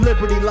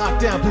Liberty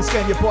lockdown, please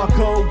scan your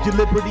barcode. Your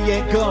liberty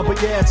ain't gone,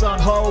 but yeah, it's on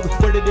hold.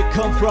 Where did it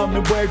come from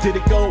and where did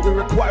it go? It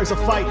requires a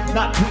fight,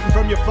 not tweeting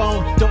from your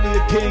phone. Don't need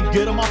a king,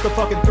 get him off the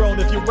fucking throne.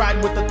 If you're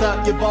riding with the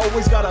thought, you've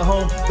always got a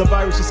home. The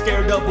virus you're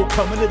scared of will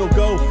come and it'll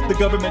go. The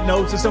government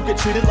knows this, don't get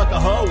treated like a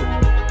hoe.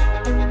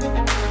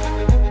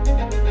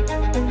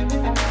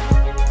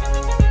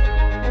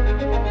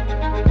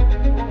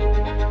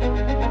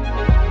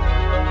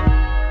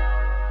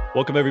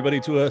 Welcome, everybody,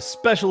 to a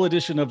special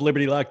edition of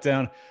Liberty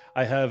Lockdown.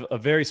 I have a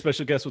very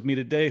special guest with me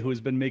today who has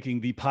been making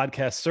the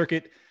podcast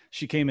circuit.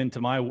 She came into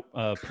my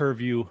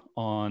purview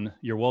on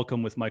You're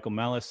Welcome with Michael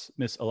Malice.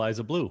 Miss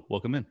Eliza Blue,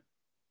 welcome in.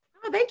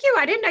 Oh, thank you.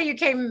 I didn't know you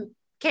came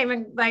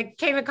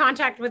in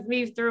contact with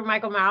me through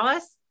Michael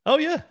Malice. Oh,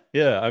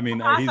 yeah. I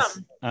mean,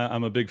 awesome.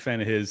 I'm a big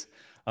fan of his.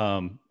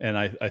 And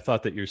I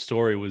thought that your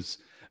story was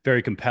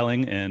very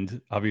compelling. And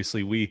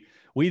obviously we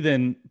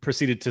then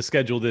proceeded to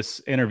schedule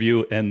this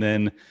interview, and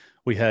then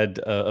we had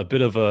a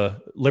bit of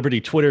a Liberty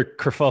Twitter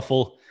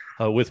kerfuffle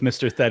with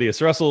Mr. Thaddeus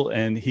Russell,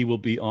 and he will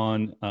be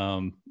on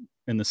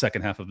in the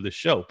second half of this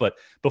show. But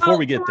before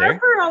we get there,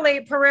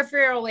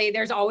 peripherally,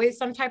 there's always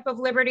some type of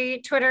Liberty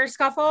Twitter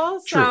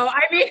scuffle. True. So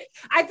I mean,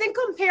 I think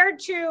compared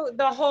to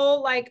the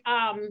whole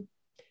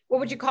what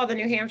would you call the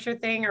New Hampshire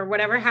thing or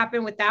whatever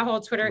happened with that whole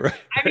Twitter? Right.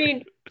 I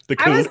mean,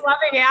 I was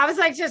loving it. I was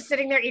like just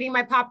sitting there eating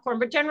my popcorn.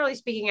 But generally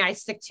speaking, I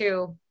stick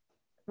to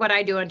what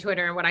I do on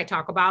Twitter and what I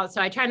talk about. So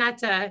I try not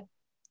to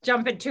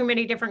jump in too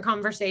many different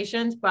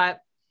conversations, but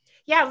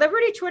yeah,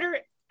 Liberty Twitter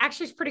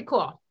actually is pretty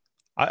cool.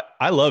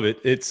 I love it.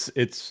 It's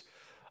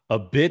a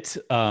bit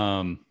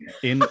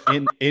in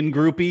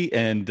groupy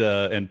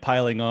and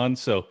piling on.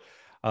 So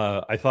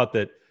I thought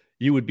that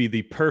you would be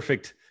the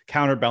perfect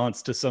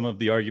counterbalance to some of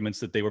the arguments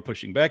that they were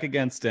pushing back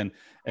against, and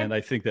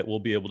I think that we'll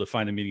be able to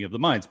find a meeting of the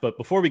minds. But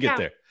before we get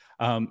there,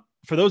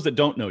 for those that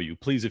don't know you,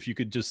 please, if you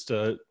could just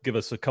give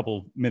us a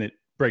couple minute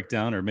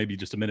breakdown, or maybe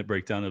just a minute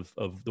breakdown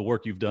of the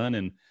work you've done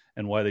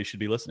and why they should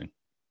be listening.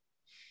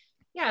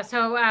 Yeah,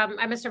 so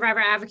I'm a survivor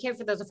advocate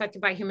for those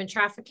affected by human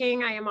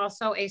trafficking. I am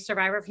also a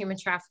survivor of human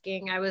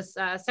trafficking. I was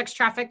sex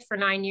trafficked for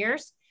 9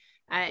 years.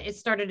 It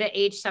started at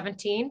age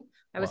 17.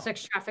 I was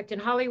sex trafficked in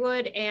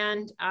Hollywood,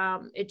 and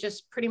it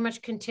just pretty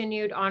much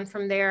continued on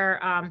from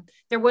there.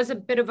 There was a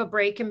bit of a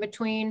break in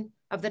between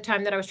of the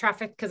time that I was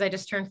trafficked because I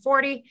just turned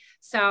 40.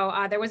 So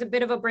there was a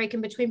bit of a break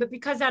in between, but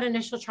because that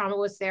initial trauma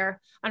was there,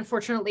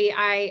 unfortunately,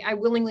 I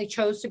willingly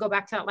chose to go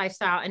back to that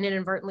lifestyle and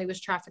inadvertently was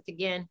trafficked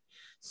again.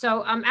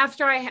 So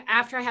after I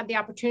had the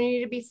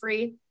opportunity to be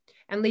free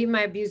and leave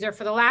my abuser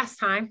for the last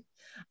time,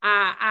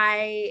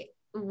 I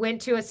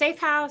went to a safe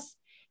house,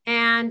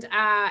 and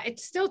it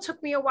still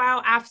took me a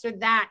while after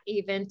that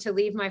even to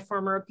leave my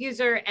former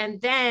abuser. And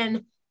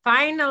then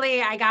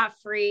finally I got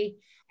free.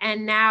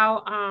 And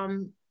now,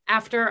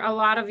 after a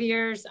lot of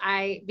years,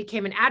 I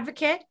became an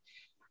advocate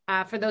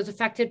for those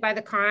affected by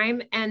the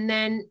crime. And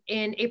then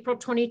in April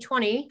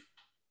 2020,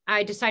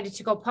 I decided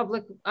to go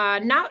public,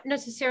 not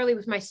necessarily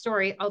with my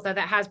story, although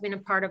that has been a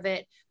part of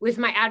it, with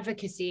my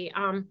advocacy.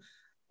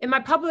 In my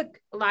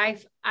public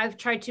life, I've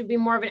tried to be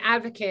more of an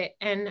advocate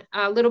and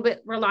a little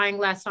bit relying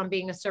less on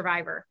being a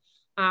survivor.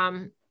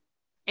 And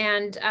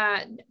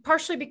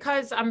partially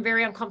because I'm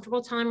very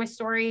uncomfortable telling my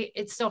story,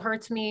 it still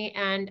hurts me.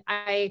 And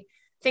I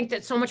think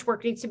that so much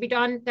work needs to be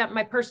done that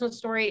my personal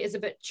story is a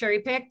bit cherry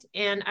picked,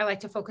 and I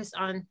like to focus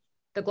on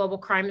the global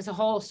crime as a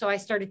whole. So I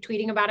started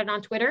tweeting about it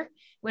on Twitter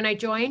when I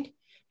joined,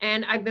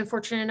 and I've been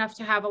fortunate enough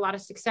to have a lot of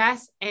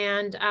success.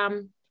 And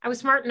I was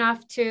smart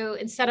enough to,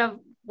 instead of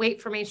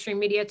wait for mainstream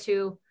media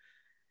to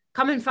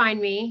come and find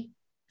me,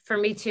 for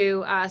me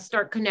to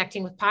start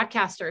connecting with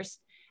podcasters.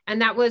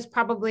 And that was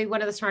probably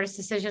one of the smartest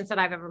decisions that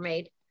I've ever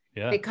made.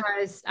 Yeah.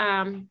 Because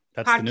that's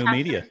the new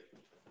media.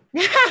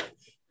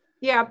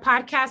 Yeah,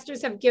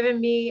 podcasters have given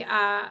me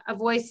a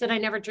voice that I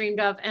never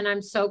dreamed of. And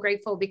I'm so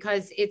grateful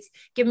because it's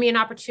given me an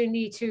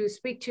opportunity to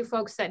speak to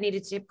folks that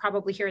needed to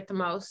probably hear it the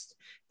most: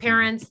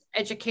 parents,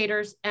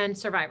 educators, and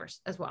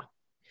survivors as well.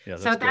 Yeah,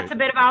 that's a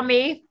bit about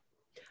me.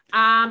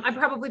 I'm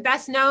probably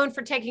best known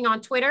for taking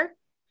on Twitter.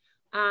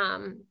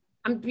 I'm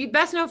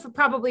best known for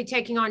probably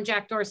taking on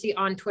Jack Dorsey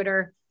on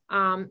Twitter.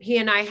 He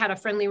and I had a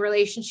friendly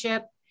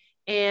relationship,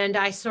 and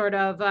I sort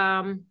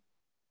of...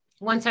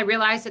 once I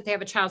realized that they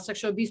have a child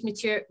sexual abuse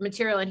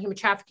material and human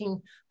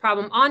trafficking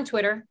problem on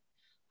Twitter,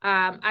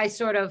 I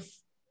sort of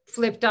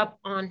flipped up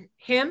on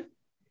him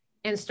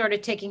and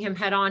started taking him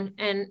head on.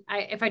 And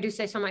if I do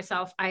say so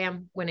myself, I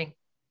am winning.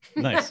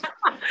 Nice.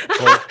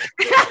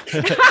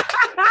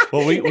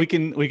 Well, we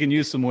can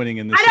use some winning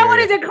in this. I don't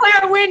want to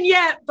declare a win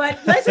yet, but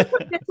let's just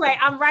put it this way: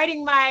 I'm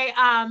writing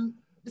my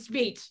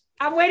speech.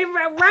 I'm writing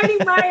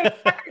my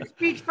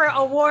speech for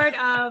award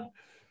of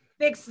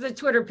fix the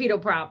Twitter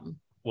pedo problem.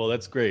 Well,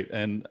 that's great.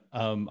 And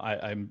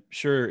I'm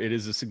sure it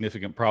is a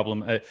significant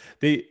problem.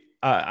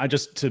 I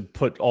just to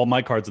put all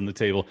my cards on the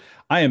table,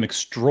 I am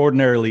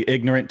extraordinarily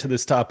ignorant to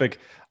this topic.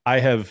 I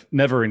have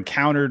never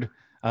encountered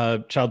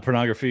child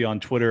pornography on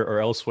Twitter or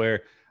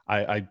elsewhere.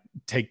 I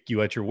take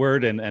you at your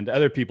word, and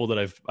other people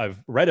that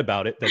I've read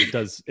about it,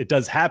 that it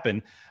does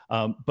happen.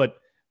 But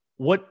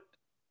what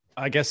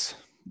I guess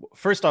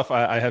first off,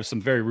 I have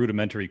some very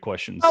rudimentary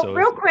questions. Oh, So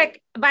real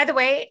quick, by the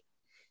way,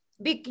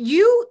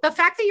 the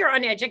fact that you're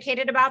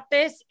uneducated about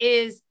this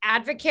is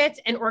advocates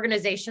and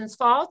organizations'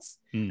 faults.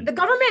 The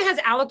government has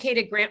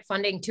allocated grant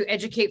funding to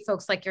educate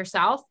folks like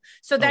yourself.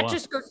 So that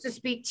just goes to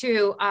speak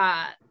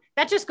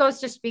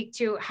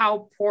to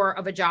how poor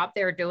of a job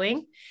they're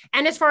doing.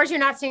 And as far as you're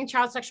not seeing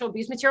child sexual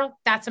abuse material,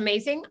 that's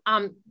amazing.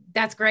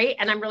 That's great.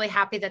 And I'm really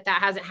happy that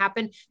hasn't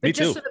happened. But Me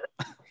too.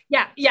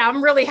 Yeah,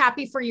 I'm really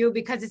happy for you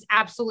because it's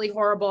absolutely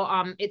horrible.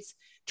 It's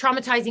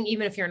traumatizing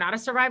even if you're not a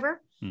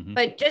survivor.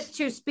 But just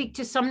to speak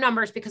to some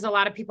numbers, because a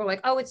lot of people are like,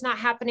 oh, it's not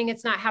happening.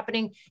 It's not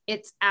happening.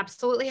 It's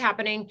absolutely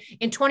happening.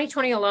 In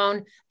 2020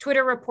 alone,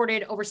 Twitter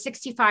reported over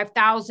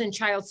 65,000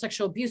 child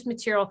sexual abuse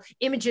material,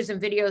 images and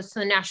videos to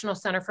the National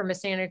Center for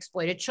Missing and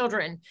Exploited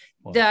Children.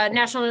 Wow. The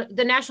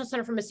National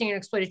Center for Missing and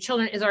Exploited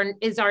Children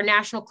is our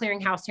national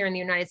clearinghouse here in the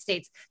United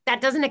States.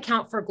 That doesn't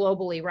account for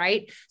globally,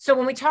 right? So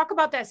when we talk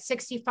about that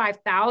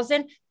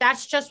 65,000,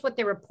 that's just what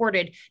they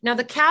reported. Now,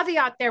 the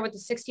caveat there with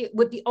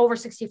the over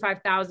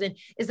 65,000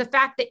 is the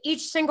fact that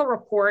each single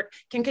report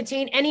can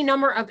contain any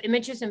number of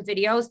images and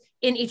videos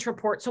in each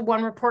report. So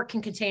one report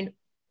can contain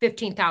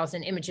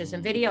 15,000 images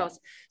and videos.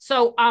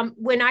 So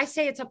when I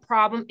say it's a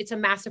problem, it's a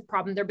massive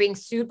problem. They're being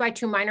sued by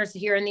 2 minors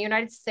here in the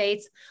United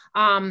States.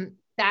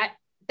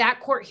 That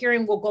court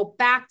hearing will go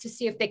back to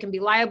see if they can be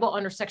liable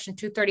under Section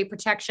 230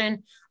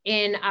 protection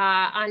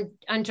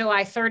on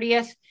July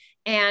 30th.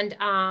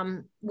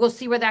 And we'll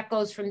see where that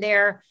goes from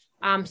there.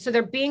 So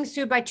they're being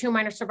sued by 2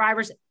 minor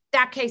survivors.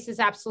 That case is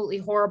absolutely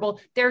horrible.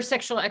 Their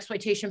sexual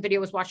exploitation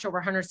video was watched over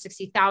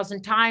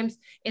 160,000 times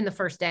in the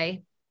first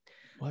day.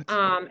 What?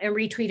 And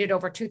retweeted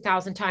over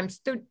 2,000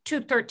 times through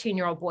 2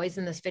 13-year-old boys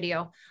in this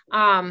video.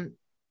 And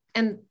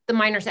the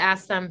minors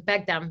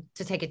begged them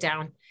to take it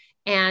down.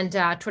 And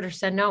Twitter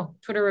said no.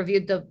 Twitter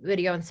reviewed the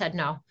video and said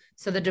no.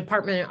 So the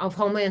Department of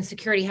Homeland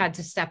Security had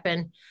to step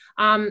in.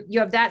 You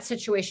have that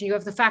situation. You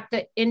have the fact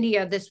that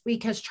India this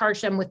week has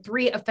charged them with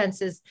 3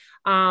 offenses,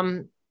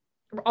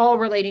 all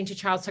relating to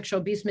child sexual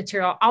abuse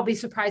material. I'll be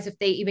surprised if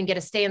they even get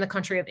a stay in the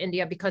country of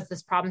India because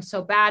this problem's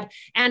so bad.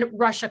 And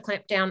Russia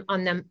clamped down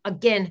on them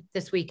again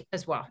this week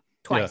as well,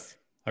 twice.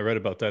 Yeah, I read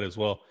about that as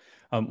well.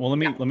 Well,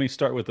 let me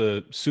start with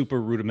a super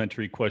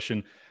rudimentary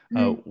question.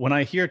 When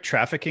I hear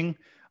trafficking,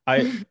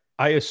 I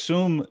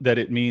assume that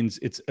it means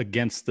it's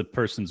against the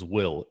person's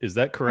will. Is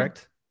that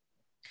correct?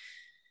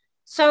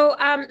 So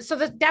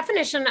the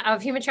definition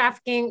of human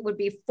trafficking would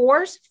be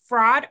force,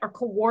 fraud, or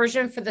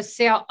coercion for the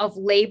sale of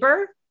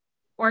labor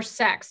or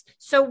sex.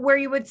 So where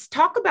you would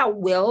talk about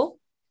will,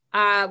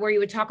 where you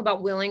would talk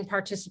about willing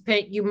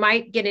participant, you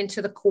might get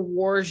into the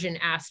coercion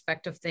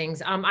aspect of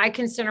things. I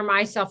consider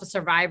myself a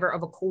survivor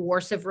of a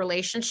coercive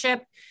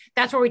relationship.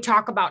 That's where we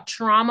talk about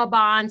trauma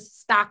bonds,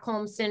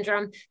 Stockholm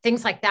syndrome,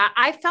 things like that.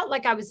 I felt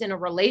like I was in a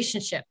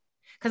relationship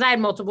because I had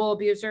multiple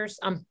abusers,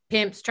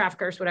 pimps,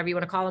 traffickers, whatever you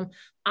want to call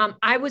them.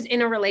 I was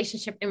in a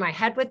relationship in my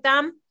head with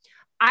them.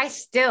 I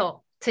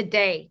still,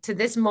 today, to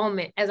this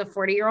moment, as a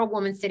 40-year-old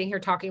woman sitting here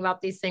talking about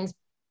these things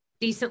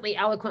decently,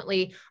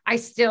 eloquently, I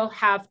still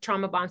have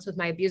trauma bonds with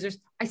my abusers.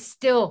 I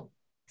still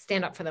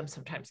stand up for them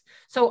sometimes.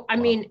 So, I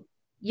mean,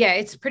 yeah,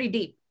 it's pretty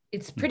deep.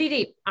 It's pretty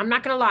deep. I'm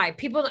not going to lie.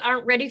 People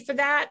aren't ready for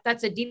that.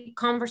 That's a deep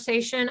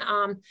conversation.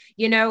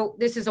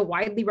 This is a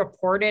widely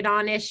reported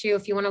on issue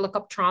if you want to look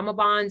up trauma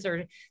bonds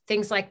or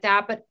things like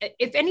that. But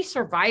if any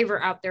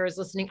survivor out there is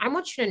listening, I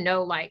want you to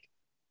know, like,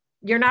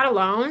 you're not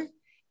alone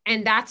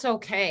and that's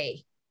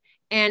okay.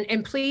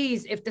 And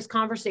please, if this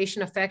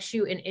conversation affects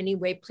you in any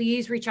way,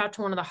 please reach out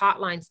to one of the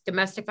hotlines: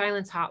 domestic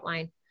violence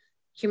hotline,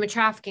 human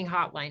trafficking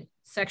hotline,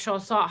 sexual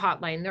assault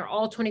hotline. They're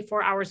all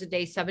 24 hours a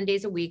day, 7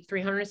 days a week,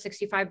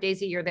 365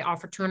 days a year. They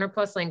offer 200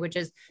 plus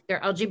languages.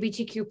 They're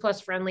LGBTQ plus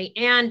friendly,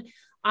 and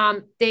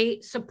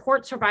they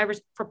support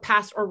survivors for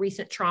past or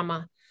recent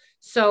trauma.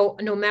 So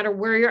no matter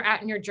where you're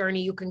at in your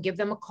journey, you can give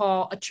them a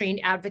call. A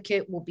trained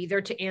advocate will be there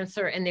to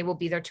answer, and they will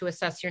be there to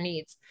assess your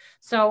needs.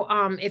 So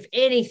if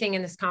anything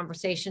in this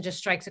conversation just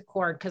strikes a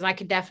chord, because I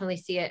could definitely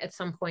see it at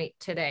some point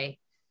today.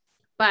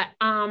 But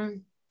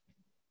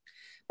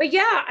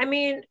yeah, I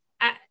mean,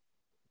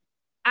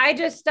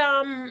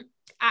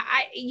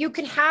 you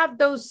can have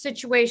those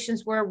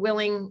situations where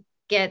willing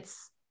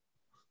gets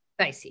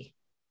dicey.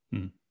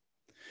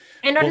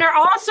 And under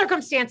all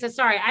circumstances,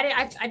 sorry,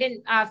 I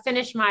didn't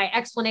finish my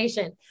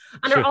explanation.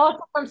 Under all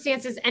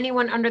circumstances,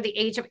 anyone under the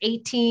age of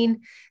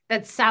 18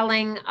 that's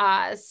selling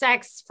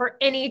sex for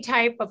any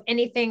type of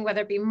anything,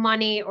 whether it be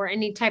money or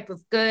any type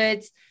of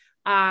goods,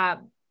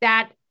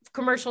 that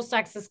commercial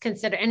sex is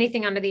considered,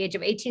 anything under the age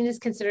of 18 is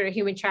considered a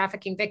human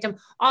trafficking victim.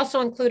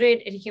 Also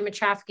included in human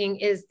trafficking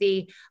is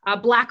the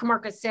black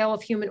market sale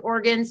of human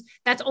organs.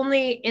 That's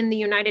only in the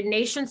United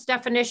Nations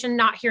definition,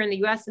 not here in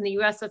the US. In the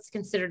US, that's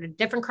considered a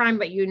different crime,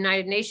 but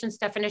United Nations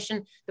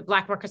definition, the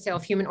black market sale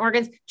of human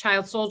organs,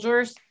 child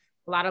soldiers.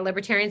 A lot of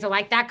libertarians will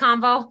like that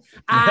combo.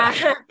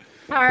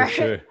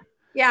 Sure.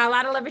 Yeah, a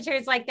lot of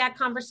libertarians like that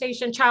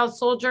conversation, child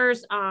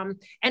soldiers,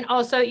 and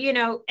also,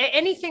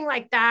 anything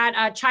like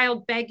that,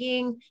 child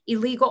begging,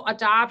 illegal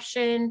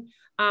adoption,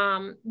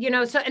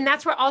 So, and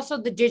that's where also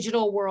the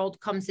digital world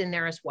comes in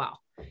there as well,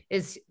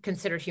 is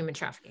considered human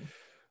trafficking.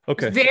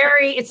 Okay.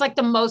 It's like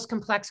the most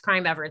complex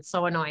crime ever. It's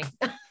so annoying.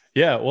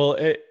 Yeah, well,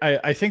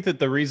 I think that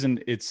the reason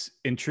it's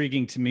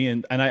intriguing to me,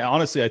 and I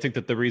honestly, I think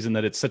that the reason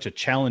that it's such a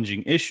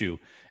challenging issue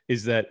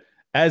is that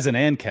as an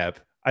ANCAP,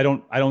 I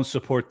don't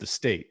support the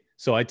state.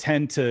 So I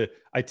tend to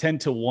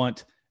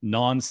want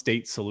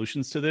non-state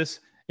solutions to this,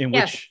 in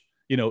Yes.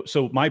 which,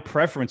 so my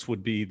preference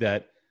would be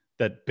that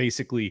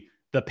basically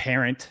the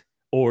parent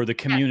or the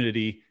Yes.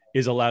 community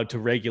is allowed to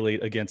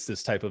regulate against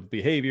this type of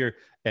behavior,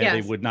 and they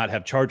Yes. would not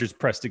have charges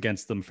pressed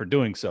against them for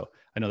doing so.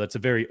 I know that's a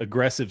very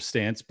aggressive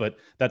stance, but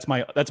that's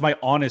my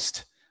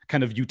honest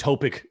kind of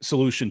utopic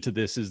solution to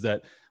this, is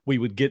that we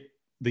would get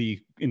the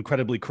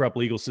incredibly corrupt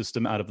legal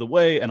system out of the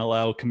way and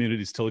allow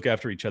communities to look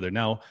after each other.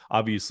 Now,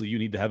 obviously, you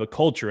need to have a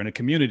culture and a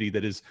community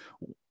that is,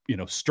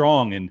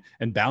 strong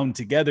and bound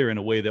together in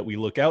a way that we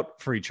look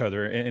out for each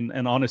other.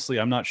 And honestly,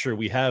 I'm not sure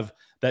we have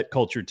that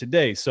culture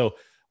today. So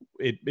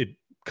it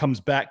comes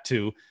back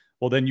to,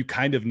 well, then you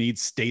kind of need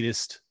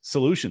statist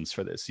solutions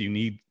for this. You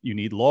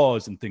need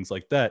laws and things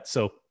like that.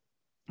 So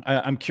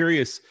I'm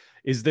curious,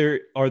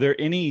 are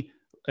there any,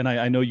 and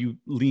I know you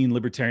lean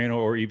libertarian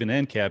or even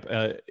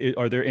ANCAP,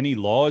 are there any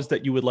laws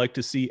that you would like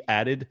to see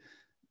added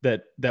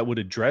that would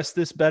address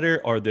this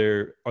better? Are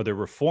there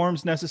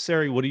reforms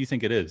necessary? What do you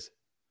think it is?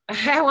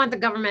 I want the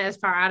government as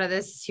far out of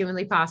this as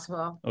humanly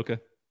possible. Okay.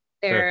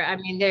 We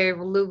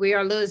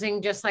are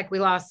losing, just like we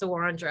lost the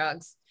war on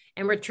drugs,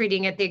 and we're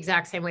treating it the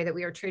exact same way that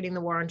we are treating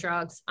the war on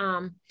drugs.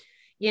 On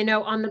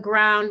the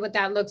ground, what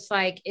that looks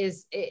like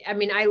is,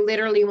 I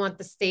literally want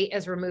the state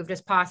as removed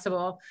as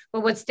possible.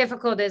 But what's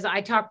difficult is I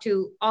talk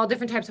to all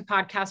different types of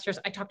podcasters.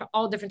 I talk to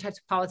all different types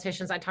of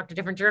politicians. I talk to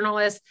different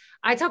journalists.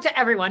 I talk to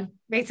everyone,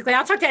 basically.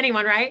 I'll talk to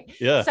anyone, right?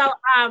 Yeah. So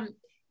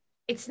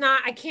it's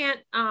not, I can't,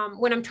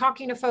 when I'm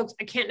talking to folks,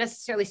 I can't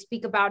necessarily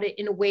speak about it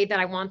in a way that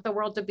I want the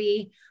world to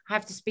be. I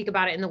have to speak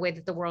about it in the way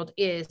that the world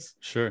is.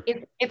 Sure.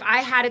 If I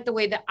had it the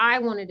way that I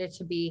wanted it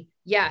to be,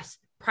 yes,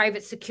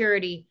 private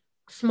security,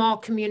 small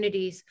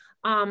communities.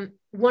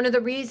 One of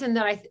the reasons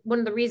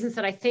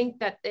that I think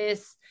that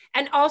this,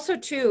 and also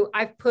too,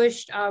 I've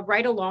pushed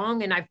right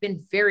along, and I've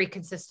been very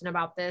consistent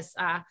about this,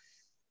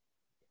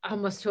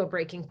 almost to a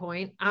breaking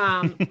point.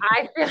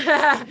 I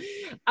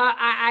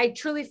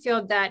truly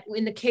feel that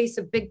in the case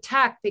of big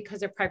tech,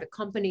 because they're private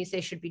companies, they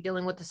should be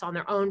dealing with this on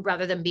their own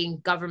rather than being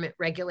government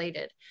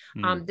regulated.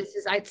 This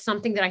is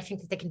something that I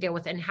think that they can deal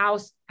with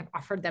in-house. I've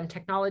offered them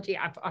technology.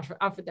 I've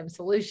offered them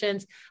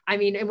solutions.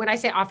 And when I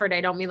say offered,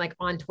 I don't mean like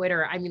on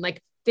Twitter. I mean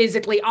like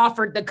physically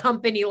offered the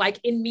company, like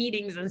in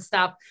meetings and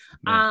stuff.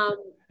 And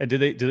do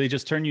they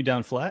just turn you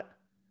down flat?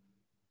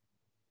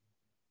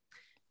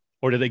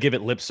 Or do they give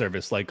it lip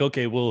service? Like,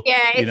 okay, we're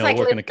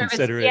going to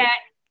consider it.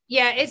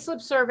 Yeah, it's lip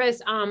service.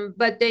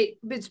 But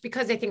it's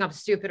because they think I'm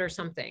stupid or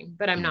something,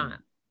 but I'm not,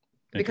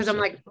 because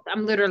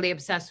I'm literally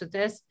obsessed with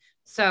this.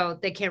 So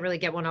they can't really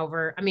get one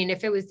over.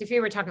 If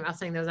you were talking about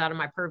something that was out of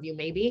my purview,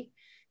 maybe,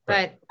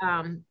 but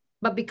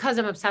because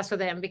I'm obsessed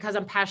with it, and because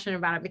I'm passionate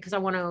about it, because I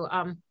want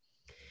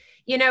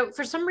to,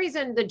 for some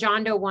reason, the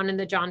John Doe 1 and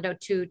the John Doe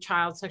 2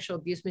 child sexual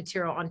abuse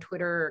material on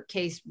Twitter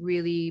case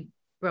really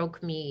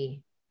broke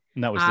me.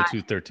 And that was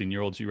the 2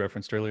 13-year-olds you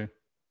referenced earlier?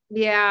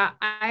 Yeah,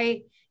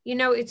 I'm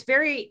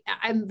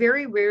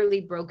very rarely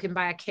broken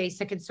by a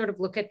case. I can sort of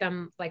look at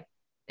them like,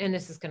 and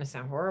this is going to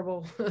sound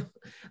horrible,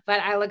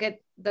 but I look at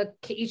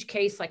each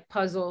case like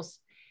puzzles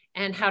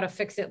and how to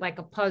fix it like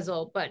a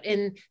puzzle. But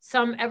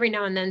every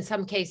now and then,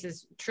 some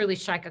cases truly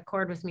strike a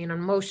chord with me on an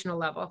emotional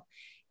level.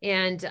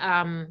 And,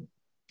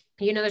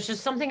 there's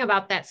just something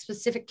about that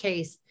specific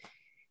case.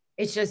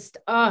 It just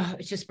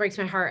breaks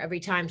my heart every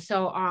time.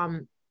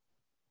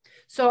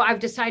 So I've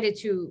decided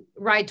to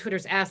ride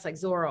Twitter's ass like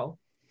Zorro,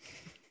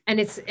 and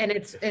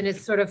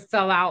it's sort of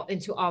fell out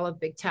into all of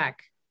big tech.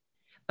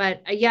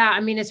 But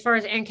as far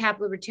as ANCAP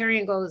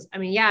libertarian goes,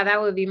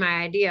 that would be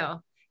my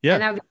ideal. Yeah.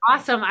 And that would be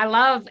awesome. I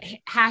love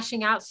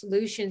hashing out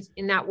solutions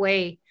in that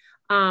way.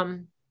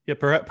 Yeah,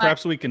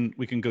 perhaps we can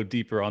go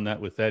deeper on that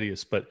with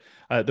Thaddeus. But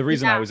the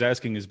reason I was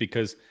asking is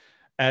because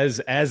as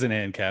an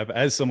ANCAP,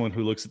 as someone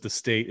who looks at the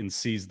state and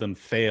sees them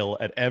fail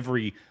at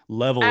every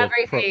level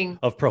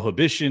of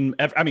prohibition,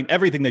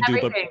 everything they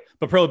do,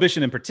 but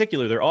prohibition in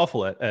particular, they're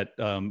awful at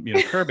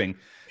curbing.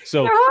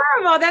 So they're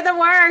horrible. They're the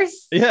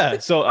worst. Yeah.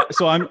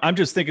 So I'm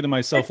just thinking to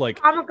myself, like,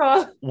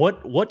 comical.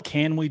 What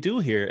can we do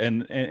here?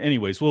 And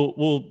anyways,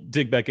 we'll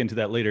dig back into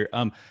that later.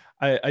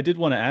 I did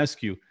want to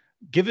ask you,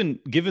 given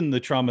the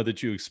trauma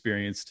that you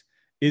experienced,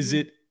 is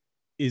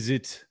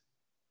it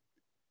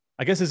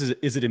I guess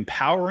is it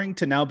empowering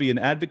to now be an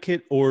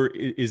advocate, or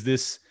is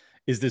this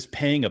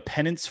paying a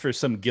penance for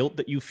some guilt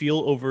that you feel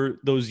over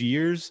those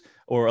years,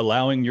 or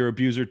allowing your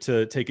abuser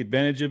to take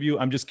advantage of you?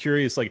 I'm just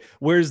curious, like,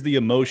 where's the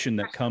emotion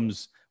that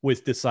comes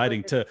with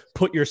deciding to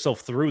put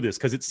yourself through this?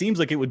 Because it seems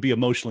like it would be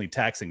emotionally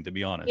taxing, to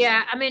be honest.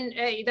 Yeah,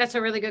 that's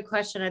a really good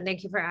question, and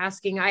thank you for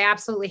asking. I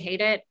absolutely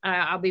hate it.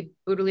 I'll be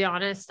brutally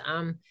honest.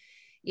 I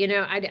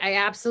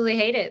absolutely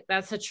hate it.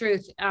 That's the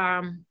truth.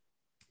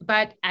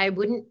 But I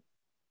wouldn't.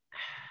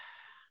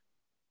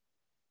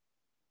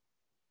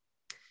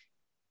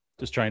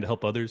 Just trying to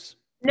help others.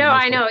 No,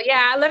 I know.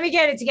 Yeah. Let me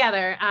get it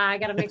together. I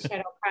got to make sure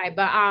I don't cry,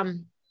 but,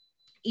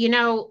 you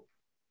know,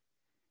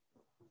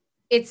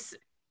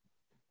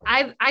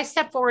 I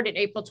stepped forward in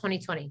April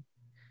 2020.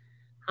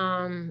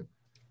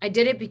 I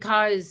did it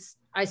because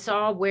I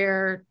saw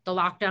where the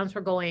lockdowns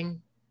were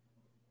going.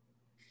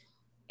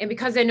 And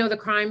because I know the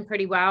crime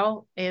pretty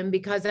well, and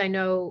because I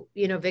know,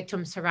 you know,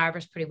 victims,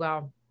 survivors pretty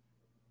well,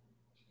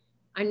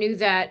 I knew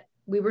that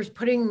we were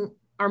putting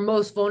our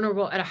most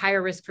vulnerable at a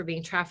higher risk for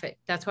being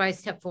trafficked. That's why I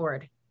stepped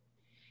forward.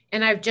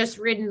 And I've just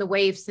ridden the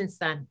wave since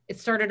then. It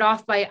started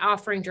off by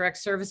offering direct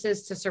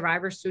services to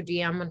survivors through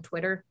DM on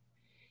Twitter,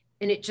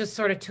 and it just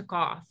sort of took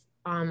off.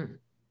 And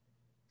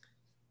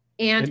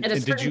at a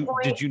certain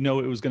point, did you know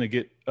it was going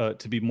to get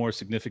to be more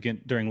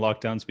significant during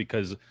lockdowns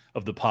because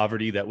of the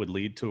poverty that would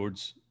lead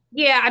towards?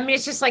 Yeah, I mean,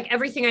 it's just like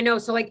everything I know.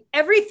 So like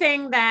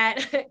everything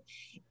that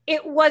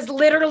it was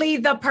literally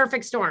the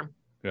perfect storm.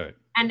 Right.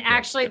 And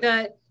actually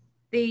the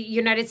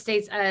United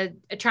States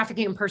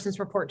Trafficking in Persons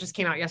report just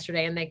came out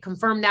yesterday, and they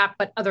confirmed that,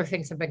 but other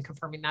things have been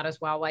confirming that as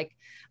well. Like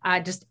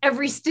just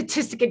every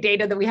statistic and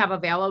data that we have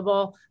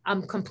available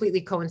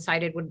completely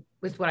coincided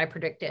with what I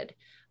predicted.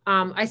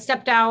 I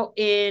stepped out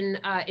in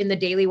the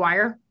Daily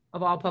Wire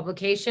of all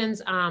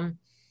publications.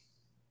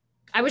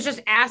 I was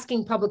just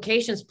asking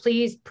publications,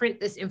 please print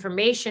this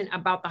information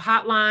about the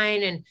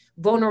hotline and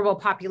vulnerable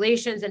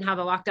populations and how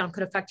the lockdown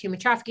could affect human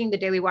trafficking. The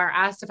Daily Wire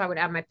asked if I would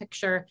add my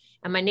picture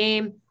and my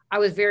name. I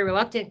was very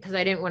reluctant because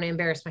I didn't want to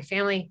embarrass my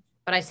family,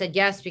 but I said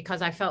yes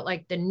because I felt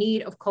like the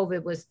need of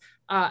COVID was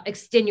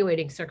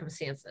extenuating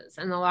circumstances,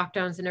 and the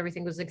lockdowns and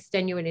everything was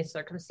extenuating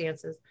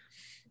circumstances.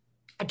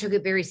 I took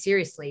it very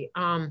seriously.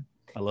 I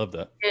love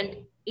that.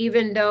 And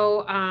even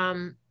though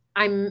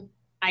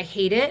I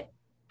hate it,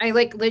 I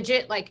like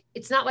legit, like,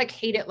 it's not like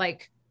hate it,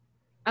 like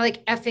I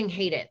like effing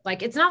hate it.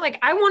 Like, it's not like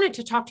I wanted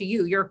to talk to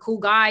you. You're a cool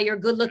guy. You're a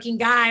good looking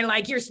guy.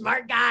 Like, you're a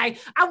smart guy.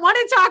 I want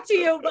to talk to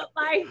you,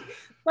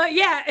 but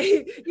yeah.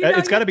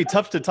 It's got to be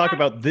tough to talk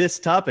about this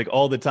topic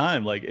all the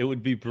time. Like, it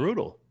would be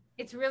brutal.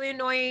 It's really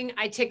annoying.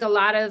 I take a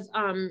lot of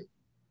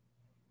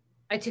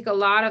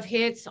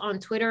hits on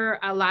Twitter.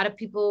 A lot of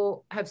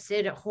people have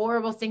said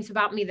horrible things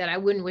about me that I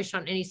wouldn't wish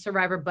on any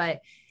survivor. But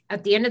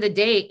at the end of the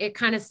day, it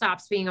kind of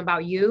stops being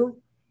about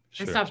you.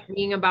 Sure. And stops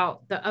being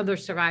about the other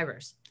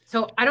survivors.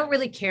 So I don't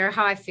really care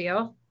how I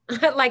feel.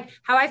 Like,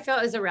 how I feel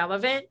is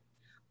irrelevant.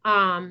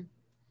 Well,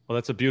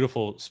 that's a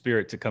beautiful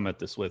spirit to come at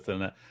this with.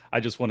 And I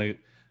just want to,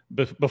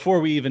 before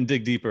we even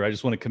dig deeper, I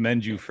just want to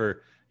commend you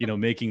for, you know,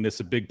 making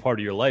this a big part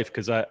of your life.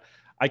 Because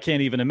I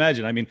can't even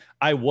imagine. I mean,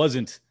 I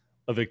wasn't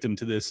a victim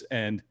to this,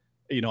 and,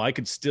 you know, I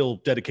could still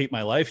dedicate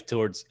my life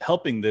towards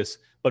helping this.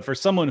 But for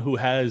someone who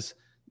has,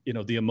 you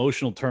know, the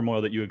emotional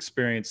turmoil that you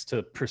experience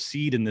to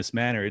proceed in this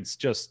manner, it's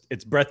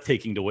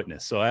breathtaking to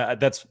witness. So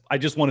I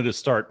just wanted to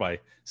start by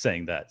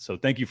saying that. So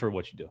thank you for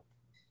what you do.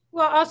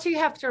 Well, also you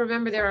have to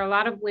remember there are a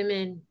lot of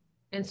women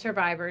and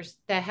survivors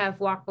that have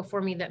walked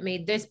before me that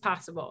made this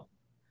possible.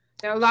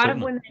 There are a lot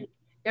of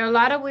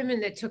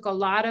women that took a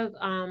lot of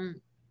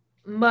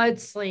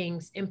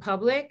mudslings in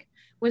public.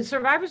 When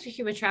survivors of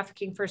human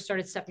trafficking first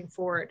started stepping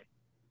forward,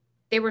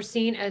 they were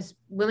seen as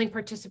willing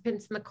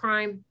participants in the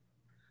crime.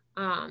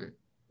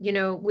 You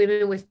know,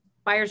 women with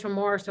buyer's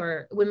remorse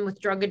or women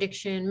with drug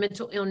addiction,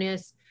 mental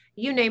illness,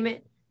 you name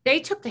it, they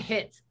took the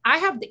hits. I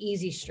have the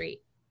easy street.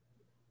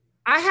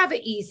 I have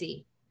it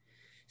easy.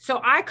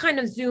 So I kind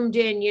of zoomed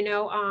in, you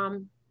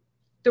know,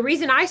 the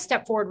reason I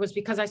stepped forward was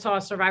because I saw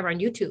a survivor on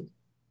YouTube.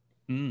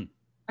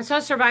 I saw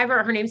a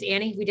survivor. Her name's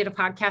Annie. We did a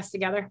podcast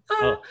together.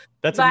 Oh,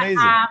 that's amazing.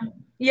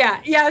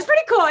 Yeah, it's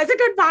pretty cool. It's a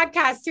good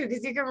podcast too,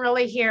 because you can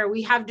really hear,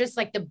 we have just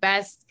like the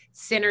best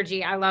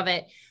synergy. I love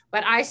it.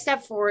 But I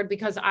stepped forward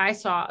because I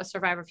saw a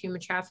survivor of human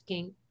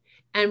trafficking.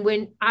 And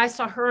when I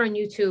saw her on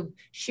YouTube,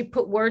 she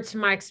put words to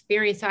my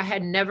experience. I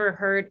had never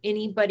heard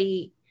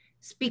anybody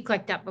speak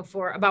like that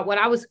before about what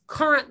I was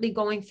currently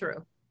going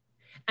through.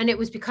 And it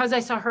was because I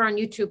saw her on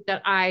YouTube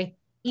that I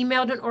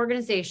emailed an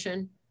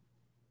organization,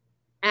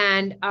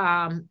 and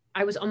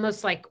I was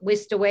almost like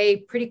whisked away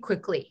pretty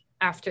quickly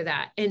after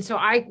that. And so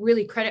I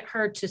really credit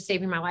her to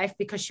saving my life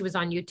because she was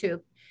on YouTube.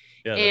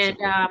 Yeah, and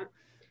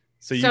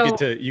so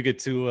you get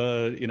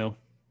to you know,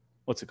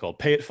 what's it called?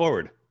 Pay it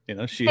forward. You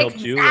know, she helped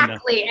you.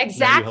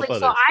 Exactly.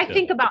 So I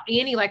think about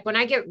Annie, like when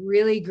I get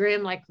really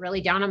grim, like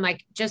really down, I'm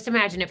like, just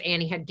imagine if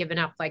Annie had given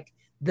up like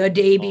the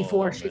day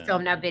before she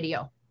filmed that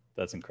video.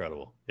 That's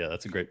incredible. Yeah,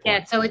 that's a great point.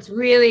 Yeah, so it's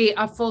really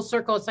a full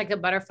circle. It's like the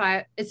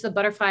butterfly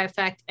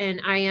effect.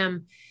 And I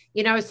am,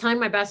 you know, I was telling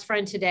my best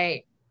friend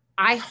today,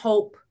 I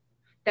hope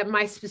that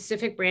my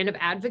specific brand of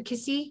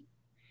advocacy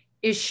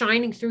is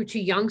shining through to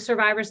young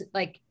survivors,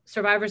 like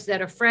survivors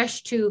that are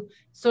fresh to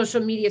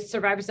social media,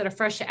 survivors that are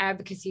fresh to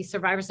advocacy,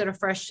 survivors that are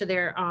fresh to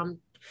their,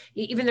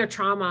 even their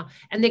trauma.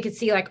 And they could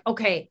see like,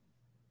 okay,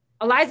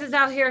 Eliza's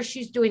out here,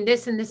 she's doing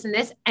this and this and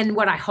this. And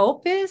what I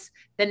hope is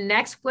the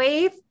next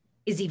wave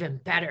is even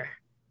better.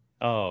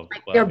 Oh,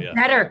 like, they're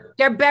better.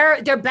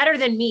 They're better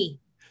than me.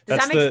 Does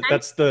that make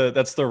sense?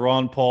 That's the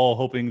Ron Paul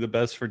hoping the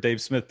best for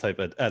Dave Smith type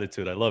of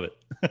attitude. I love it.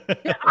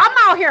 I'm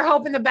out here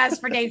hoping the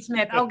best for Dave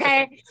Smith.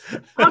 Okay.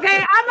 I'm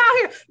out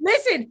here.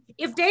 Listen,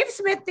 if Dave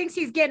Smith thinks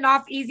he's getting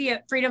off easy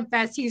at Freedom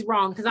Fest, he's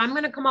wrong. Cause I'm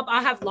going to come up.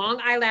 I'll have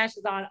long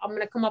eyelashes on. I'm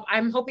going to come up.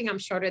 I'm hoping I'm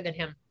shorter than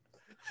him.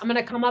 I'm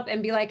going to come up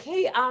and be like,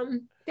 hey,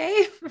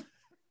 Dave,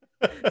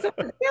 so scale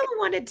of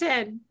 1 to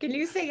 10, can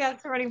you say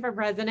yes to running for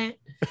president?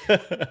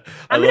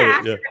 I'm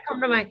going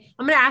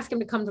to ask him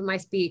to come to my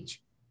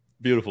speech.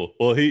 Beautiful.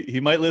 Well, he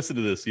might listen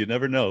to this. You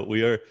never know.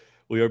 We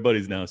are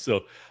buddies now.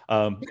 So,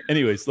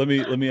 anyways, let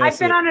me. I've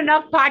been on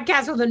enough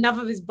podcasts with enough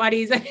of his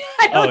buddies. I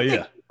don't think he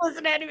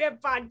listen to any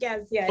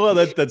podcasts yet. Well,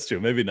 that's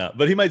true. Maybe not,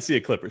 but he might see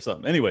a clip or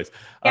something. Anyways,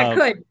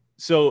 could.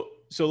 So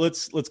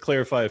let's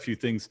clarify a few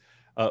things.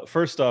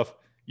 First off,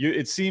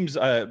 it seems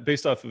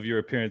based off of your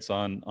appearance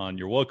on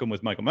Your Welcome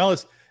with Michael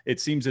Malice, it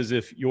seems as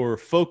if your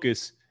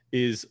focus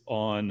is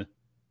on,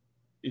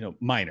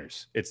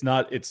 minors. It's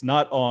not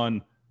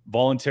on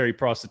voluntary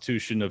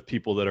prostitution of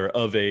people that are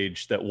of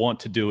age that want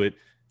to do it.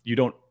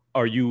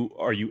 Are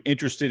you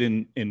interested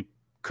in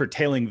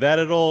curtailing that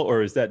at all,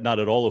 or is that not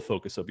at all a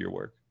focus of your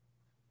work?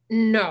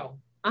 No,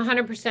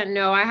 100%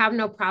 no. I have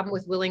no problem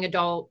with willing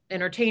adult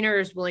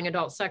entertainers, willing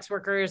adult sex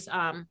workers.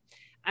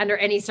 Under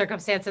any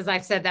circumstances,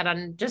 I've said that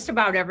on just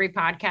about every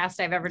podcast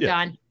I've ever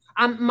done.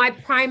 My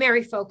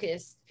primary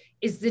focus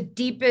is the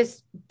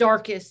deepest,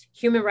 darkest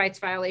human rights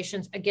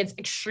violations against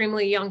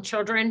extremely young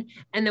children,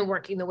 and then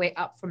working the way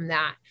up from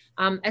that.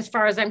 As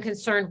far as I'm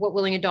concerned, what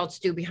willing adults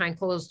do behind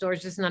closed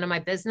doors is none of my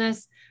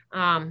business.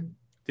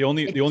 The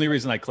only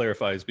reason I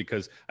clarify is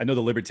because I know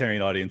the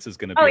libertarian audience is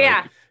going to be. Oh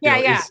yeah,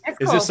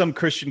 is this some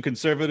Christian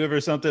conservative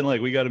or something?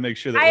 Like, we got to make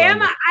sure that I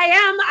am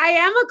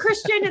a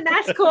Christian, and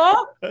that's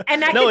cool.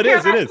 And I it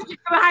is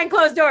behind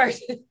closed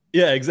doors.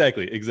 Yeah,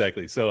 exactly.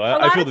 So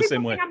I feel the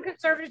same way. I'm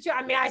conservative too.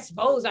 I mean, I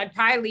suppose I'd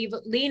probably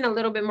lean a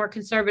little bit more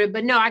conservative,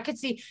 but no, I could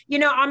see.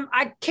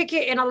 I kick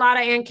it in a lot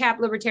of ANCAP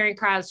libertarian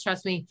crowds.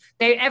 Trust me,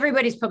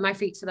 everybody's put my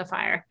feet to the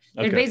fire.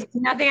 There's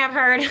basically nothing I've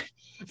heard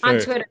on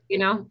Twitter.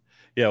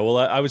 Yeah, well,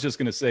 I was just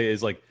going to say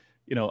is like,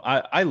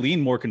 I lean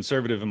more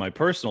conservative in my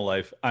personal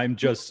life. I'm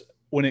just,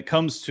 when it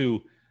comes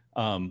to,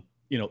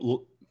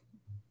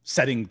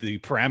 setting the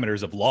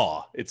parameters of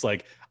law, it's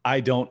like,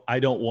 I don't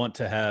want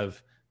to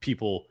have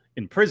people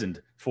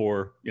imprisoned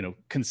for,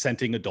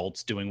 consenting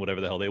adults doing whatever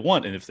the hell they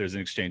want. And if there's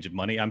an exchange of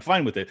money, I'm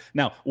fine with it.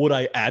 Now, would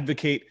I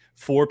advocate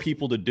for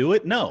people to do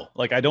it? No,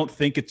 like, I don't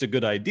think it's a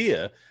good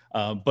idea.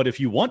 But if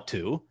you want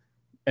to,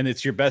 and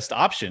it's your best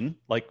option,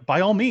 like,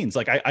 by all means,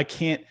 like, I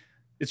can't.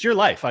 It's your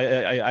life.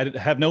 I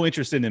have no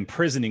interest in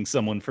imprisoning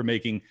someone for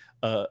making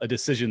a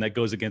decision that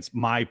goes against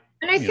my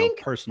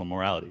personal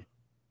morality.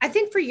 I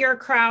think for your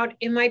crowd,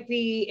 it might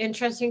be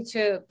interesting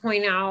to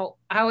point out,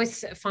 I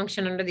always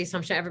function under the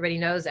assumption everybody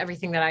knows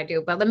everything that I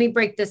do, but let me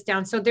break this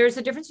down. So there's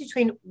a difference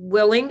between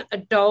willing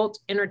adult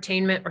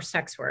entertainment or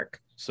sex work.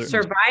 Certainly.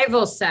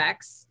 Survival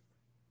sex,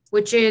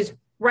 which is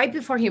right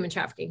before human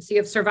trafficking. So you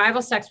have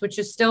survival sex, which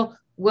is still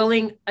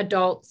willing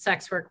adult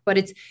sex work, but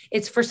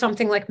it's for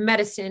something like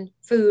medicine,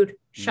 food,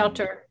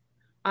 shelter,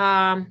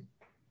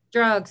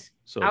 drugs,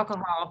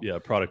 alcohol. Yeah,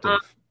 product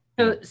of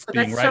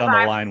being right on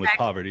the line with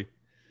poverty.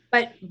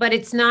 But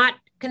it's not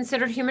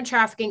considered human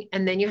trafficking.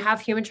 And then you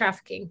have human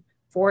trafficking,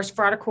 force,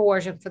 fraud, or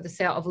coercion for the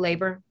sale of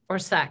labor or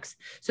sex.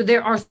 So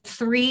there are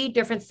 3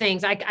 different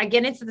things. I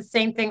get into the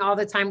same thing all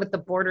the time with the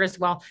border as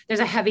well. There's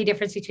a heavy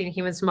difference between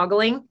human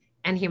smuggling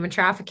and human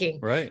trafficking.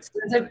 Right. So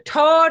they're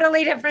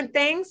totally different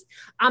things.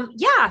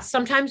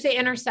 Sometimes they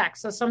intersect.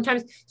 So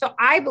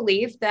I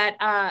believe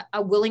that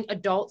a willing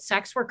adult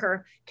sex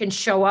worker can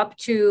show up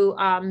to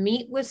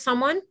meet with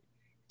someone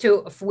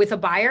with a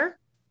buyer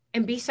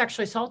and be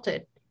sexually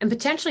assaulted and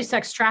potentially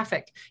sex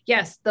trafficked.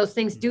 Yes, those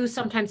things do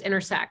sometimes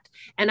intersect.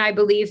 And I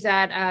believe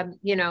that,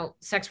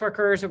 sex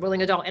workers or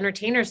willing adult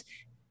entertainers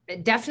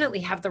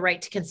definitely have the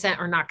right to consent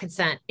or not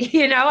consent.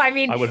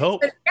 I would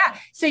hope.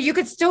 So you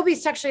could still be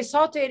sexually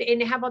assaulted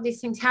and have all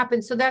these things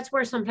happen. So that's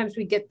where sometimes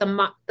we get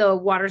the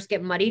waters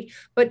get muddied.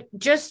 But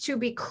just to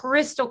be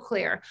crystal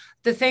clear,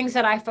 the things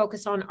that I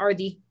focus on are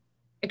the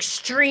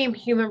extreme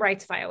human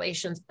rights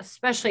violations,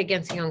 especially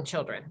against young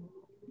children.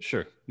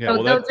 Sure. Yeah.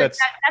 So that's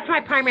my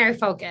primary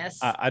focus.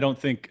 I don't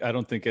think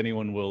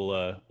anyone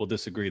will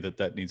disagree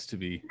that needs to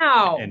be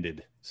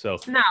ended. So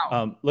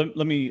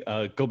let me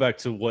go back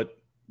to what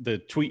the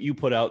tweet you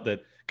put out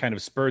that kind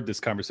of spurred this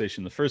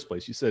conversation in the first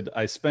place. You said,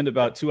 I spend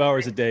about 2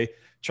 hours a day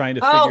trying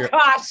to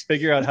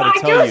figure out how to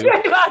tell you. I do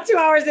spend about 2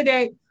 hours a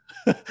day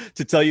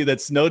to tell you that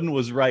Snowden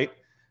was right,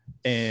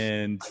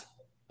 and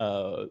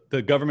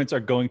the governments are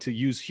going to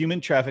use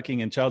human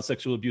trafficking and child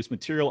sexual abuse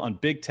material on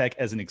big tech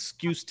as an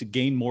excuse to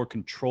gain more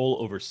control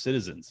over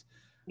citizens.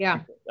 Yeah,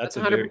 that's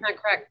 100%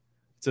 correct.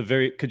 It's a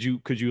very. Could you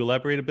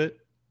elaborate a bit?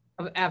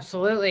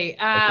 Absolutely.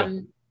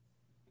 Okay.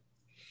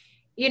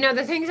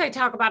 The things I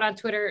talk about on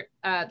Twitter,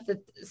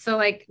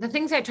 the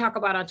things I talk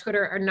about on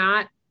Twitter are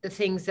not the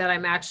things that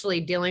I'm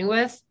actually dealing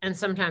with. And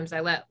sometimes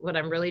I let what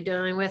I'm really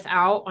dealing with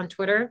out on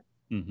Twitter.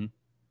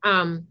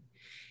 Mm-hmm.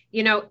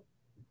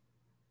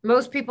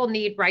 most people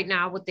need right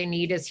now, what they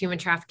need is human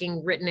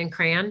trafficking written in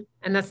crayon.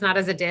 And that's not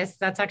as a diss.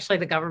 That's actually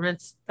the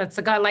government's, that's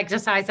the guy, like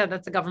just I said,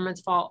 that's the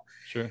government's fault.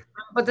 Sure.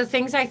 But the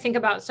things I think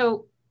about,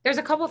 so there's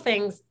a couple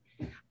things.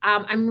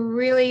 I'm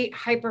really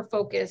hyper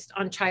focused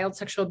on child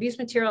sexual abuse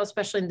material,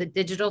 especially in the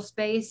digital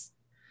space.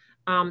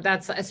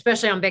 That's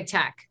especially on big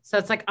tech. So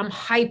it's like, I'm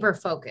hyper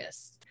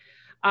focused.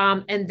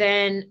 And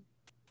then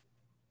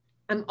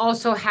I'm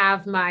also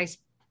have my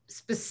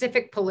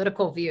specific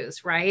political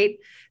views, right?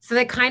 So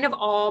they kind of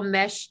all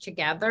mesh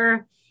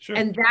together. Sure.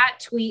 And that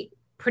tweet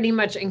pretty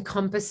much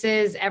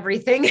encompasses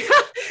everything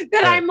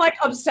that I'm like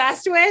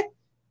obsessed with.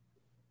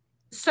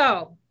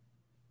 So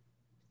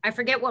I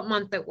forget what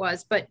month it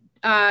was, but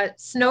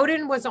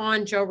Snowden was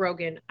on Joe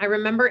Rogan. I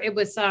remember it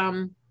was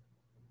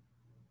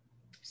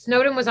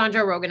Snowden was on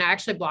Joe Rogan. I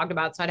actually blogged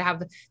about it, so I'd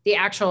have the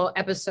actual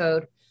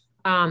episode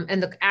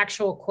and the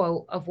actual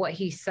quote of what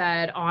he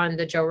said on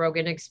the Joe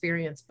Rogan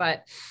Experience.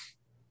 But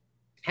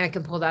I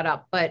can pull that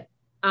up. But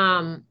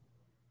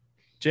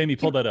Jamie,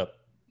 pull that up.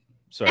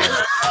 Sorry.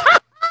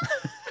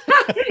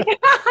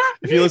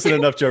 If you listen to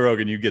enough Joe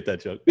Rogan, you get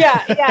that joke.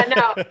 Yeah,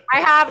 no,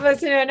 I have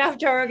listened to enough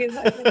Joe Rogan.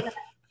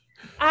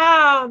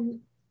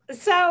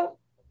 So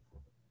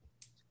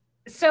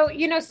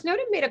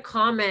Snowden made a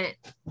comment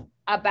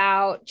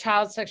about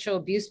child sexual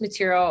abuse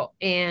material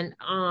and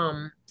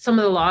some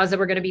of the laws that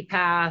were going to be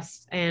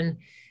passed, and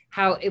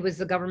how it was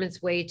the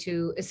government's way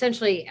to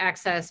essentially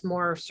access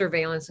more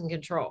surveillance and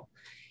control.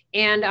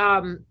 And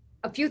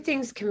a few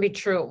things can be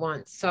true at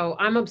once. So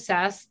I'm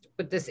obsessed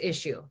with this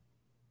issue.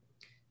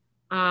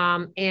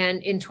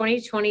 And in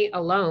 2020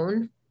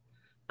 alone,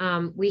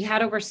 we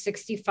had over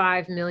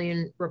 65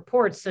 million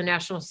reports. The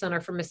National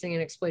Center for Missing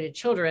and Exploited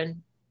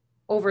Children,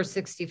 over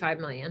 65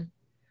 million.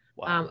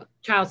 Wow.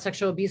 Child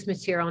sexual abuse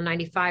material,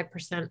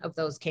 95% of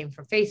those came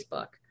from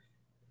Facebook.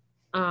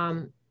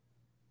 It's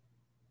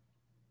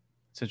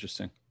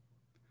interesting.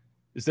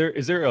 Is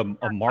there a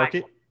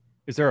market?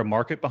 Is there a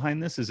market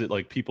behind this? Is it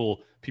like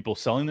people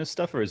selling this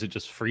stuff, or is it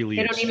just freely?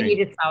 They don't even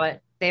need to sell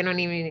it. They don't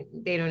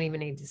even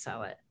need to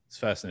sell it. It's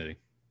fascinating.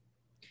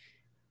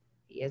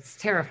 It's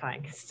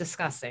terrifying. It's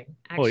disgusting.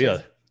 Actually. Oh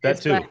yeah,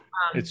 that too. But,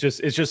 it's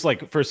just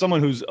like, for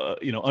someone who's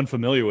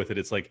unfamiliar with it,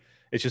 it's like,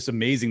 it's just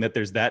amazing that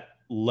there's that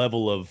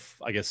level of,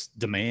 I guess,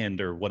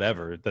 demand or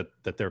whatever,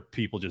 that there are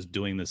people just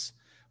doing this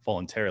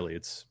voluntarily.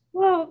 It's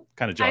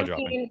kind of jaw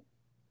dropping.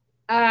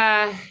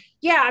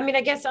 Yeah, I mean,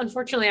 I guess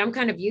unfortunately I'm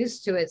kind of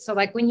used to it. So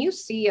like when you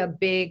see a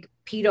big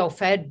pedo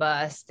fed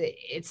bust,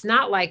 it's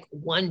not like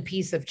one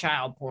piece of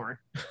child porn.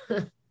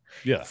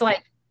 Yeah. It's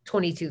like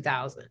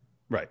 22,000.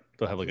 Right.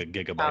 They'll have like a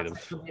gigabyte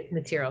of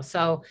material.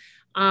 So,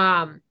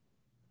 I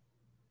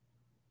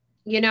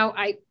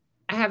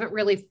haven't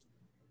really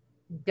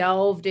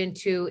delved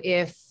into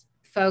if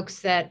folks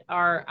that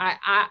are,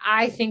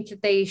 I think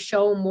that they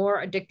show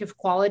more addictive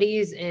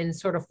qualities in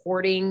sort of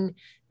hoarding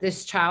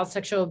this child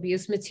sexual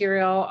abuse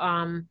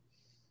material.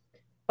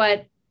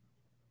 But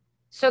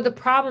so the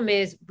problem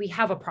is, we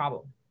have a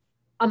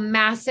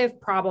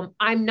massive problem.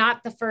 I'm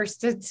not the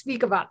first to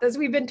speak about this.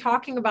 We've been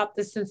talking about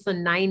this since the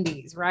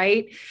 90s,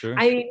 right? Sure.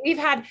 I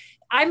mean,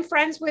 I'm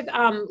friends with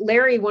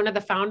Larry, one of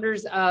the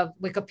founders of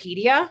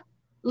Wikipedia.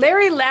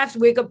 Larry left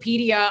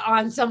Wikipedia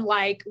on some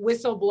like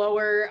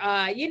whistleblower,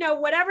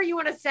 whatever you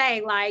want to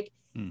say, like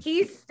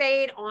he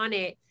stayed on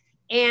it.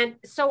 And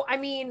so, I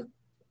mean,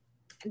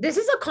 this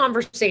is a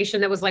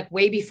conversation that was like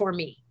way before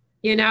me,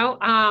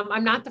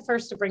 I'm not the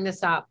first to bring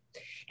this up.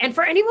 And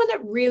for anyone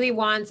that really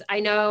wants, I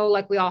know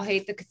like we all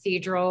hate the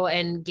cathedral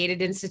and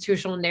gated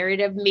institutional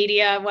narrative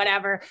media,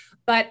 whatever,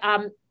 but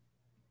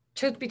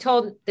truth be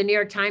told, the New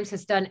York Times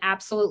has done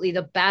absolutely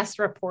the best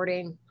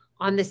reporting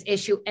on this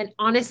issue. And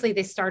honestly,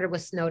 they started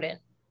with Snowden.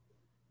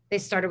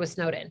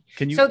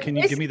 Can you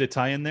give me the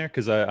tie in there?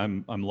 Because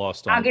I'm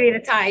lost on. I'll give you the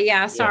tie.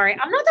 Yeah, sorry.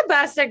 I'm not the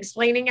best at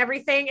explaining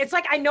everything. It's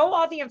like I know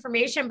all the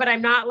information, but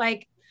I'm not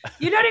like,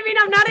 you know what I mean?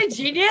 I'm not a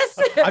genius.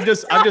 I'm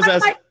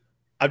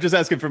just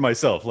asking for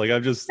myself. Like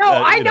I'm just. No,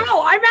 I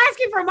know. I'm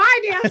asking for my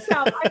damn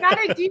self. I'm not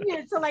a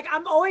genius. So like,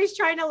 I'm always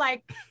trying to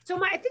I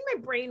think my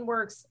brain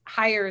works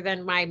higher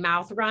than my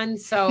mouth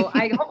runs. So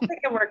I hope I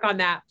can work on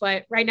that.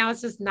 But right now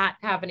it's just not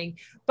happening.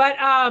 But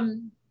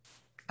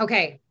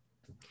okay.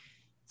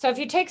 So if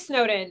you take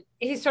Snowden,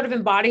 he sort of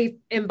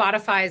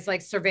embodifies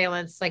like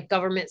surveillance, like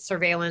government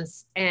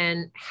surveillance,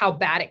 and how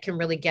bad it can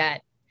really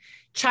get.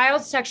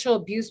 Child sexual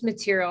abuse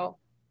material,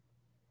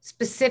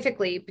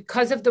 specifically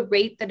because of the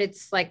rate that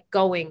it's like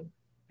going,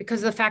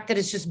 because of the fact that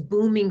it's just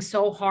booming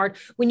so hard.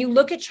 When you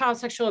look at child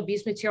sexual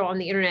abuse material on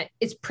the internet,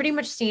 it's pretty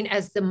much seen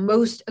as the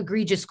most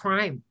egregious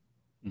crime,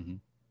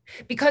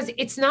 because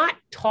it's not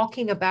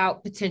talking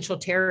about potential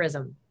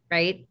terrorism,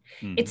 right?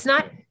 It's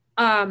not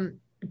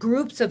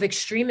groups of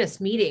extremists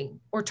meeting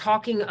or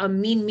talking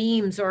mean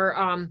memes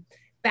or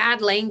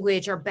bad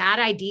language or bad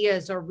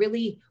ideas or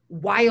really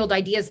wild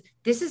ideas.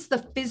 This is the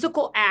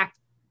physical act,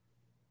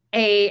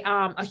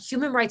 a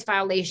human rights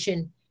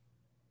violation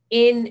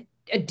in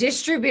a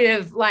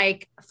distributive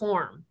like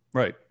form.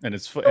 Right. And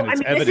it's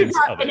evidence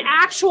of an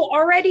actual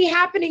already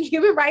happening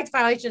human rights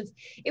violations.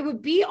 It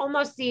would be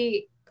almost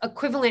the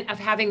equivalent of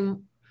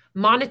having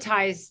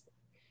monetized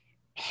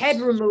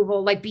head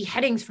removal, like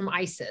beheadings from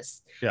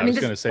ISIS. Yeah, I was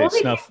going to say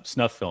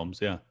snuff films.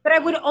 Yeah. But I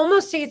would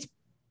almost say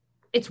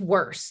it's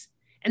worse.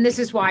 And this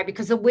is why,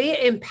 because the way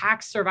it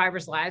impacts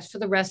survivors' lives for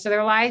the rest of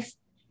their life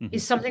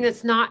is something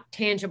that's not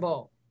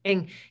tangible.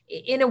 And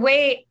in a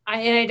way,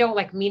 I don't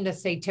like mean to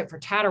say tit for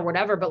tat or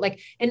whatever, but like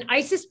an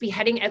ISIS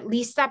beheading, at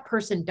least that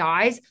person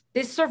dies.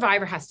 This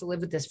survivor has to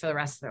live with this for the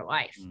rest of their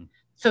life.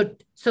 So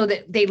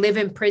that they live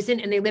in prison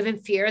and they live in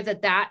fear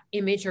that that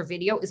image or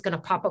video is going to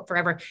pop up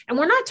forever. And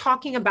we're not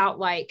talking about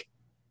like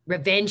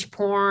revenge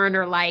porn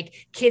or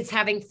like kids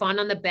having fun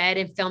on the bed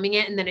and filming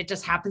it, and then it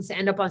just happens to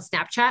end up on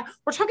Snapchat.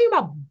 We're talking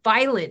about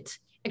violent,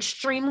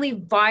 extremely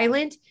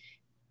violent,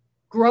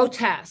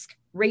 grotesque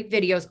rape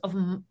videos of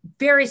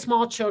very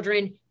small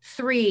children,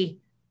 3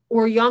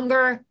 or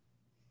younger,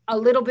 a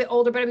little bit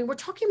older. But I mean, we're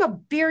talking about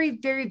very,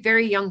 very,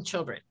 very young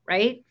children,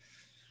 right?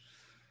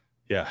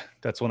 Yeah,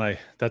 that's when I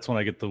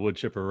get the wood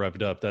chipper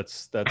revved up.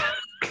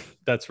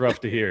 That's rough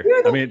to hear.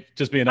 I mean,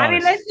 just being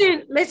honest. I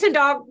mean, listen,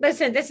 dog.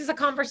 Listen, this is a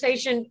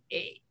conversation.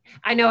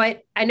 I know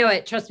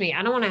it. Trust me.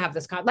 I don't want to have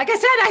this like I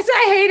said,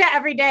 I hate it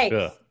every day.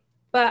 Yeah,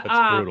 but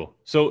that's brutal.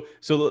 So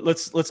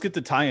let's get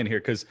the tie in here,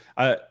 because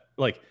I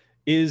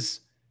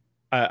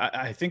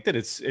think that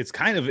it's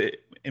kind of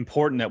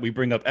important that we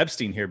bring up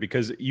Epstein here,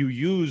 because you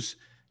use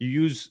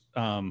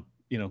the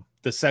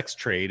sex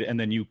trade, and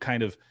then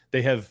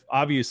they have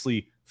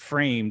obviously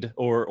framed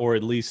or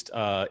at least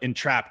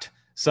entrapped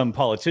some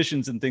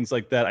politicians and things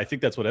like that. I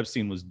think that's what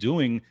Epstein was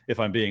doing, if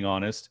I'm being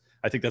honest.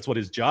 I think that's what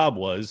his job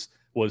was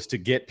to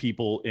get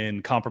people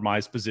in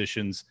compromised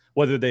positions,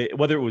 whether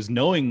it was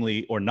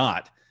knowingly or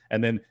not.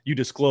 And then you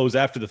disclose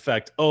after the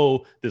fact,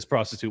 oh, this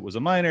prostitute was a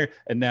minor,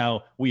 and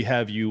now we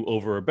have you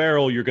over a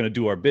barrel. You're going to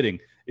do our bidding.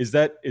 Is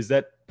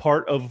that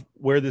part of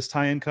where this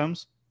tie-in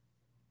comes?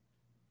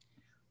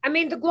 I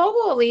mean, the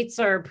global elites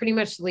are pretty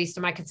much the least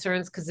of my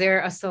concerns, because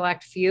they're a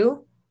select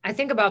few. I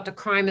think about the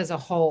crime as a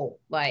whole.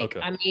 Like,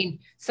 okay. I mean,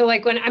 so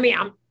like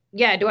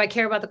do I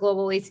care about the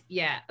global elites?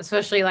 Yeah.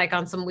 Especially like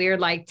on some weird,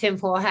 like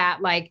tinfoil hat.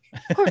 Like,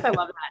 of course I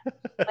love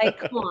that. Like,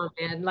 come on,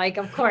 man. Like,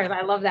 of course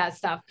I love that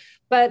stuff.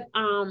 But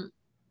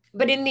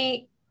in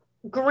the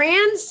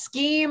grand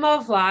scheme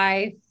of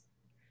life,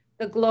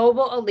 the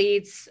global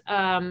elites,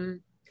 and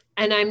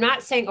I'm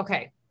not saying,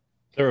 okay,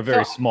 they're a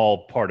very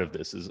small part of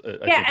this.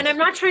 And I'm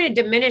not trying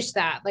to diminish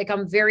that. Like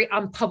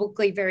I'm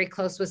publicly very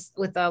close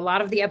with a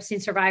lot of the Epstein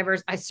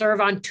survivors. I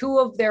serve on 2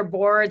 of their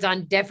boards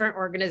on different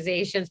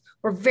organizations.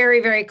 We're very,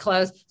 very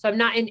close. So I'm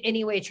not in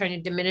any way trying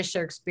to diminish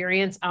their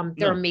experience.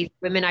 They're amazing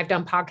women. I've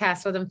done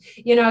podcasts with them,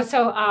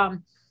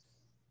 so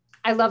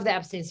I love the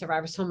Epstein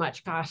survivors so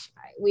much. Gosh,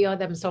 we owe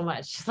them so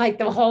much. Like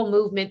the whole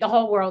movement, the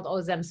whole world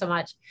owes them so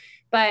much.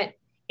 But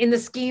in the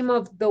scheme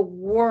of the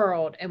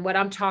world and what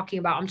I'm talking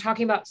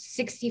about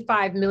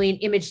 65 million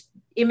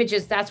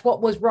images. That's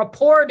what was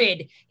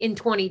reported in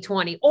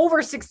 2020,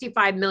 over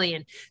 65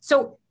 million.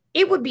 So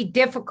it would be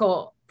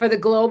difficult for the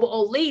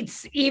global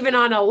elites, even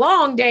on a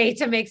long day,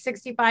 to make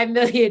 65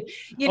 million,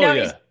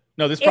 Yeah.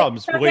 No, this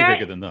problem's way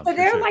bigger than them. So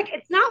they're like,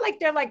 it's not like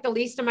they're like the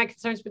least of my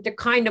concerns, but they're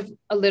kind of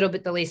a little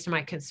bit the least of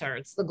my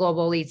concerns, the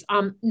global elites.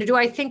 Do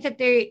I think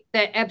that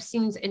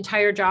Epstein's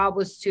entire job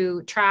was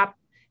to trap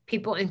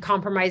people in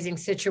compromising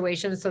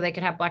situations so they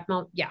could have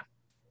blackmail? Yeah,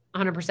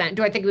 100%.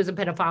 Do I think he was a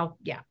pedophile?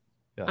 Yeah.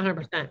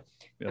 100%.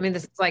 Yeah. I mean,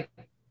 this is like,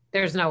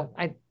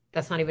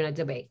 that's not even a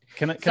debate.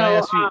 Can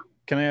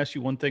I ask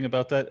you one thing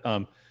about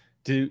that?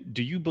 Do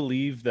you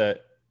believe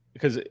that,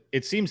 because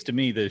it seems to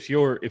me that if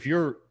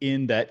you're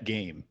in that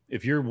game,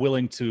 if you're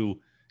willing to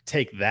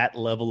take that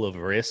level of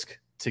risk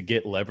to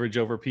get leverage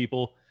over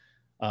people,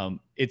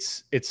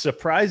 it's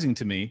surprising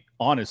to me,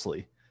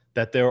 honestly,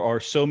 that there are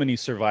so many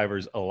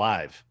survivors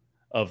alive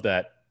of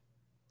that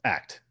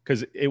act.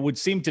 Because it would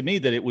seem to me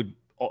that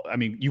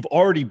you've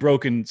already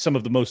broken some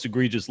of the most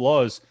egregious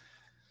laws.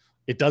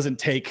 It doesn't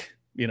take,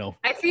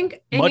 I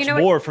think much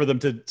more for them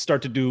to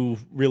start to do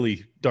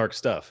really dark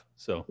stuff.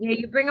 So yeah,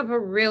 you bring up a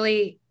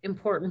really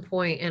important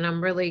point, and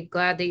I'm really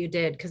glad that you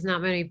did, because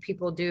not many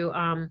people do.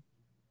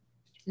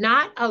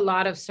 Not a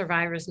lot of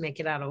survivors make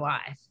it out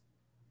alive.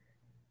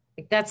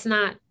 Like that's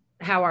not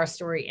how our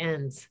story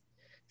ends.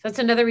 So that's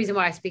another reason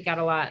why I speak out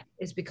a lot,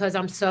 is because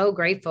I'm so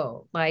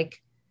grateful.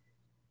 Like,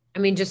 I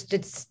mean, just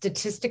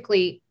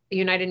statistically, the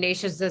United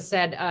Nations has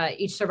said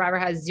each survivor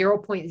has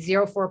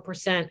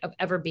 0.04% of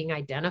ever being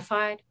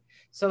identified.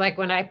 So like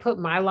when I put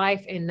my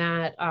life in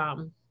that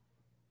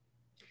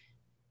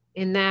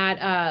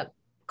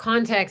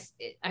context,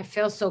 I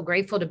feel so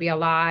grateful to be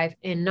alive.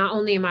 And not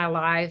only am I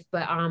alive,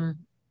 but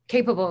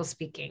capable of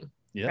speaking,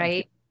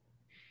 right?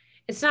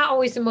 It's not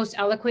always the most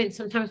eloquent.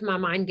 Sometimes my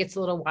mind gets a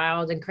little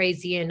wild and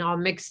crazy and all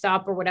mixed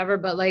up or whatever.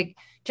 But like,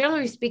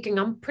 generally speaking,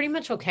 I'm pretty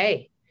much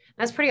okay.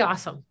 That's pretty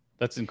awesome.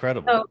 That's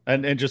incredible. So,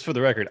 and just for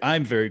the record,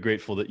 I'm very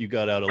grateful that you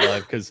got out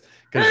alive, because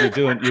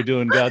you're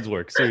doing God's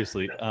work.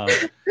 Seriously.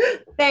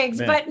 Thanks.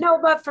 Man.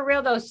 But for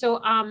real though.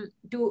 So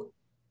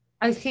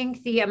I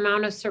think the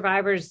amount of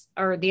survivors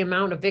or the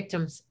amount of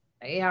victims,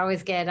 I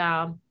always get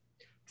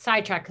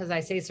sidetrack because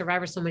I say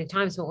survivor so many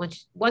times, but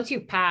once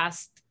you've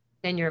passed,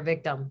 then you're a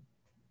victim.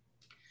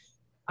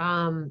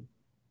 I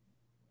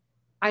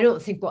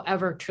don't think we'll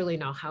ever truly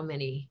know how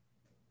many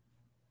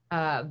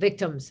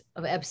victims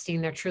of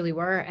Epstein there truly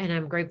were. And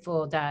I'm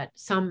grateful that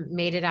some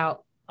made it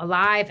out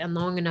alive and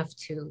long enough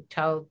to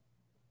tell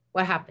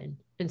what happened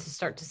and to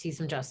start to see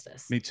some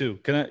justice. Me too.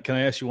 Can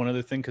I ask you one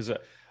other thing? Because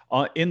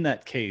in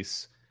that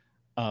case,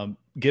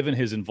 given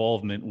his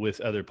involvement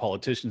with other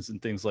politicians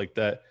and things like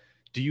that,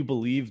 do you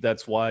believe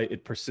that's why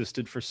it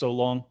persisted for so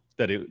long,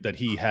 that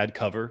he had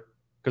cover?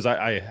 Because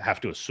I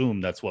have to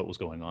assume that's what was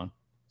going on.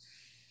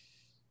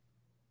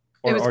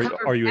 Or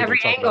are you able to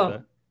talk about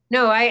that?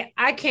 No, I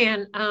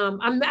can.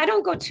 I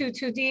don't go too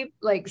deep.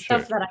 Like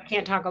stuff that I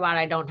can't talk about,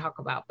 I don't talk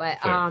about. But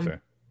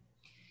fair.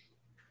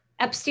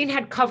 Epstein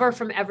had cover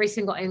from every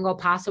single angle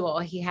possible.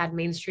 He had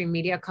mainstream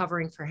media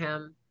covering for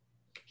him.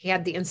 He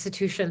had the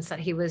institutions that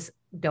he was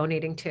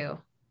donating to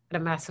at a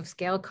massive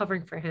scale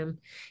covering for him.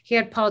 He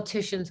had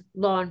politicians,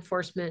 law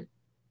enforcement,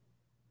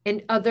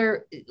 and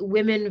other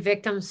women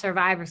victim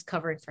survivors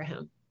covering for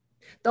him.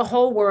 The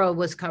whole world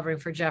was covering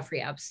for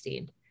Jeffrey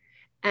Epstein.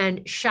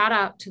 And shout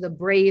out to the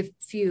brave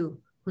few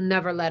who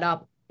never let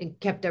up and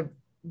kept their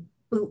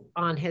boot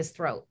on his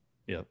throat.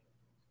 Yeah.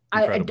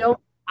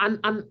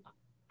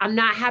 I'm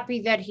not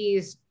happy that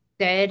he's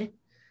dead,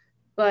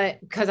 but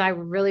because I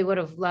really would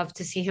have loved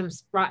to see him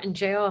rot in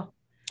jail.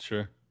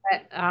 Sure.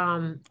 But,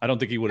 I don't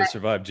think he would have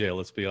survived jail,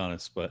 let's be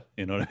honest, but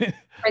you know what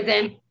I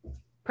mean?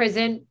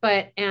 Prison,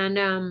 but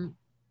I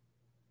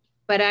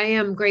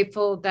am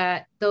grateful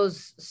that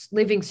those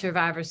living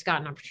survivors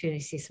got an opportunity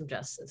to see some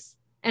justice.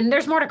 And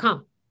there's more to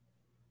come.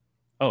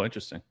 Oh,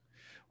 interesting.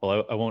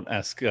 Well, I won't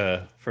ask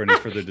for any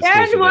further disclosure.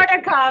 There's more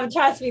to come.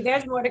 Trust me,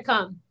 there's more to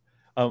come.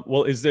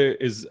 Well,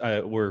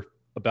 we're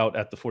about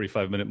at the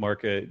 45-minute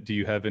mark. Do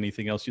you have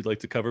anything else you'd like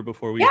to cover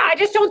before we? Yeah, I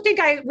just don't think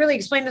I really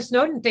explained the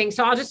Snowden thing.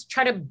 So I'll just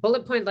try to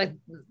bullet point, like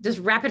just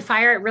rapid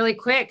fire it really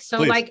quick. So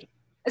Please.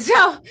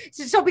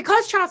 So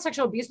because child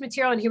sexual abuse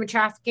material and human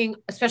trafficking,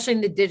 especially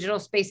in the digital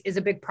space, is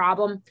a big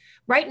problem,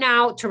 right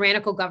now,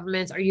 tyrannical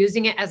governments are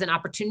using it as an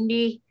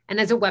opportunity and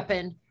as a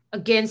weapon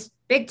against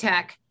big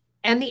tech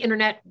and the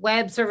internet,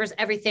 web servers,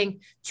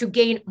 everything, to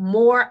gain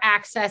more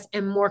access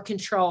and more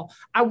control.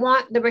 I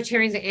want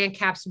libertarians and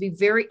ANCAPs to be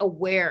very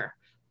aware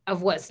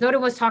of what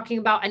Snowden was talking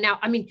about. And now,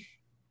 I mean,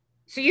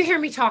 so you hear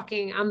me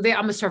talking, I'm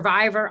a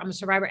survivor, I'm a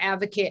survivor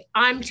advocate.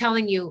 I'm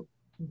telling you,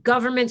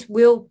 governments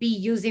will be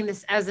using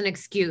this as an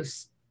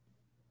excuse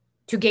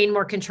to gain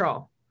more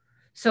control.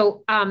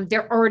 So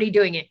they're already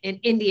doing it in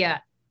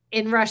India,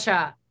 in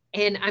Russia.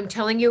 And I'm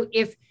telling you,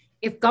 if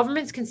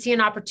governments can see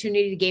an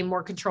opportunity to gain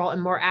more control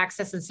and more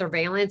access and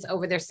surveillance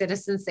over their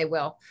citizens, they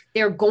will.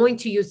 They're going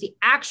to use the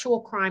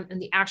actual crime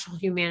and the actual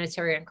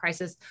humanitarian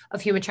crisis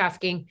of human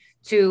trafficking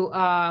to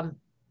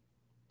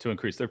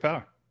increase their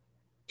power.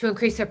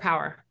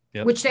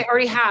 Yep. Which they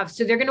already have.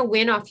 So they're going to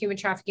win off human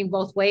trafficking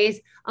both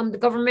ways. The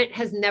government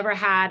has never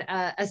had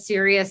a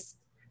serious,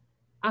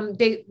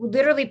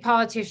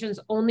 politicians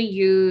only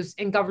use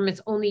and governments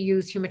only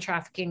use human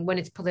trafficking when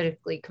it's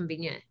politically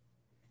convenient.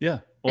 Yeah.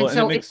 Well, and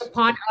so it's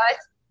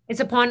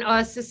upon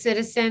us as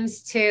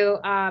citizens to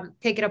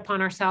take it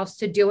upon ourselves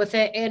to deal with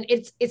it. And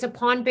it's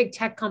upon big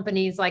tech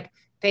companies like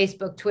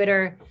Facebook,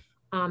 Twitter,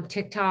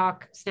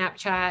 TikTok,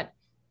 Snapchat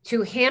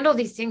to handle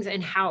these things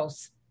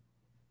in-house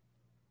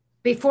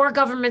before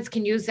governments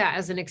can use that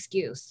as an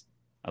excuse.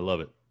 I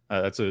love it.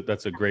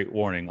 That's a great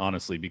warning,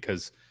 honestly,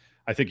 because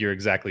I think you're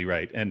exactly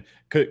right. And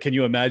can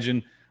you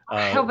imagine?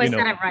 I hope I said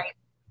it right.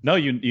 No,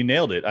 you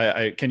nailed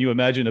it. Can you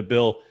imagine a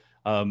bill,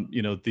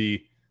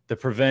 the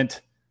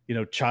prevent,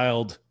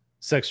 child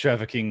sex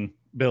trafficking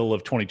bill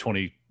of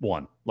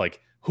 2021?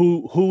 Like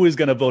who is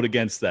going to vote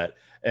against that?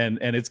 And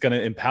it's going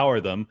to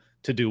empower them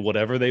to do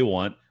whatever they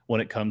want when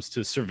it comes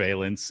to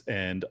surveillance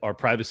and our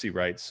privacy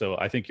rights. So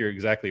I think you're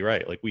exactly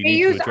right. Like they're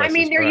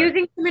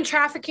using human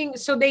trafficking.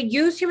 So they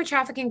use human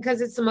trafficking because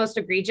it's the most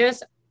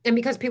egregious and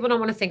because people don't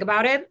want to think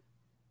about it.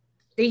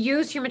 They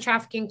use human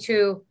trafficking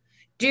to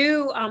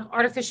do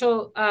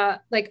artificial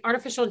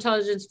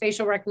intelligence,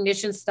 facial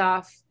recognition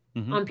stuff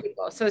on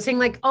people. So it's saying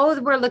like, oh,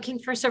 we're looking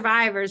for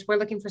survivors.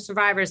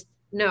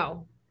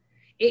 No,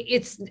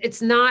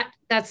 it's not,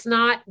 that's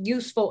not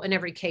useful in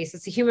every case.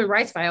 It's a human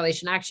rights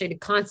violation actually to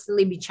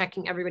constantly be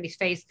checking everybody's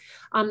face.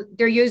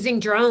 They're using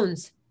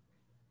drones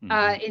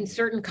in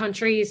certain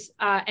countries.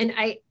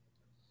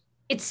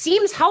 It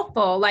seems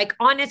helpful, like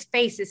on its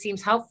face, it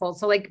seems helpful.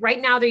 So like right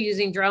now they're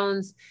using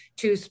drones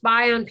to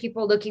spy on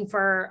people looking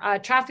for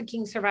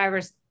trafficking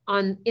survivors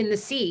in the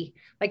sea,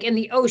 like in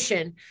the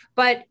ocean.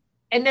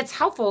 And that's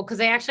helpful because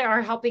they actually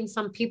are helping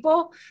some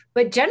people,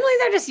 but generally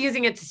they're just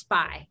using it to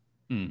spy.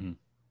 Mm-hmm.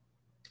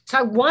 So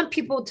I want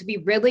people to be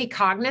really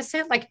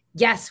cognizant. Like,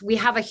 yes, we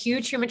have a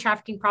huge human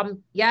trafficking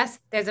problem. Yes,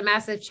 there's a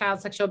massive child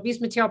sexual abuse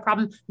material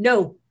problem.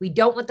 No, we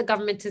don't want the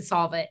government to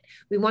solve it.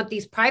 We want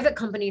these private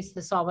companies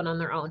to solve it on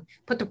their own.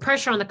 Put the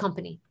pressure on the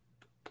company.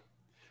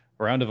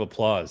 Round of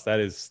applause. That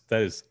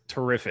is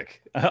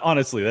terrific.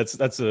 Honestly,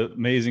 that's an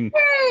amazing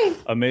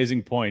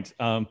point.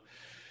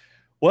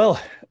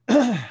 Well,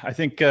 I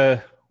think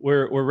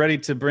we're ready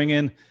to bring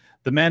in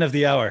the man of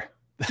the hour,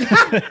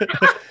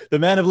 the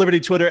Man of Liberty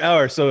Twitter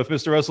hour. So if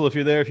Mr. Russell, if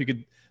you're there, if you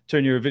could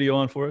turn your video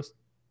on for us.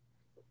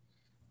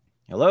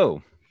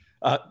 Hello.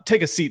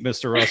 Take a seat,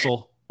 Mr.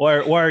 Russell. Why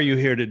are you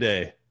here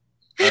today?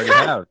 I already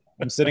have.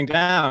 I'm sitting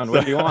down.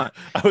 What do you want?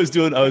 I was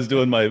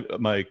doing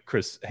my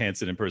Chris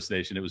Hansen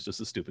impersonation. It was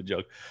just a stupid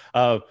joke.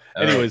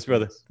 Anyways,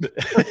 brother,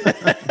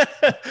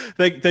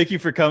 thank you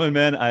for coming,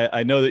 man.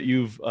 I know that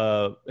you've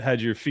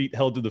had your feet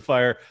held to the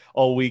fire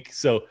all week.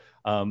 So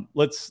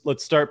let's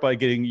start by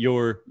getting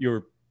your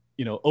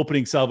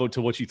opening salvo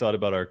to what you thought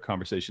about our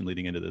conversation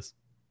leading into this.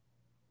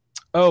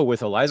 Oh,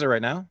 with Eliza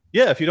right now?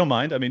 Yeah, if you don't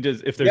mind. I mean,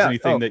 if there's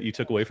anything that you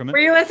took away from it. Were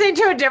you listening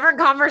to a different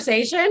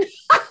conversation?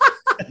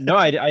 No,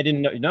 I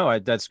didn't know. No,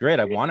 that's great.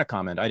 I want to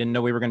comment. I didn't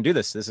know we were going to do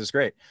this. This is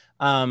great.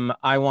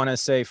 I want to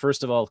say,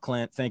 first of all,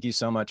 Clint, thank you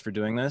so much for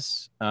doing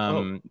this.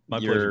 My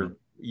pleasure.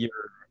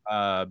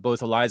 You're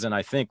both Eliza and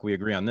I think we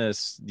agree on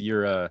this.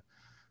 You're a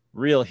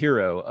real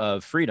hero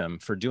of freedom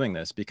for doing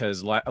this,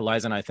 because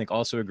Eliza and I think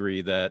also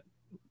agree that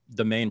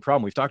the main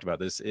problem, we've talked about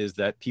this, is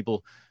that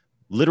people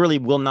literally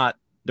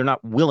they're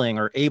not willing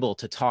or able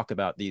to talk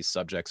about these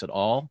subjects at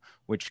all,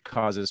 which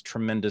causes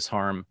tremendous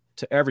harm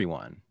to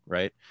everyone,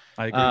 right?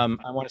 I agree.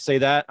 I want to say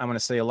that. I want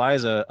to say,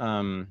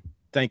 Eliza,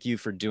 thank you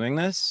for doing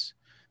this.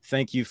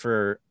 Thank you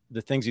for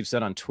the things you've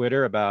said on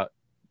Twitter about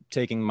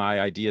taking my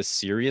ideas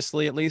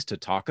seriously, at least to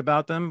talk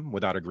about them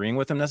without agreeing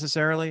with them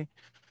necessarily.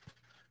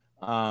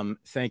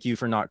 Thank you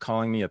for not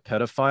calling me a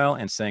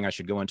pedophile and saying I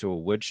should go into a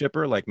wood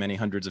chipper like many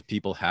hundreds of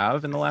people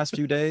have in the last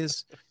few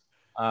days.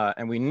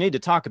 And we need to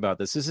talk about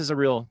this. This is a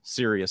real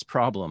serious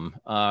problem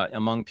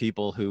among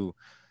people who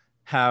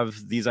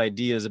have these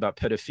ideas about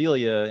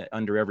pedophilia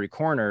under every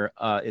corner.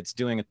 It's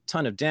doing a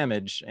ton of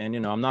damage. And,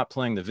 I'm not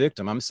playing the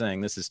victim. I'm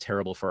saying this is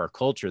terrible for our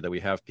culture, that we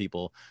have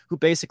people who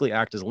basically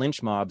act as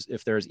lynch mobs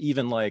if there's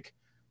even like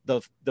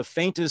the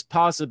faintest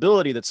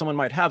possibility that someone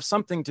might have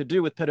something to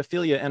do with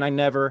pedophilia. And I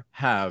never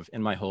have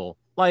in my whole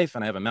life.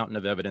 And I have a mountain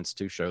of evidence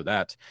to show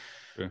that.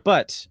 Sure.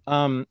 But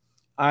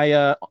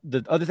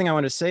the other thing I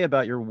want to say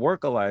about your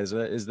work,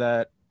 Eliza, is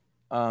that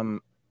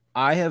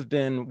I have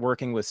been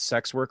working with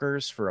sex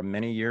workers for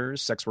many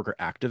years, sex worker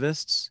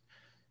activists,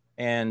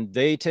 and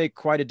they take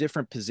quite a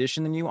different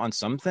position than you on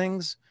some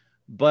things.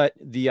 But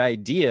the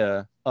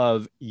idea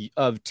of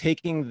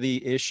taking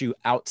the issue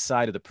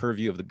outside of the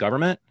purview of the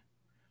government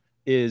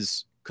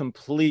is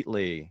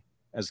completely,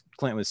 as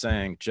Clint was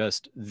saying,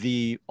 just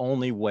the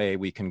only way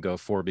we can go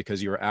forward,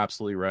 because you're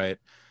absolutely right.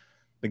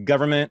 The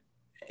government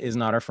is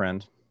not our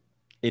friend.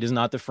 It is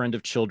not the friend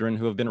of children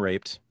who have been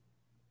raped.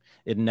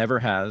 It never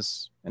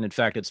has. And in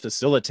fact, it's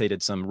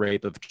facilitated some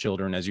rape of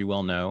children, as you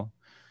well know.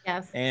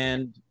 Yes.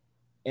 And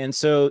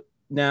so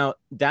now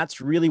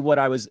that's really what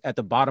I was at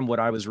the bottom,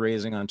 what I was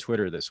raising on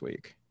Twitter this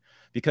week,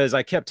 because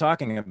I kept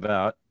talking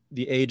about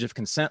the age of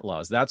consent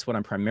laws. That's what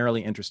I'm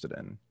primarily interested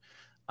in.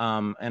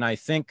 And I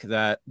think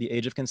that the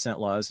age of consent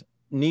laws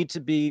need to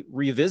be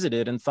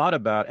revisited and thought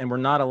about, and we're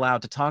not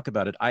allowed to talk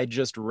about it. I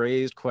just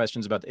raised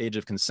questions about the age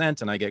of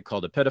consent and I get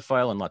called a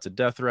pedophile and lots of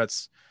death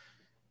threats.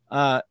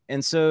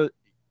 And so,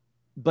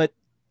 but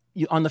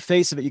on the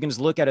face of it, you can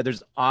just look at it.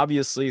 There's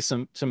obviously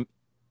some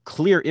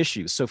clear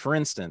issues. So for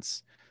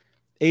instance,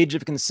 age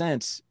of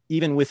consent,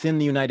 even within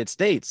the United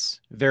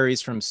States,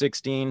 varies from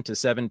 16 to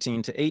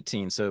 17 to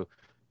 18. So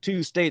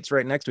 2 states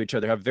right next to each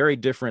other have very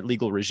different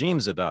legal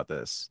regimes about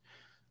this.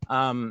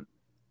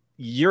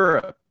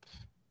 Europe,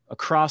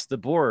 across the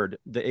board,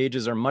 the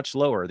ages are much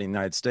lower than the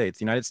United States.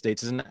 The United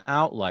States is an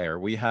outlier.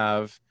 We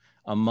have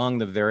among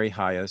the very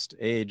highest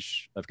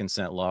age of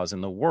consent laws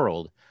in the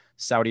world.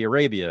 Saudi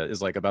Arabia is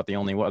like about the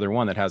only other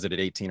one that has it at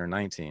 18 or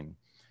 19.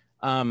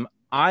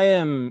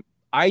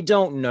 I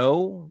don't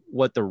know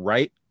what the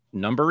right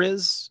number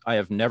is. I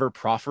have never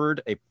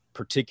proffered a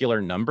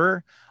particular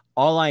number.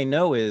 All I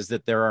know is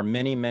that there are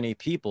many, many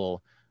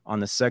people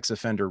on the sex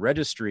offender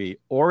registry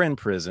or in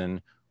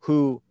prison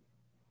who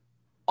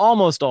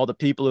almost all the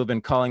people who have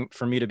been calling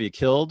for me to be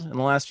killed in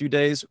the last few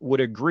days would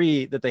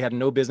agree that they had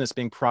no business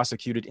being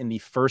prosecuted in the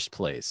first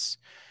place.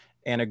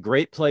 And a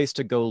great place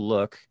to go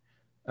look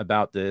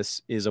about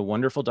this is a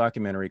wonderful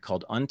documentary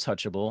called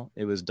Untouchable.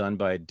 It was done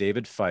by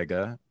David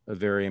Feiga, a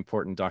very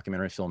important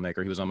documentary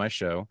filmmaker. He was on my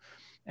show.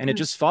 And it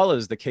just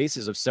follows the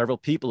cases of several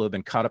people who have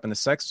been caught up in the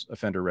sex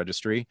offender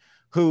registry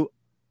who,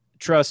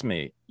 trust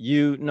me,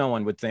 no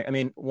one would think. I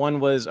mean, one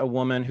was a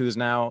woman who's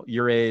now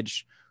your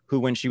age, who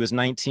when she was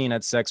 19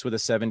 had sex with a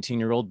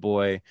 17-year-old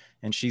boy,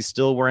 and she's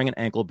still wearing an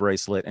ankle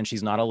bracelet, and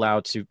she's not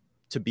allowed to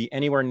be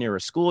anywhere near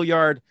a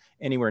schoolyard,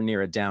 anywhere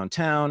near a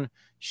downtown.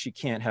 She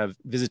can't have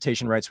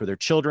visitation rights with her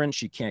children.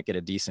 She can't get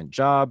a decent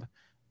job.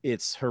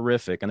 It's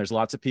horrific. And there's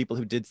lots of people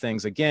who did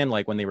things, again,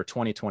 like when they were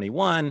 20,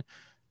 21,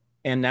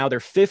 and now they're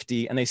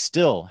 50 and they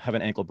still have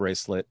an ankle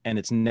bracelet, and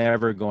it's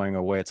never going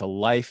away. It's a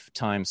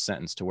lifetime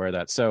sentence to wear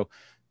that. So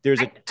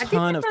there's a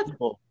ton of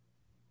people.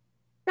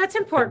 That's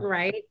important,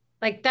 right?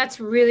 Like, that's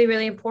really,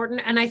 really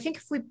important. And I think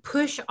if we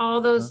push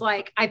all those,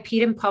 like, I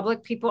peed in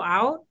public people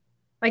out,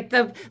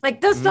 Those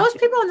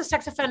people on the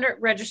sex offender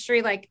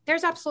registry, like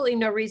there's absolutely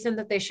no reason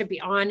that they should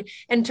be on.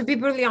 And to be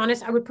brutally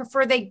honest, I would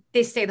prefer they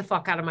stay the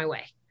fuck out of my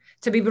way.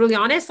 To be brutally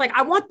honest, like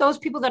I want those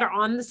people that are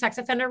on the sex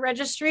offender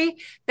registry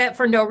that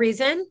for no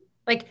reason,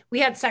 like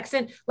we had sex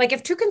in, like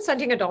if two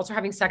consenting adults are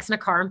having sex in a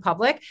car in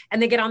public and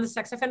they get on the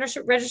sex offender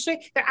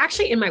registry, they're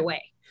actually in my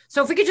way.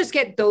 So if we could just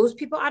get those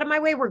people out of my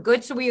way, we're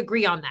good. So we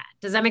agree on that.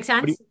 Does that make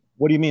sense?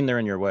 What do you mean they're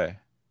in your way?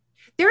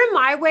 They're in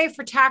my way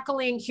for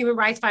tackling human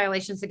rights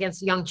violations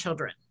against young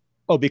children.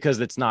 Oh, because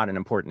it's not an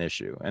important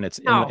issue, and it's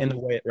in the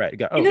way, right?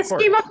 In the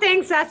scheme of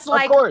things, that's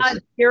like a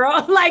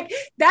hero. Like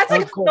that's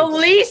like the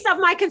least of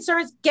my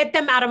concerns. Get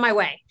them out of my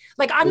way.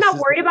 Like I'm not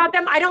worried about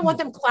them. I don't want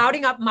them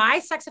clouding up my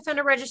sex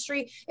offender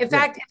registry. In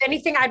fact, if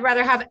anything, I'd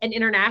rather have an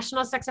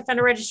international sex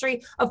offender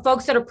registry of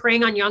folks that are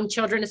preying on young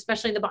children,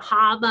 especially in the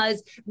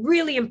Bahamas,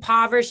 really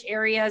impoverished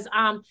areas.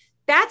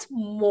 That's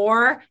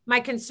more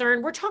my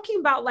concern. We're talking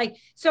about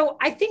so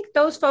I think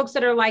those folks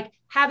that are like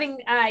having,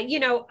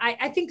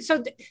 I think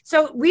so.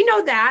 So we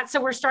know that.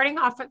 So we're starting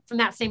off from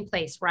that same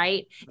place,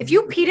 right? If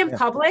you peed in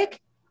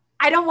public,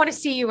 I don't want to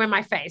see you in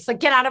my face. Like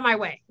get out of my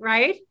way.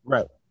 Right.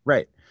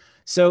 Right.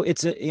 So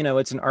it's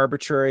it's an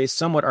arbitrary,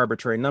 somewhat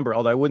arbitrary number,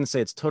 although I wouldn't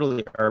say it's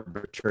totally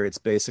arbitrary. It's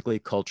basically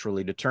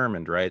culturally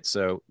determined, right?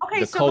 So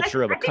the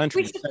culture of a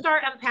country. We should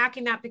start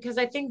unpacking that because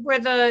I think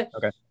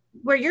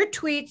where your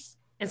tweets,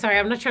 and sorry,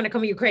 I'm not trying to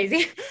come at you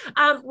crazy.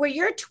 Where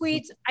your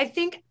tweets, I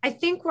think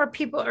where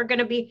people are going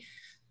to be,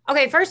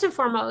 okay, first and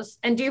foremost,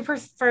 and do you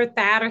prefer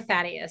Thad or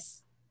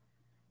Thaddeus?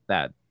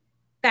 Thad.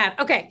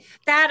 Okay.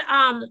 Thad,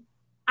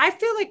 I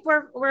feel like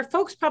where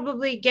folks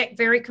probably get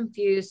very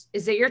confused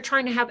is that you're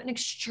trying to have an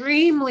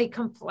extremely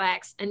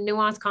complex and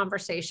nuanced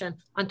conversation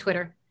on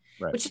Twitter,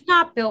 which is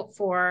not built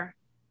for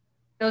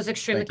those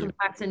extremely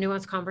complex and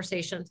nuanced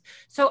conversations.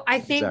 So I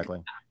think,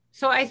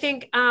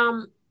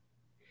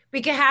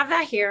 we can have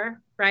that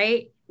here,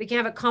 right? We can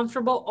have a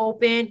comfortable,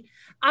 open.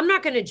 I'm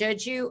not going to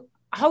judge you.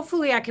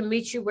 Hopefully I can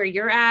meet you where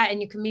you're at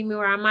and you can meet me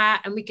where I'm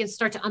at and we can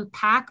start to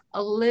unpack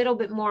a little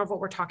bit more of what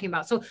we're talking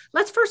about. So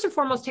let's first and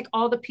foremost take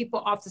all the people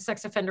off the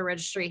sex offender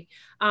registry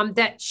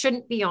that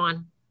shouldn't be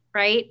on,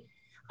 right?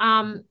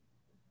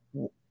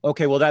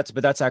 Okay, well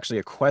that's actually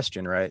a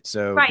question, right?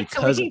 So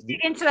so we can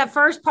get into the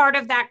first part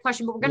of that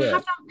question, but we're going to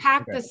have to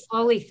unpack this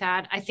slowly,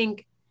 Thad. I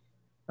think.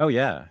 Oh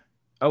yeah.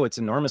 Oh, it's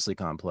enormously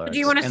complex. Do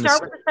you want to start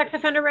with the sex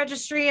offender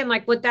registry and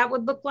like what that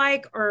would look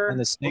like, or? And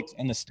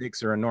the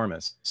stakes are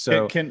enormous.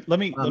 So let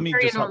me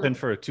just hop in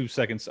for 2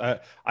 seconds. I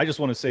just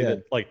want to say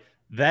that like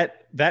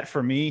that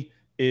for me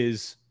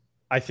is,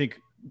 I think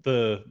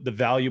the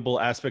valuable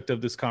aspect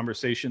of this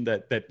conversation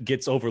that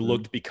gets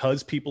overlooked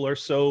because people are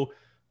so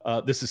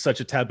this is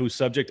such a taboo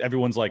subject.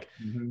 Everyone's like,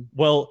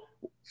 well,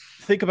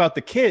 think about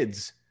the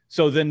kids.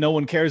 So then no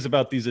one cares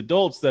about these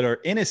adults that are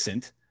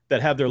innocent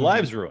that have their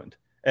lives ruined.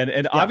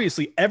 And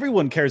obviously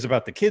everyone cares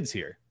about the kids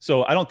here.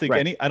 So I don't think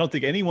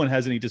anyone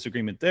has any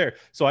disagreement there.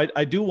 So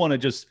I do want to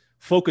just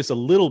focus a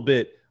little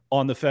bit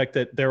on the fact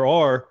that there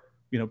are,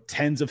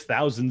 tens of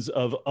thousands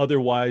of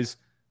otherwise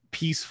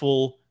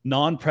peaceful,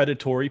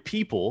 non-predatory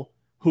people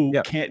who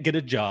can't get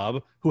a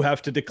job, who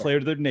have to declare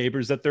to their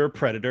neighbors that they're a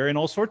predator and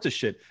all sorts of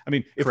shit. I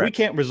mean, if we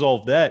can't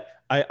resolve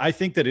that, I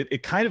think that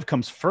it kind of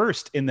comes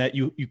first in that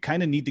you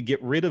kind of need to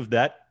get rid of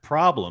that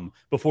problem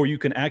before you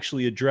can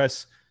actually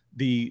address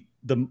the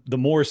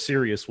more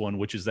serious one,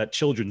 which is that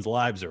children's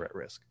lives are at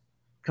risk.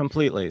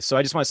 Completely. So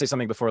I just want to say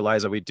something before,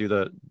 Liza, we do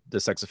the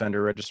sex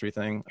offender registry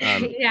thing.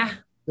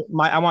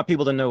 I want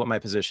people to know what my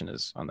position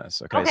is on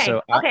this. Okay.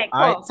 So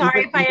cool.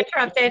 Sorry if I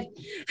interrupted.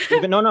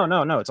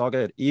 No, it's all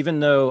good.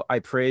 Even though I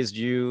praised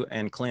you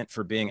and Clint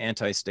for being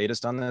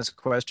anti-statist on this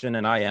question,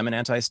 and I am an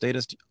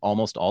anti-statist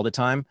almost all the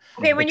time.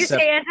 Okay. When you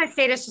say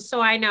anti-statist, just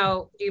so I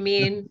know, do you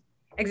mean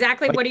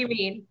exactly what do you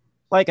mean?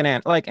 Like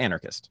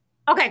anarchist.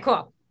 Okay,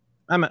 cool.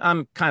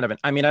 I'm kind of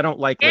I don't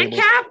like labels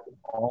at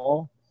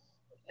all.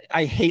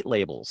 I hate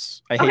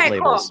labels. I hate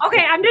labels. Cool.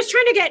 Okay, I'm just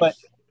trying to get. But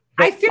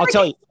I feel I'll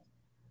tell you.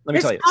 Let me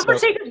tell you. This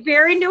conversation is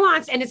very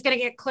nuanced, and it's going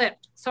to get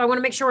clipped. So I want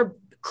to make sure we're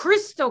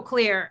crystal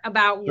clear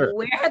about where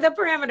the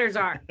parameters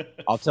are.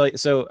 I'll tell you.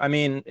 So I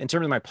mean, in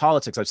terms of my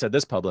politics, I've said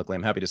this publicly.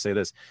 I'm happy to say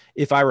this.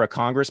 If I were a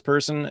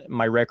congressperson,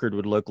 my record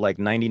would look like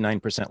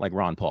 99% like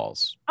Ron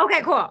Paul's.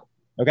 Okay, cool.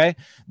 Okay.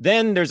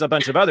 Then there's a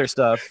bunch of other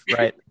stuff,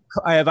 right?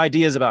 I have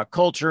ideas about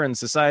culture and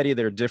society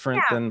that are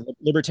different than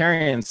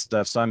libertarian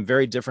stuff. So I'm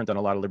very different than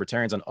a lot of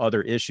libertarians on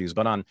other issues,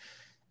 but on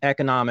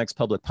economics,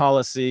 public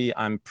policy,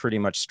 I'm pretty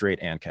much straight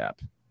ANCAP.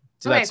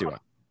 So that's who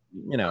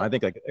I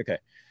think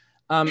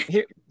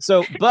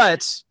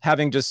but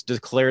having just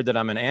declared that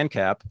I'm an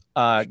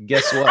ANCAP,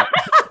 guess what?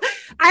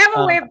 I have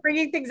a way of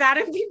bringing things out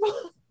of people.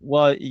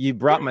 Well,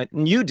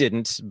 you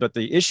didn't, but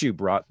the issue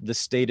brought the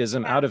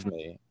statism out of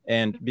me.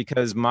 And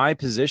because my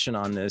position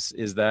on this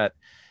is that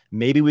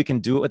maybe we can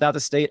do it without the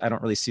state. I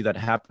don't really see that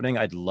happening.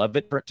 I'd love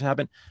it for it to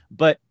happen.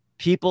 But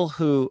people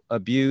who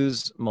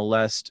abuse,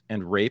 molest,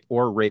 and rape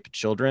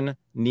children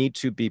need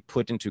to be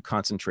put into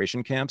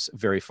concentration camps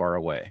very far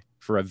away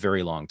for a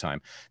very long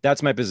time.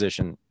 That's my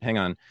position. Hang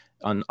on.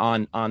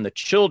 On the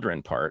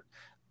children part,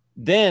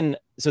 then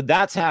so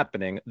that's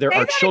happening. There Say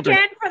are that children.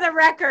 again for the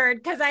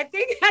record, because I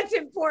think that's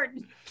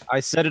important. I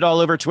said it all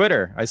over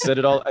Twitter. I said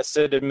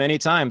it many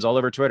times all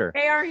over Twitter.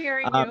 They are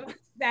hearing you,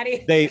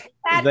 Daddy. They're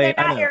They're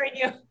I not know, hearing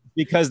you.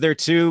 because they're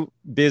too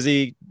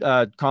busy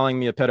calling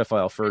me a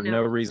pedophile for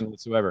no reason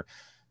whatsoever.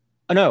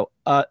 No,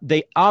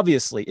 they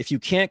obviously, if you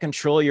can't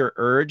control your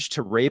urge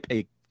to rape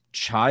a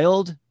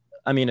child,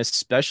 I mean,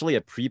 especially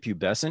a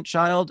prepubescent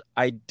child,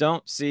 I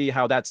don't see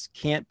how that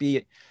can't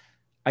be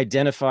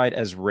identified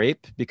as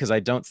rape, because I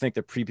don't think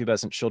that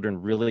prepubescent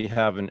children really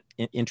have an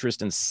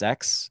interest in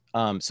sex.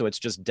 So it's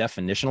just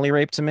definitionally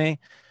rape to me.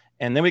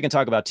 And then we can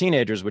talk about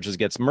teenagers, which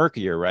gets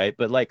murkier, right?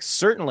 But like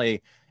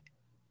certainly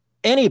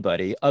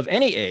anybody of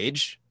any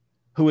age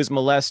who is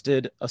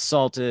molested,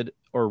 assaulted,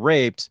 or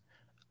raped,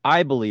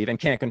 I believe, and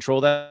can't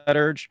control that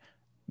urge,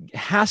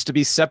 has to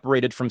be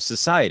separated from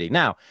society.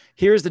 Now,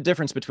 here's the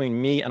difference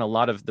between me and a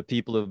lot of the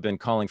people who have been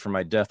calling for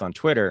my death on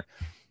Twitter.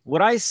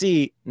 What I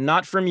see,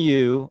 not from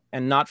you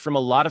and not from a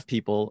lot of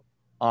people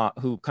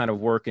who kind of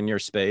work in your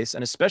space,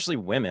 and especially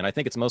women, I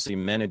think it's mostly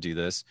men who do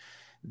this,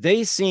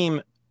 they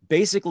seem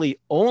basically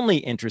only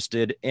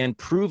interested in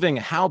proving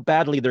how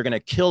badly they're going to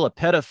kill a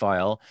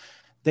pedophile.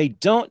 They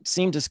don't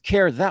seem to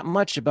care that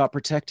much about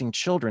protecting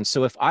children.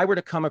 So if I were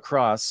to come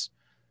across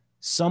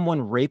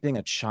someone raping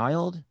a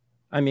child,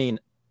 I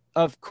mean,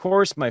 of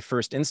course, my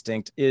first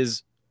instinct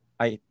is,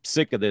 I'm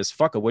sick of this,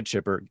 fuck a wood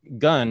chipper.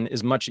 Gun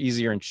is much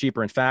easier and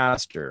cheaper and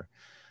faster.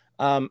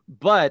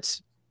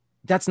 But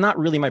that's not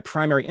really my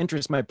primary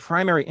interest. My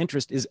primary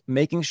interest is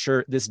making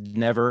sure this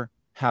never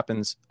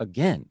happens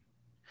again.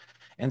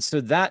 And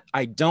so that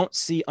I don't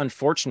see,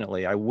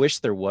 unfortunately, I wish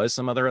there was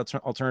some other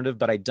alternative,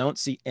 but I don't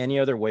see any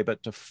other way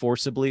but to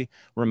forcibly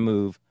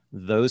remove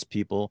those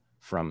people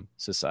from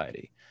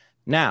society.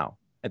 Now,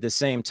 at the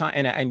same time,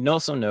 and I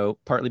also know,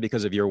 partly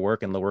because of your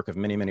work and the work of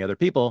many, many other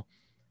people,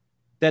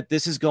 that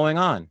this is going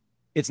on.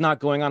 It's not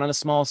going on a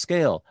small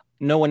scale.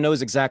 No one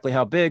knows exactly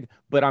how big,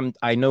 but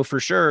I know for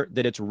sure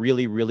that it's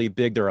really, really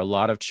big. There are a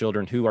lot of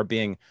children who are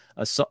being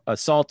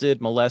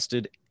assaulted,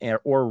 molested,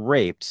 or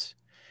raped.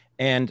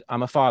 And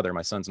I'm a father.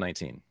 My son's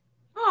 19.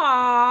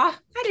 Aw,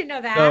 I didn't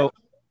know that. So,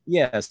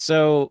 yeah.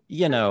 So,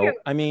 you know,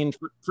 I mean,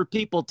 for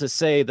people to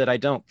say that I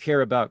don't care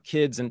about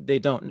kids and they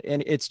don't,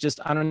 and it's just,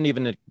 I don't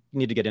even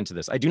need to get into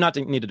this. I do not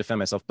need to defend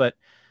myself, but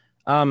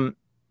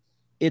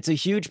it's a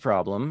huge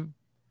problem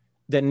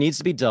that needs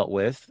to be dealt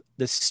with.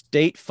 The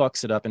state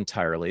fucks it up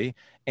entirely.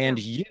 And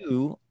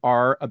you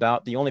are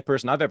about the only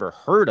person I've ever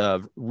heard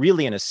of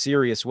really in a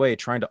serious way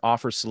trying to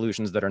offer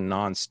solutions that are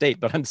non-state.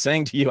 But I'm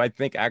saying to you, I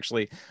think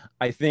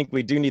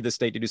we do need the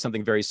state to do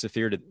something very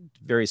severe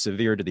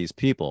to these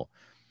people.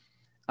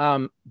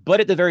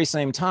 But at the very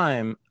same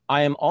time,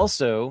 I am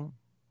also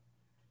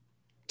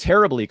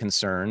terribly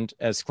concerned,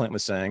 as Clint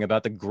was saying,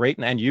 about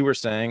and you were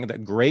saying,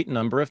 that great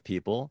number of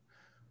people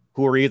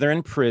who are either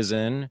in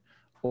prison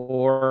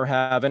or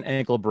have an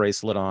ankle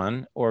bracelet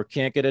on or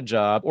can't get a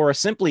job or are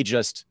simply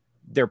just,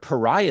 they're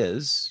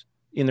pariahs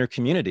in their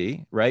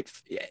community, right?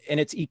 And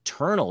it's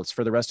eternal. It's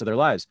for the rest of their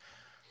lives.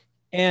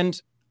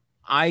 And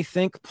I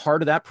think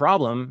part of that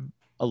problem,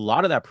 a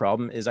lot of that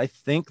problem, is I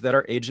think that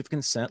our age of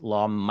consent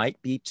law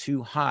might be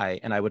too high.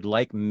 And I would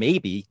like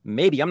maybe,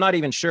 I'm not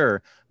even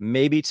sure,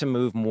 maybe to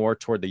move more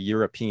toward the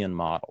European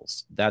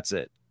models. That's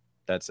it.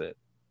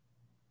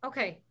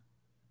 Okay.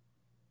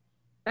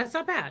 That's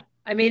not bad.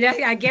 I mean,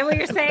 I get what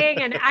you're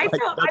saying. And I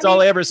feel that's all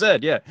I ever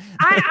said. Yeah.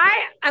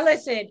 I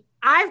listen,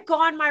 I've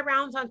gone my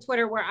rounds on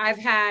Twitter where I've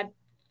had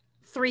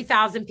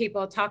 3,000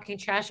 people talking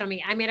trash on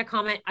me. I made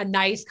a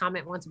nice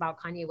comment once about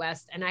Kanye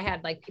West. And I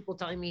had like people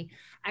telling me,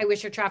 I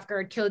wish your trafficker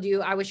had killed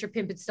you. I wish your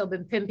pimp had still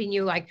been pimping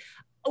you. Like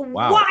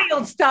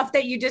wild stuff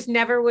that you just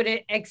never would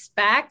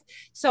expect.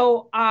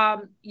 So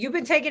you've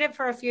been taking it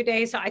for a few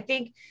days.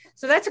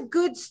 So that's a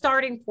good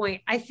starting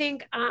point. I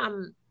think,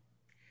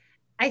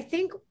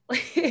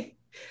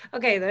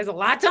 okay, there's a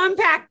lot to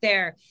unpack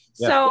there.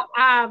 Yeah.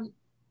 So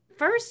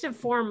first and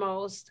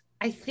foremost,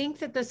 I think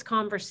that this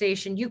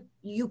conversation,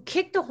 you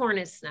kicked a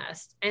hornet's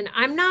nest, and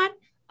I'm not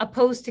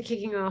opposed to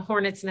kicking a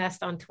hornet's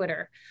nest on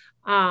Twitter.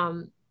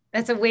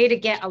 That's a way to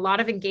get a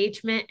lot of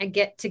engagement and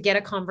get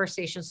a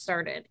conversation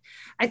started.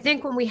 I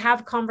think when we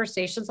have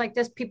conversations like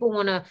this, people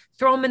want to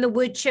throw them in the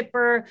wood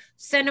chipper,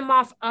 send them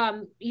off,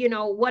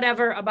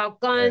 whatever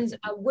about guns,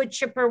 a wood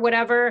chipper,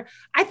 whatever.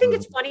 I think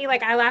it's funny.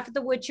 Like I laugh at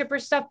the wood chipper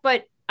stuff,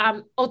 but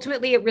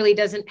ultimately it really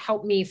doesn't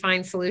help me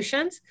find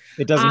solutions.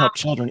 It doesn't help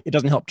children. It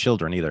doesn't help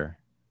children either.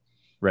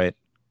 Right.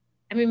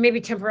 I mean, maybe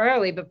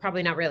temporarily, but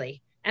probably not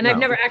really. And I've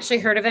never actually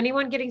heard of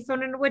anyone getting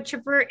thrown in a wood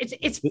chipper.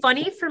 It's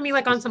funny for me,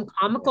 like on some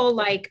comical,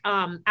 like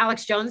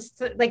Alex Jones,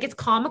 like it's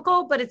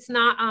comical, but it's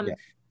not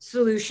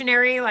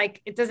solutionary.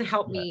 Like it doesn't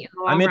help me.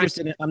 I'm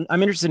interested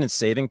in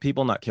saving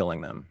people, not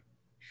killing them.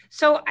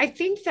 So I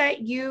think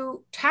that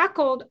you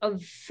tackled a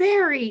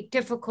very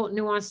difficult,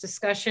 nuanced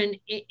discussion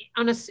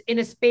in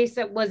a space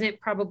that wasn't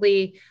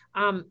probably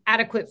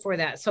adequate for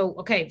that. So,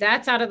 okay,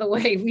 that's out of the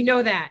way. We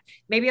know that.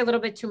 Maybe a little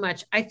bit too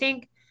much. I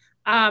think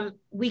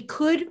We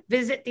could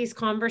visit these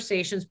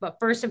conversations, but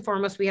first and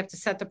foremost, we have to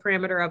set the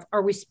parameter of,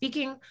 are we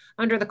speaking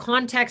under the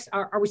context,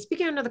 are we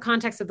speaking under the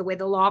context of the way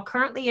the law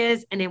currently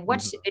is, and in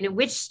what, and in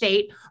which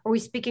state? Are we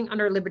speaking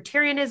under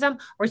libertarianism? Are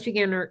we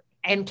speaking under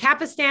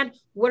Ancapistan?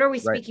 What are we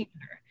speaking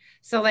under?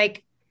 So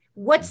like,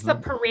 what's the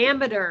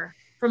parameter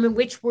from in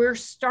which we're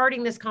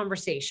starting this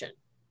conversation?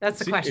 That's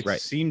the question.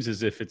 It seems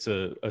as if it's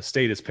a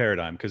statist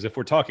paradigm, because if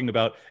we're talking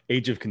about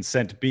age of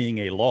consent being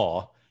a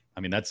law, I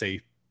mean, that's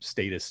a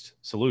statist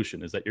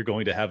solution, is that you're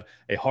going to have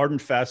a hard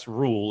and fast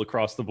rule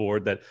across the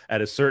board that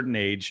at a certain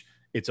age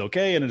it's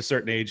okay, and at a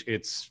certain age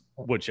it's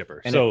wood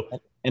chipper. And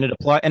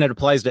it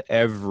applies to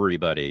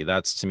everybody.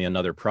 That's, to me,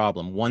 another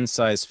problem. One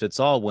size fits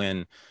all,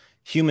 when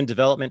human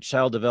development,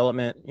 child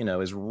development,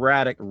 is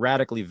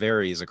radically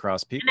varies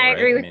across people. And I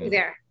agree with you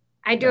there.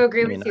 I do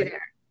agree with you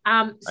there.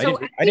 So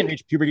I didn't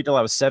reach puberty till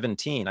I was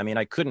 17. I mean,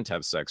 I couldn't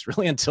have sex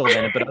really until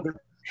then.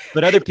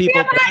 But other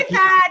people.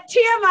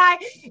 TMI.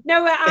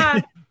 No,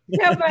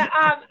 but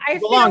I a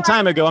long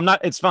time ago.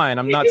 It's fine.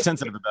 I'm not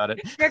sensitive about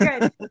it. You're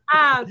good.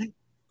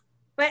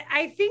 But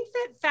I think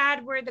that,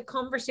 Thad, where the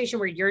conversation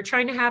where you're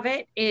trying to have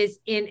it is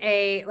in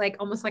a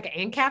almost like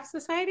an ANCAP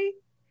society,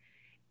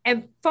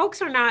 and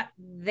folks are not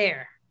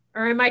there.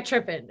 Or am I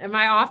tripping? Am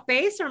I off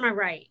base, or am I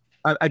right?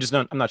 I just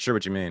don't. I'm not sure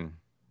what you mean.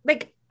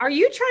 Like, are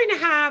you trying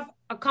to have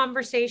a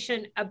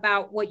conversation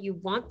about what you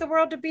want the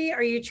world to be? Or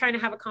are you trying to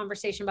have a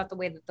conversation about the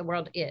way that the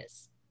world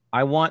is?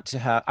 I want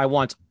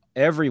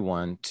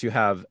everyone to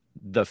have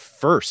the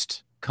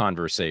first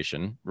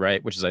conversation,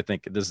 right? Which is, I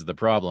think this is the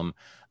problem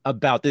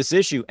about this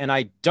issue. And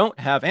I don't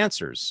have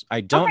answers.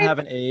 I don't have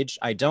an age.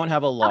 I don't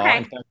have a law.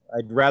 In fact,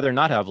 I'd rather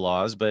not have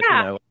laws, but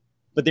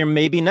but they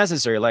may be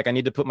necessary. Like, I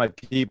need to put my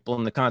people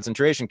in the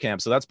concentration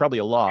camp. So that's probably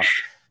a law.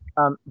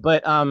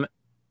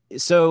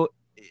 So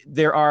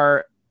there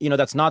are,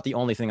 that's not the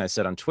only thing I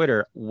said on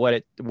Twitter.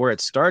 Where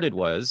it started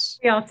was,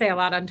 we all say a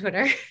lot on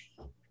Twitter.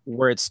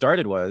 Where it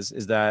started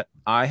is that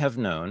I have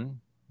known,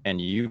 and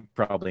you've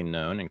probably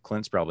known, and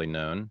Clint's probably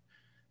known,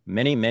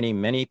 many, many,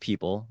 many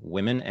people,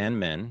 women and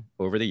men,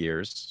 over the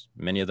years.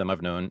 Many of them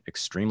I've known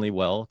extremely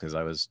well because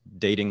I was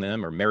dating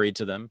them or married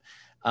to them,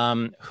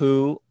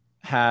 who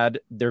had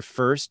their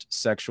first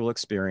sexual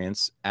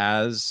experience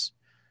as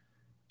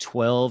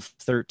 12,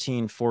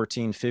 13,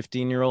 14,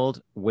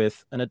 15-year-old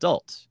with an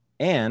adult.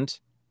 And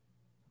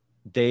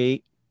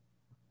they,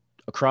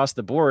 across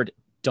the board,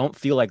 don't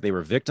feel like they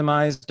were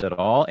victimized at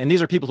all. And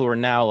these are people who are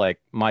now like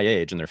my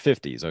age in their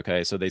 50s.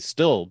 Okay. So they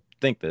still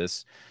think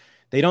this.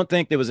 They don't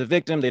think there was a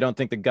victim. They don't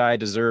think the guy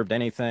deserved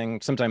anything.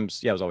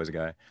 Sometimes, it was always a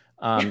guy.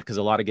 Because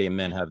a lot of gay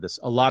men have this.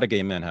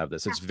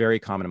 It's very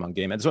common among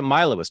gay men. That's what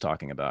Mila was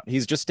talking about.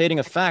 He's just stating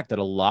a fact that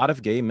a lot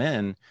of gay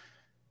men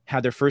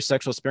had their first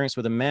sexual experience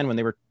with a man when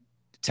they were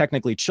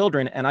technically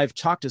children. And I've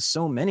talked to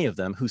so many of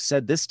them who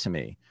said this to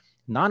me.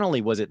 Not only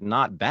was it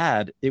not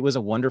bad, it was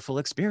a wonderful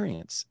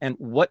experience. And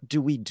what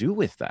do we do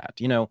with that?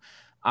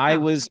 I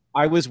was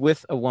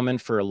with a woman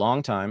for a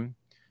long time.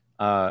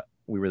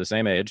 We were the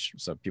same age,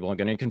 so people don't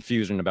get any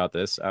confusion about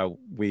this.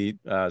 We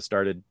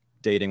started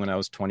dating when I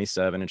was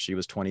 27 and she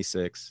was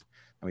 26,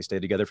 and we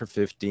stayed together for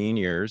 15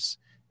 years.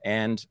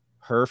 And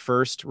her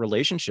first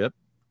relationship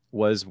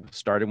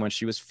started when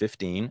she was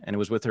 15, and it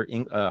was with her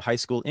high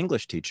school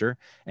English teacher,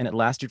 and it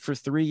lasted for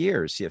 3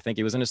 years. I think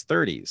he was in his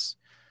 30s.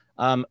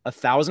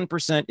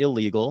 1,000%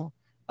 illegal.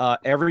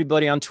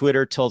 Everybody on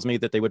Twitter tells me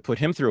that they would put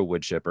him through a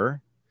wood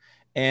chipper.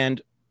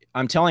 And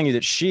I'm telling you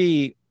that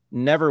she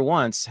never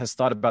once has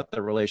thought about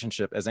the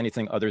relationship as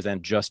anything other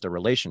than just a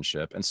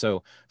relationship. And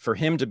so for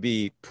him to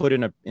be put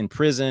in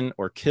prison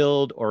or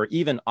killed or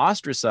even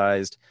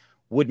ostracized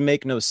would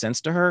make no sense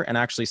to her. And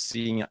actually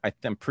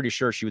I'm pretty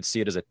sure she would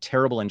see it as a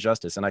terrible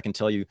injustice. And I can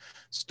tell you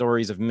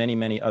stories of many,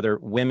 many other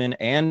women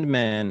and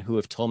men who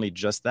have told me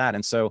just that.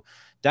 And so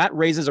that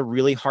raises a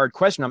really hard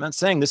question. I'm not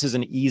saying this is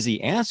an easy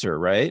answer,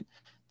 right?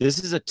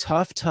 This is a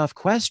tough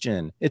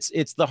question.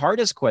 It's the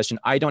hardest question.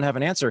 I don't have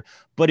an answer,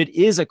 but it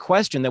is a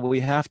question that we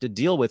have to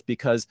deal with,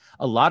 because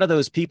a lot of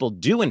those people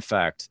do, in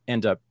fact,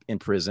 end up in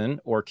prison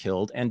or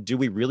killed. And do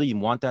we really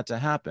want that to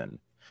happen?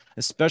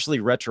 Especially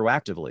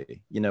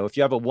retroactively. If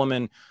you have a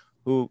woman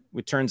who,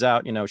 it turns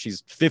out,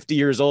 she's 50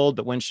 years old,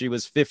 but when she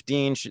was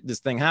 15, this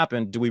thing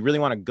happened. Do we really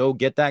want to go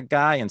get that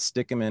guy and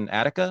stick him in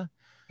Attica?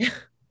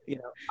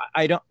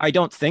 I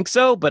don't think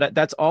so, but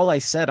that's all I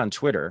said on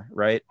Twitter,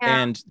 right?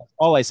 Yeah. And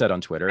all I said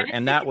on Twitter,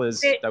 and that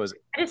was. I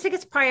just think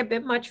it's probably a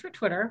bit much for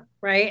Twitter,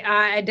 right?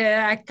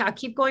 I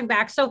keep going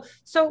back. So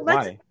let's.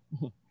 Why?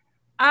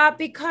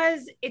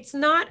 Because it's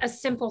not a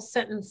simple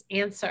sentence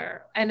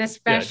answer, and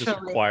especially it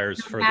just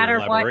requires further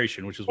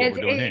elaboration, which is what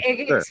we're doing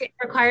here. It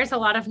requires a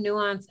lot of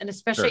nuance, and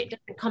especially it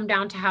doesn't come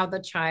down to how the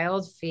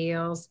child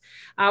feels.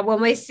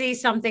 When we see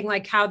something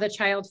like how the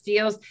child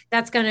feels,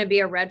 that's going to be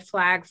a red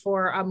flag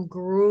for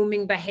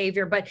grooming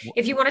behavior. But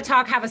if you want to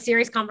have a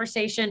serious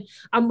conversation,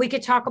 we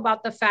could talk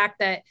about the fact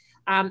that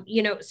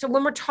so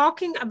when we're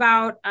talking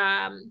about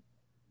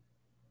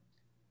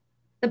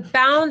the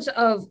bounds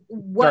of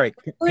what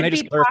can I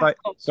just clarify?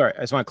 Sorry, I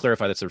just want to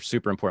clarify. That's a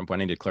super important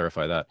point. I need to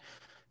clarify that.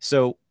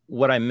 So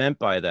what I meant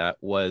by that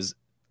was,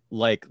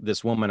 like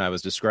this woman I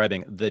was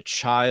describing, the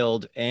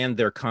child and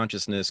their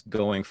consciousness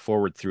going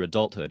forward through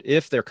adulthood.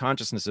 If their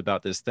consciousness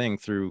about this thing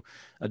through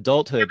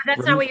adulthood. Yeah,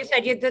 that's not what you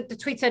said. The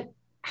tweet said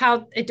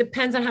how it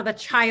depends on how the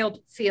child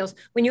feels.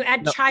 When you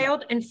add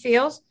child and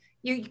feels,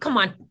 you come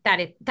on,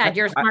 Thad,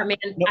 you're a smart man.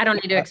 I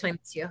don't need to explain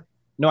this to you.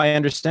 No, I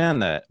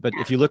understand that. But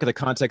if you look at the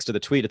context of the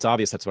tweet, it's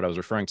obvious that's what I was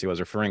referring to. I was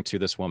referring to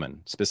this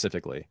woman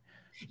specifically.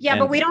 Yeah,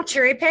 but we don't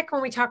cherry pick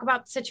when we talk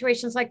about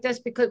situations like this,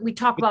 because we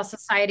talk about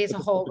society as a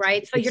whole,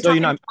 right? So you're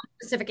talking about a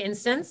specific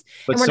instance,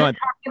 and we're not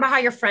talking about how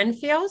your friend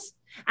feels.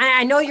 And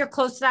I know you're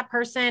close to that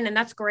person, and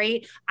that's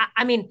great.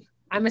 I mean,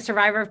 I'm a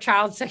survivor of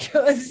child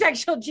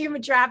sexual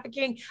human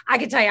trafficking. I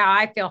can tell you how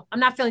I feel. I'm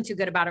not feeling too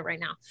good about it right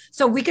now.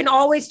 So we can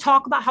always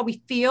talk about how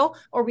we feel,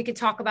 or we can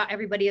talk about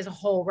everybody as a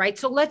whole, right?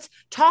 So let's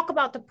talk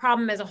about the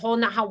problem as a whole,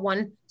 not how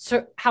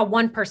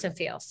one person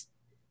feels.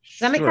 Does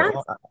that make sense?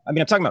 Well, I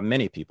mean, I'm talking about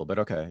many people, but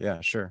okay.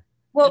 Yeah, sure.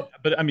 Well,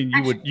 but I mean,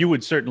 you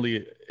would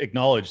certainly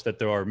acknowledge that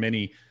there are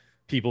many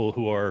people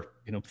who are,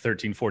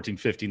 13, 14,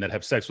 15 that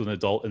have sex with an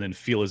adult and then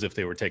feel as if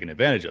they were taken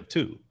advantage of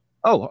too.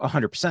 Oh,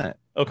 100%.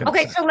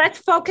 Okay. So let's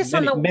focus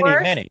on the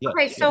worst. Yeah.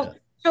 Okay. So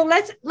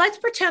let's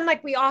pretend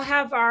like we all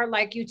have our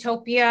like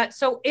utopia.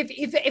 So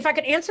if I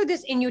could answer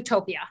this in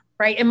utopia,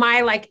 right? In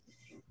my like,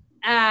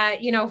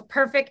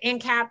 perfect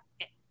ANCAP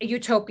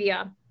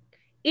utopia,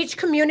 each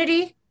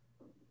community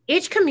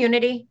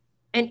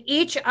and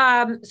each,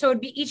 so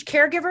it'd be each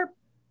caregiver,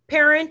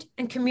 parent,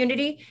 and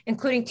community,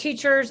 including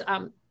teachers,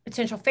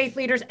 potential faith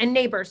leaders, and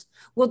neighbors,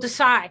 will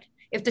decide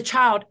if the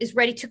child is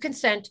ready to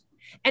consent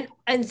and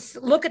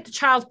look at the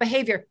child's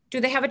behavior. Do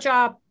they have a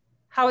job?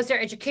 How is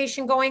their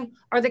education going?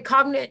 Are they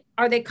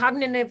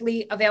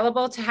cognitively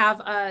available to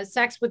have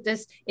sex with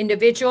this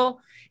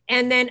individual?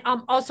 And then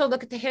also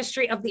look at the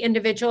history of the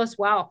individual as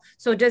well.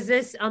 So does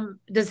this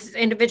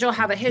individual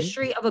have a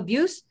history of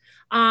abuse?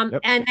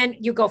 Yep. And then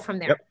you go from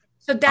there. Yep.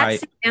 So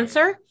that's the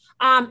answer.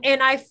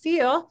 And I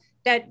feel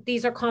that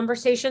these are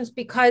conversations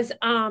because,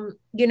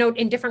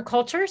 in different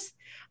cultures,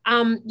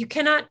 you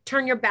cannot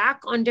turn your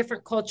back on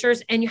different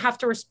cultures, and you have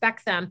to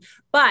respect them.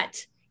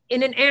 But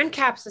in an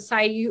ANCAP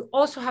society, you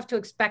also have to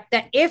expect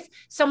that if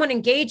someone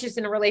engages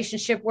in a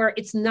relationship where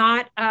it's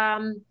not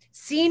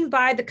seen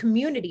by the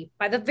community,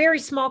 by the very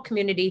small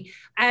community,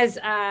 as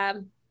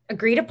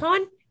agreed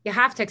upon, you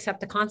have to accept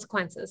the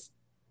consequences.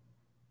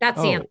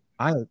 That's the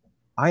answer.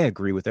 I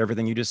agree with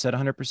everything you just said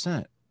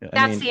 100%.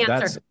 That's the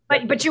answer.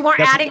 But you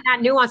weren't adding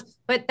that nuance.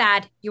 But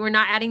Thad, you were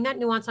not adding that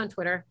nuance on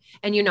Twitter,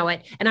 and you know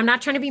it. And I'm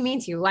not trying to be mean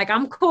to you. Like,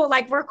 I'm cool.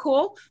 Like, we're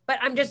cool. But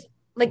I'm just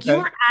like, you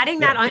weren't adding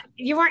that on.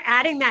 You weren't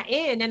adding that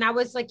in. And I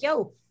was like,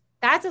 yo,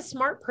 that's a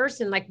smart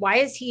person. Like,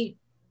 why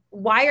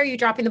are you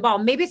dropping the ball?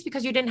 Maybe it's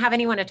because you didn't have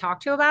anyone to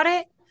talk to about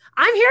it.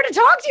 I'm here to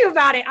talk to you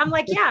about it. I'm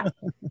like, yeah,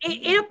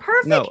 in a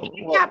perfect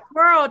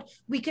world,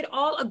 we could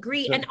all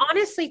agree. And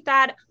honestly,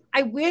 Thad,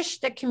 I wish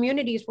that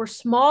communities were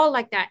small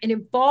like that and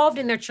involved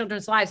in their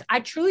children's lives. I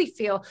truly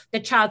feel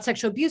that child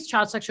sexual abuse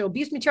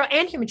material,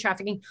 and human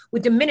trafficking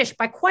would diminish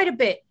by quite a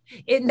bit.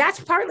 And that's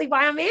partly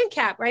why I'm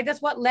ANCAP, right?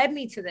 That's what led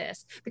me to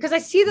this, because I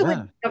see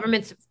the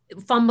government's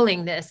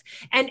fumbling this.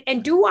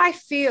 And do I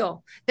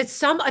feel that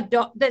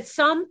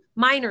some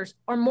minors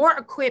are more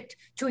equipped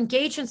to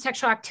engage in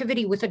sexual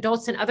activity with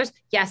adults than others?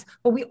 Yes,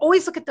 but we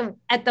always look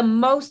at the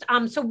most.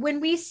 So when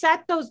we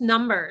set those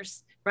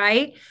numbers,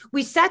 right,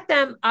 we set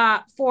them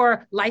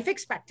for life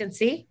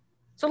expectancy.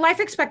 So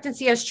life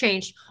expectancy has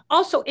changed.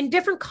 Also, in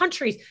different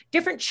countries,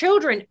 different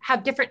children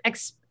have different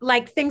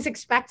things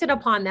expected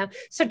upon them.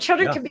 So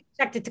children can be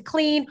expected to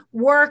clean,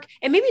 work,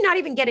 and maybe not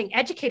even getting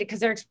educated because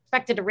they're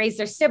expected to raise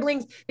their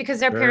siblings because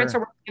their parents are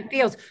working in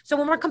fields. So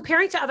when we're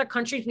comparing to other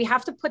countries, we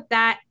have to put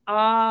that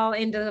all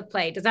into the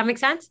play. Does that make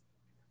sense?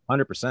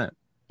 100%.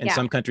 In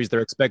some countries,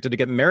 they're expected to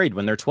get married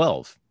when they're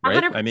 12,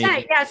 right? 100%. I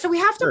mean, yeah. So we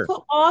have to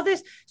put all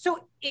this.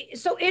 So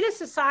in a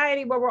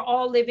society where we're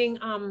all living,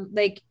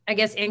 like, I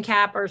guess,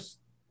 ANCAP or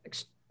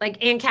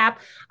like ANCAP,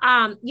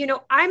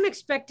 I'm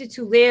expected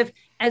to live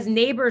as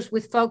neighbors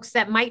with folks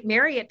that might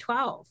marry at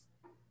 12.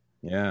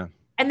 Yeah.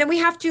 And then we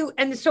have to,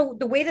 and so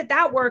the way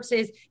that works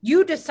is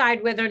you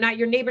decide whether or not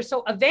your neighbor.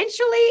 So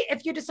eventually,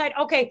 if you decide,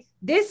 okay,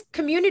 this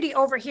community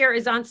over here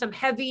is on some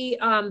heavy,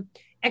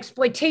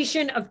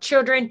 exploitation of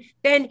children,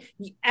 then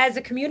as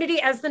a community,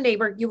 as the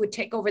neighbor, you would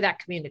take over that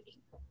community.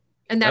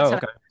 And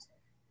that's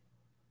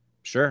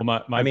sure.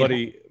 Well, my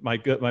buddy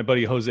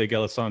Jose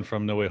Galison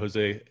from No Way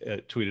Jose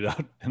tweeted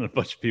out, and a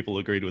bunch of people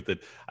agreed with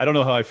it. I don't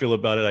know how I feel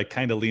about it. I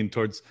kind of lean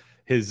towards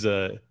his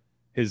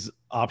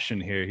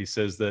option here. He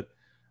says that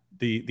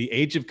the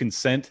age of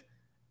consent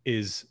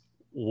is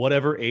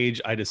whatever age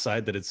I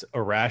decide that it's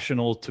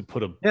irrational to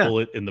put a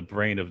bullet in the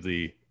brain of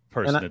the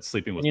person that's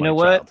sleeping with my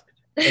child.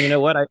 And you know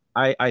what?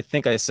 I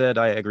think I said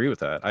I agree with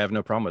that. I have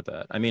no problem with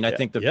that. I mean, I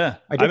think yeah.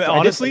 I mean,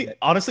 honestly, did,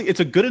 honestly, it's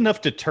a good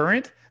enough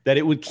deterrent that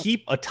it would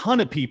keep a ton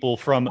of people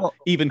from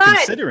even but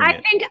considering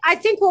it. I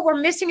think what we're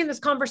missing in this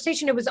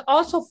conversation, it was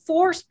also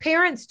force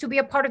parents to be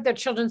a part of their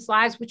children's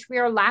lives, which we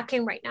are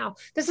lacking right now.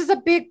 This is a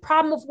big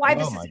problem of why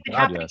this is even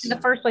happening in the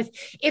first place.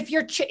 If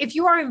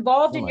you are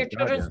involved in your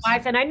children's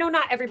life, and I know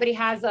not everybody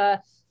has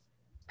a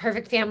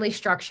perfect family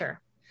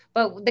structure,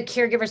 but the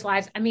caregivers'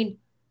 lives, I mean,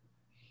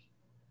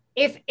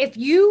 if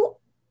you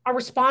are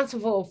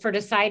responsible for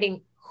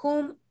deciding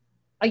whom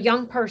a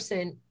young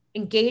person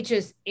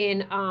engages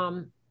in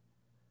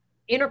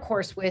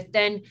intercourse with,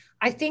 then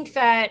I think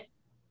that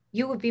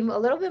you would be a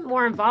little bit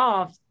more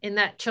involved in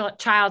that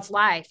child's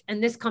life.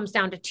 And this comes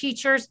down to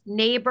teachers,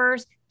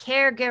 neighbors,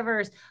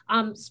 caregivers,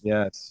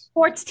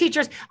 sports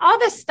teachers, all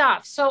this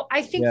stuff. So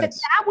I think that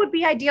would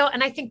be ideal.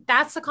 And I think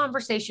that's the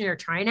conversation you're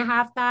trying to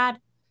have, that,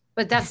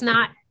 but that's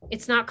not,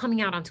 it's not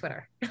coming out on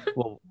Twitter.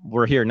 Well,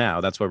 we're here now.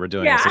 That's what we're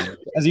doing. Yeah. So,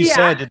 as you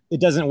said, it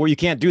doesn't, you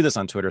can't do this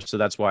on Twitter. So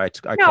that's why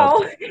I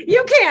called.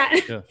 You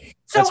can't. Yeah.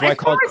 So that's as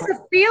far as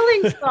the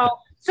feelings go,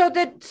 so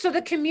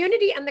the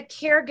community and the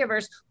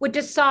caregivers would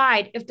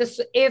decide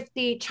if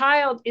the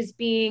child is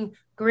being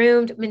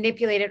groomed,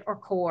 manipulated, or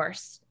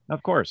coerced.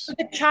 Of course. So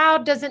the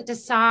child doesn't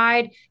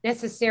decide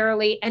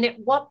necessarily. And at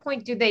what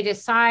point do they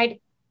decide?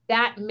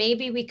 That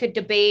maybe we could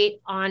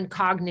debate on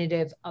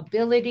cognitive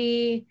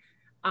ability.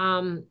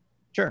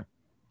 Sure.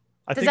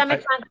 Does that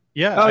make sense?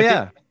 Yeah.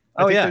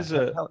 I think there's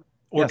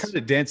we're kind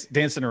of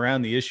dancing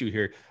around the issue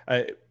here.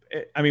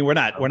 I mean, we're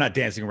not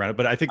dancing around it,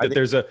 but I think that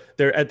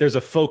there's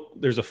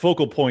a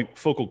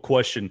focal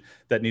question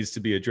that needs to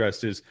be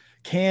addressed is,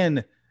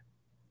 can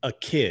a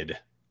kid,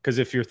 because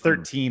if you're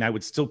 13, I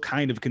would still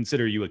kind of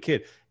consider you a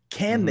kid.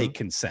 Can they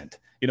consent?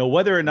 You know,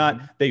 whether or not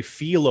they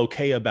feel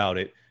okay about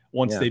it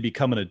once they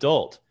become an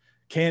adult.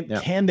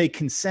 Can they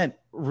consent?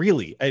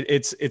 Really?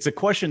 It's a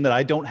question that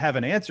I don't have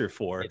an answer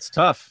for. It's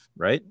tough,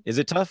 right? Is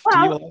it tough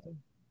to you?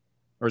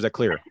 Or is that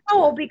clear?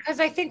 No,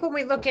 because I think when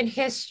we look in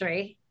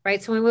history,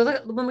 right? So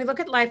when we look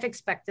at life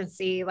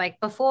expectancy, like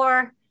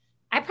before,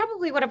 I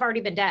probably would have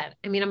already been dead.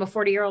 I mean, I'm a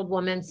 40-year-old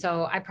woman,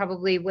 so I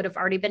probably would have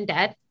already been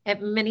dead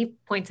at many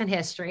points in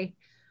history.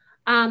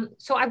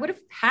 So I would have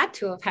had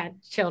to have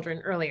had children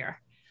earlier.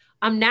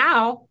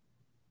 Now,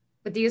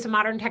 with the use of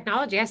modern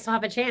technology, I still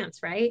have a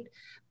chance, right?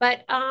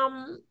 But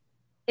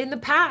in the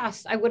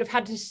past, I would have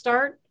had to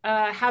start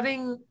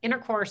having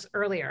intercourse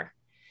earlier.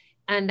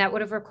 And that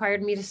would have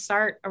required me to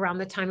start around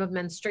the time of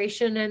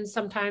menstruation. And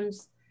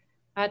sometimes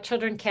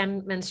children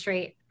can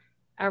menstruate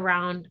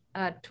around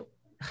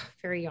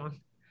very young.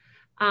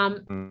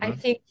 I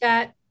think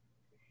that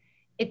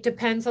it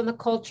depends on the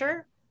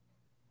culture.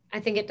 I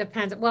think it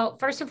depends. Well,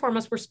 first and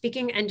foremost, we're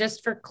speaking, and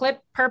just for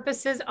clip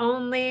purposes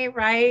only,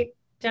 right,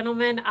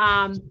 gentlemen?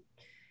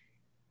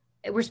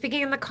 We're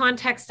speaking in the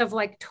context of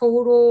like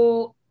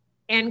total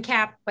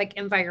ANCAP like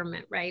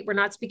environment, right? We're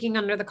not speaking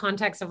under the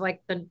context of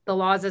like the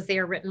laws as they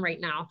are written right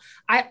now.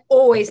 I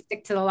always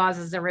stick to the laws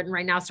as they're written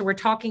right now. So we're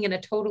talking in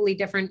a totally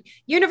different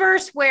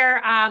universe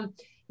where,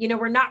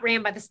 we're not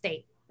ran by the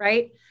state,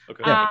 right?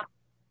 Okay.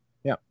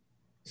 Yeah.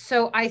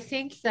 So I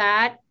think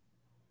that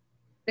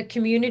the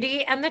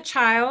community and the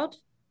child,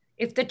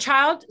 if the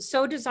child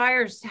so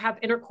desires to have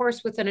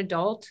intercourse with an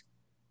adult,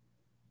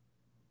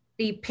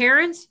 the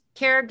parents,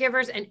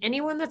 caregivers, and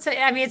anyone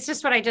it's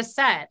just what I just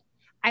said.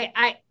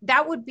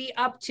 That would be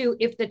up to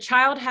if the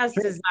child has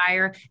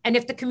desire, and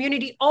if the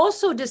community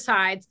also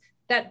decides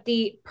that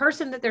the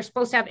person that they're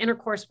supposed to have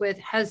intercourse with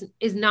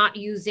is not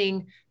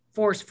using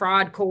force,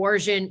 fraud,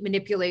 coercion,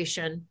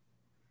 manipulation.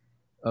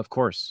 Of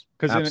course.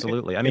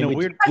 Absolutely.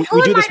 We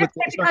do this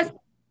because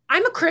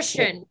I'm a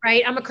Christian,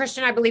 right? I'm a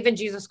Christian. I believe in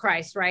Jesus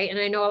Christ, right? And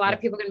I know a lot of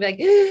people are going to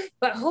be like,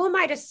 but who am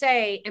I to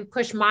say and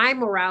push my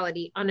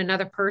morality on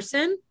another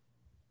person?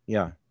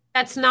 Yeah.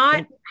 That's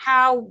not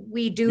how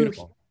we do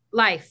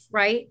life,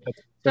 right?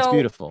 That's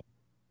beautiful.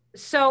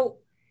 So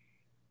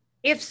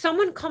if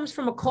someone comes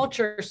from a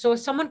culture, so if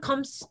someone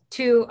comes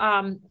to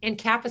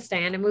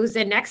Ancapistan and moves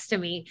in next to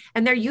me,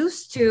 and they're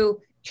used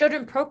to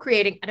children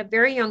procreating at a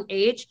very young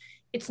age,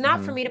 it's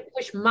not for me to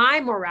push my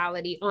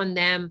morality on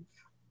them.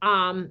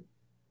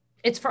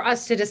 It's for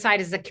us to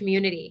decide as a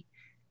community.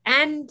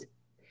 And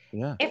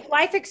if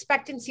life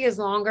expectancy is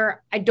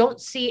longer, I don't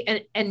see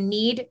a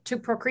need to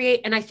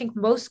procreate. And I think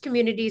most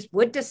communities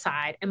would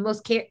decide, and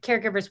most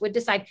caregivers would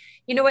decide,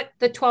 you know what,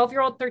 the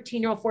 12-year-old,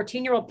 13-year-old,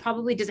 14-year-old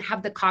probably doesn't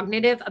have the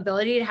cognitive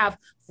ability to have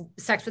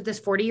sex with this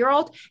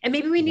 40-year-old. And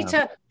maybe we need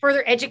to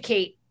further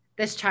educate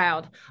this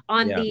child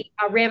on the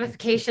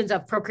ramifications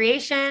of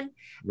procreation,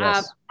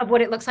 of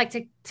what it looks like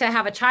to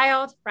have a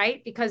child,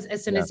 right? Because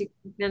as soon as you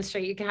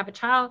menstruate, you can have a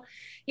child,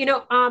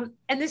 and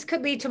this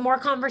could lead to more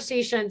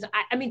conversations.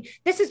 I mean,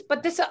 this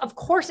of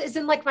course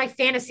isn't like my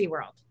fantasy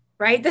world,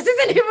 right? This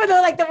isn't even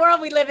like the world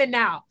we live in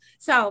now.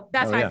 So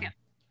that's how I feel.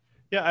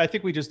 Yeah, I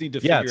think we just need to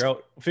Yeah,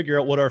 figure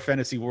out what our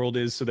fantasy world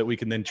is so that we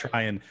can then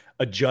try and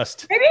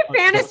adjust. Maybe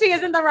fantasy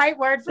isn't the right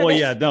word for Well, this.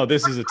 yeah, no,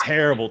 this is a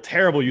terrible,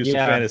 terrible use of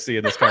fantasy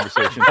in this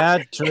conversation.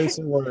 Bad choice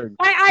of words.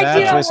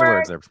 Bad choice of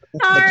words there.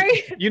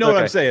 Sorry. You know what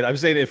I'm saying? I'm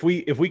saying if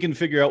we can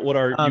figure out what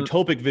our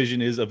utopic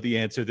vision is of the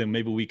answer, then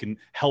maybe we can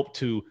help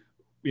to,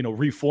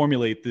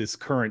 reformulate this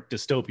current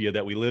dystopia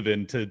that we live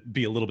in to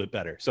be a little bit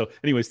better. So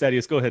anyways,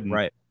 Thaddeus, go ahead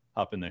and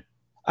hop in there.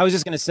 I was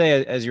just going to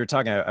say, as you were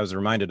talking, I was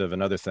reminded of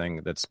another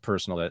thing that's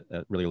personal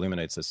that really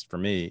illuminates this for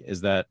me,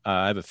 is that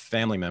I have a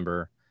family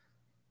member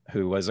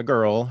who was a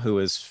girl who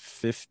was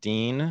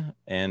 15.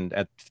 And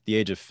at the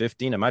age of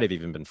 15, it might have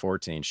even been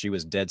 14, she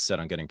was dead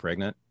set on getting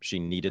pregnant. She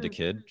needed a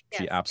kid.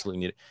 She absolutely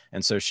needed.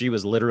 And so she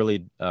was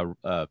literally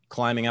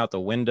climbing out the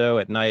window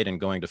at night and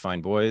going to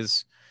find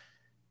boys.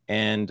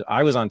 And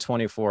I was on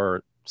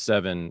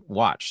 24/7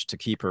 watch to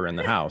keep her in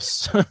the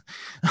house.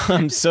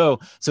 So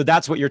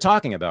that's what you're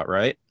talking about,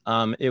 right?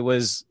 It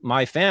was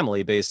my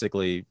family,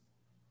 basically,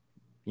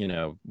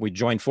 we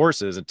joined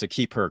forces to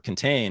keep her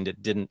contained.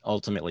 It didn't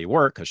ultimately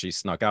work because she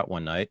snuck out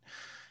one night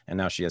and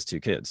now she has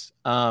 2 kids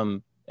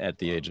at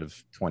the age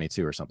of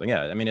 22 or something.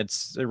 Yeah. I mean,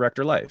 it's it wrecked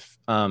her life.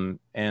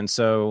 And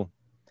so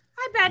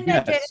I bet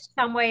they did in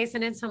some ways,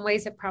 and in some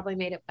ways it probably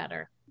made it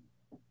better.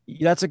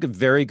 That's a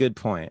very good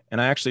point.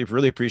 And I actually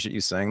really appreciate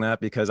you saying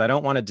that, because I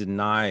don't want to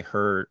deny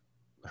her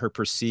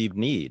perceived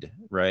need,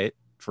 right,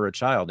 for a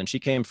child. And she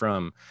came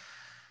from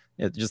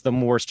just the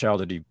worst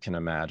childhood you can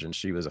imagine.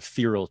 She was a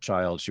feral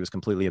child. She was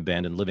completely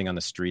abandoned, living on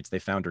the streets. They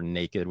found her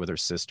naked with her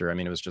sister. I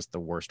mean, it was just the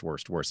worst.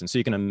 And so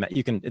you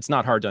can, it's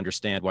not hard to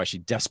understand why she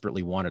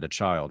desperately wanted a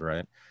child,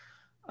 right?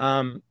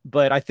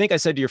 But I think I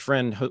said to your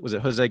friend, was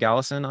it Jose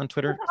Gallison on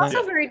Twitter? It's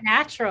also very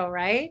natural,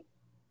 right?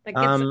 Like,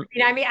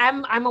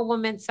 I'm a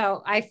woman,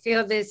 so I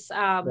feel this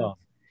for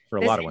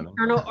a lot of women,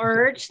 internal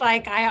urge.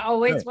 Like, I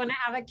always want to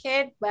have a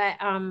kid, but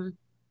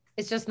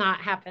it's just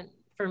not happened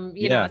from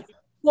know.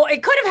 Well,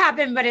 it could have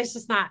happened, but it's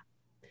just not.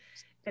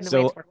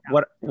 So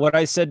what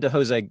I said to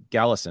Jose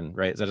Gallison,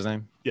 right? Is that his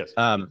name? Yes.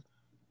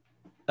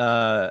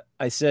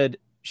 I said,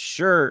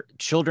 sure,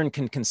 children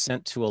can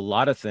consent to a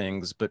lot of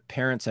things, but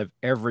parents have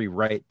every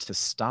right to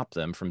stop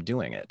them from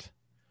doing it.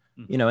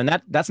 And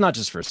that's not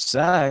just for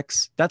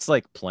sex. That's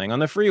like playing on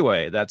the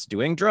freeway. That's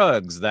doing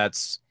drugs.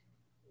 That's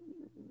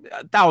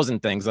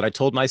 1,000 things that I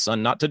told my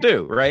son not to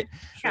do, right?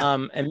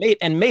 Yeah.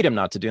 And made him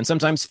not to do, and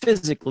sometimes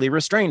physically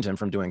restrained him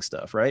from doing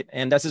stuff, right?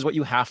 And this is what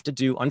you have to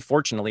do,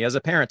 unfortunately, as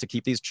a parent, to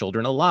keep these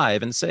children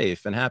alive and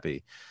safe and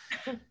happy.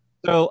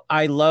 So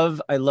I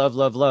love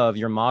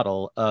your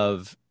model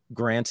of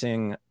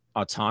granting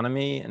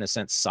autonomy, in a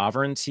sense,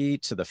 sovereignty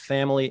to the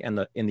family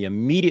and in the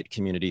immediate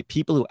community,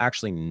 people who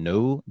actually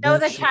know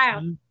the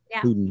child,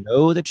 who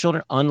know the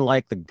children,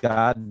 unlike the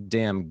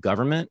goddamn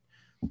government.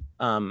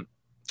 I'm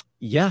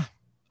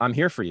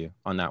here for you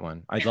on that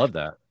one. I love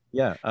that.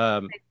 Yeah.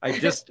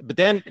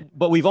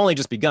 But we've only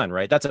just begun,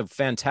 right? That's a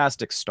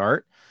fantastic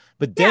start.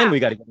 But then we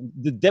got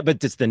to,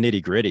 but it's the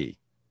nitty gritty.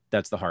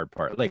 That's the hard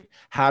part. Like,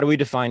 how do we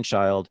define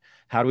child?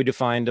 How do we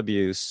define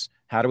abuse?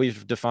 How do we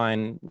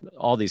define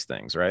all these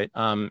things, right?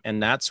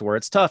 And that's where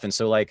it's tough. And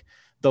so, like,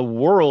 the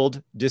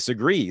world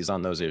disagrees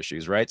on those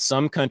issues, right?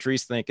 Some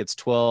countries think it's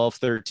 12,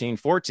 13,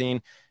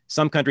 14.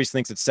 Some countries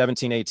think it's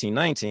 17, 18,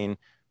 19.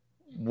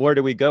 Where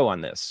do we go on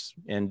this?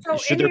 And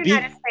should there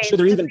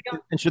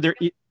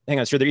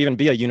even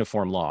be a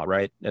uniform law,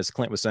 right? As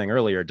Clint was saying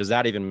earlier, does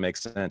that even make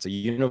sense? A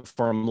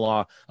uniform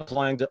law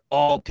applying to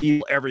all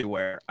people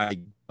everywhere? I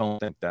don't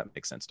think that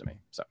makes sense to me.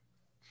 So.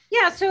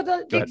 Yeah. So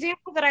the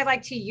example that I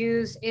like to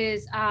use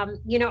is, I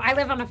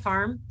live on a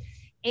farm,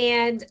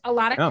 and a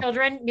lot of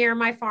children near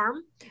my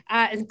farm,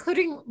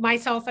 including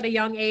myself at a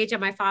young age,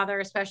 and my father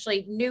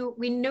especially,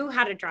 knew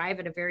how to drive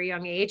at a very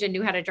young age and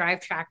knew how to drive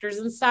tractors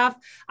and stuff.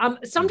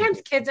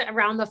 Sometimes kids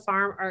around the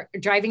farm are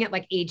driving at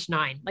like age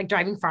 9, like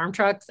driving farm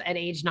trucks at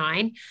age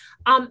 9.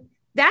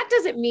 That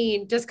doesn't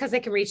mean, just because they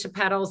can reach the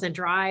pedals and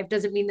drive,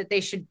 doesn't mean that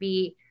they should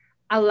be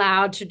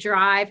allowed to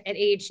drive at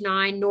age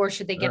 9, nor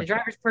should they get a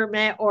driver's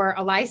permit or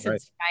a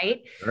license,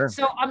 right? Sure.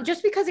 So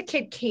just because a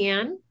kid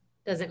can,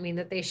 doesn't mean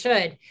that they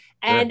should.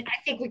 And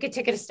I think we could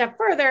take it a step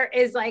further,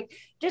 is like,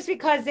 just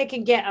because they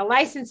can get a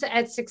license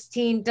at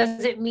 16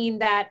 doesn't mean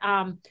that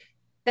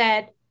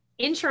that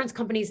insurance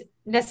companies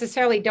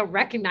necessarily don't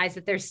recognize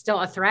that there's still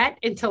a threat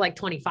until like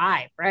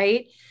 25,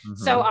 right? Mm-hmm.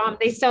 So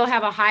they still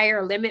have a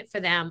higher limit for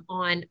them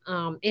on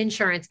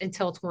insurance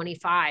until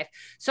 25.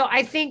 So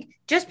I think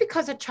just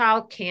because a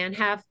child can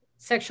have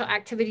sexual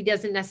activity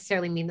doesn't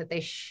necessarily mean that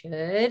they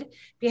should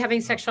be having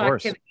sexual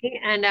activity.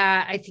 And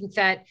I think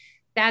that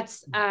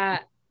that's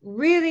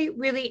really,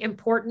 really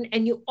important.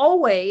 And you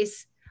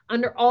always,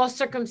 under all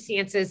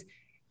circumstances,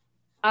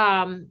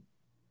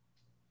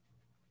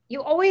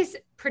 you always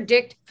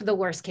predict for the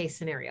worst case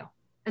scenario,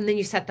 and then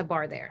you set the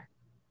bar there.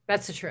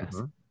 That's the truth.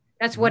 Mm-hmm.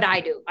 That's what I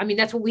do. I mean,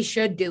 that's what we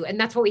should do. And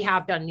that's what we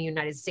have done in the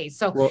United States.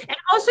 So, and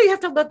also you have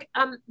to look,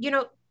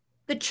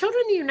 the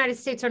children in the United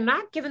States are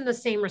not given the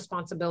same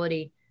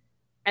responsibility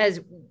as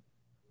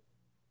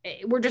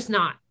we're just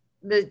not.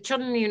 the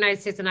children in the United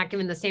States are not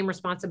given the same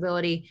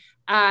responsibility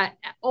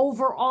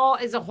overall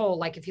as a whole.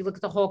 Like if you look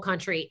at the whole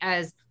country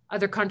as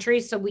other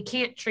countries, so we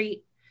can't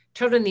treat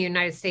children in the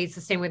United States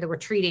the same way that we're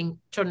treating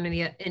children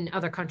in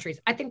other countries.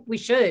 I think we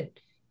should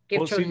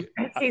give children in the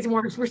United States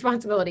more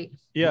responsibility.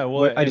 Yeah,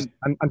 well,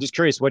 I'm just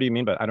curious. What do you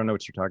mean? But I don't know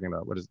what you're talking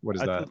about. What is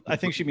that? I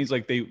think she means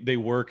like they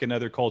work in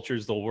other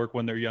cultures. They'll work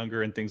when they're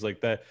younger and things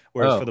like that.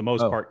 Whereas for the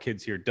most part,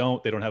 kids here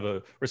don't. They don't have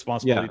a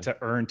responsibility to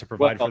earn, to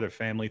provide for their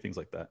family, things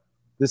like that.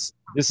 This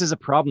is a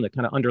problem that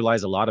kind of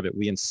underlies a lot of it.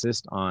 We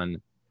insist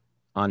on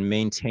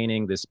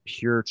maintaining this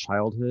pure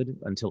childhood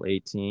until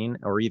 18,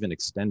 or even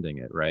extending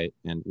it, right?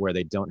 And where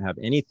they don't have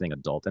anything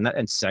adult,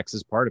 and sex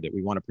is part of it.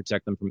 We want to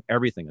protect them from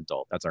everything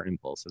adult. That's our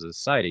impulse as a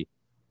society,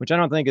 which I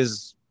don't think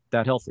is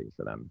that healthy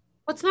for them.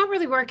 Well, it's not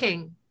really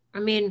working. I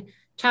mean,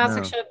 child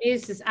sexual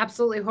abuse is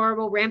absolutely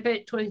horrible.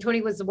 Rampant.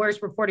 2020 was the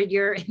worst reported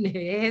year in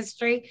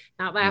history.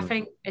 Not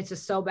laughing. It's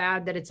just so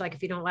bad that it's like,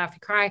 if you don't laugh, you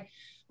cry.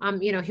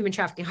 Human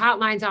trafficking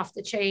hotlines off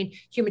the chain,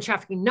 human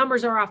trafficking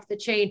numbers are off the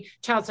chain,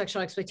 child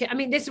sexual exploitation. I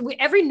mean,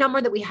 every number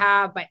that we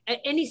have by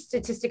any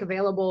statistic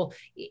available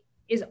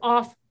is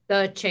off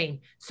the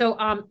chain.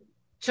 So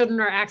children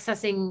are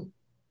accessing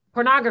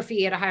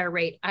pornography at a higher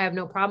rate. I have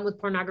no problem with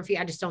pornography.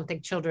 I just don't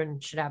think children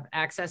should have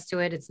access to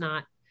it. It's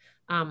not,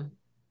 I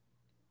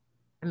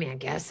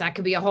guess that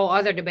could be a whole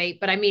other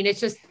debate, but I mean, it's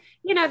just,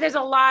 there's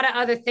a lot of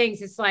other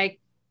things. It's like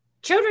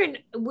children,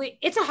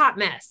 it's a hot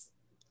mess.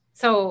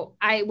 So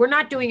we're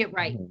not doing it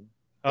right.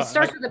 It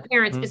starts with the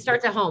parents. It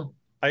starts at home.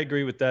 I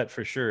agree with that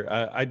for sure.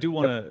 I do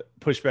want to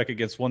push back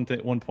against one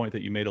point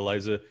that you made,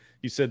 Eliza.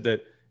 You said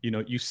that,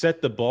 you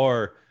set the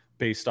bar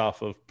based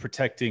off of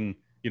protecting,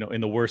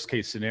 in the worst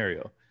case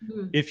scenario.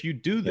 Mm-hmm. If you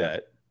do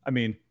that, I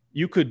mean,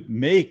 you could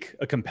make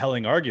a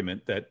compelling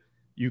argument that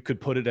you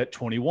could put it at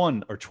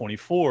 21 or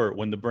 24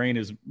 when the brain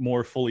is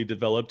more fully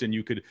developed, and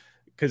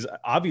because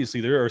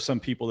obviously there are some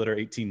people that are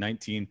 18,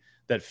 19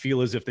 that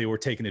feel as if they were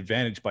taken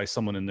advantage by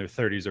someone in their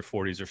 30s or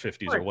 40s or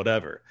 50s or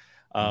whatever.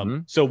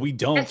 So we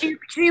don't. So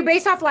you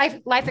base off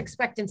life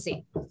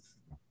expectancy.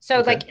 So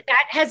like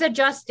that has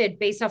adjusted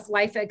based off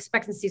life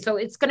expectancy. So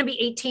it's going to be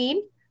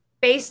 18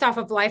 based off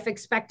of life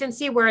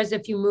expectancy. Whereas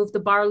if you move the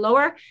bar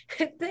lower,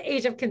 the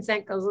age of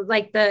consent goes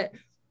like the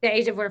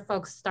age of where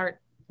folks start.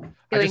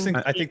 I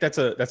think that's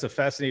a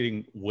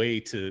fascinating way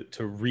to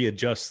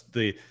readjust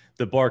the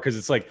bar. Cause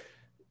it's like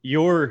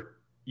your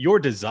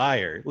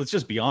desire, let's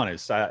just be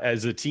honest,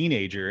 as a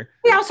teenager.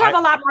 We also have a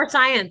lot more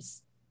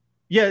science.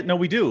 Yeah, no,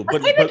 we do.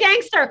 But a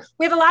gangster.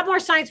 We have a lot more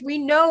science. We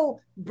know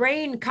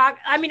brain.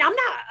 I'm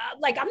not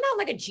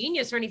like a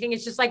genius or anything.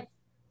 It's just like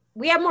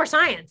we have more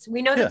science.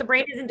 We know that the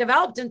brain isn't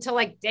developed until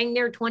like dang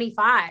near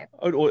 25.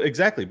 Oh, well,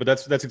 exactly. But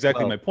that's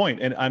exactly my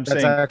point. And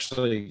that's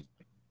actually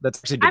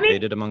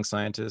debated among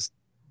scientists.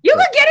 You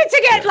could get it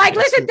together. Like,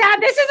 listen,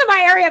 Thad, this isn't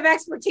my area of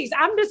expertise.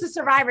 I'm just a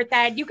survivor,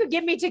 Thad. You could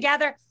get me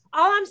together.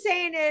 All I'm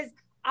saying is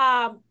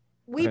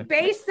we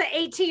base the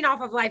 18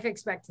 off of life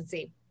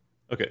expectancy.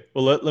 Okay.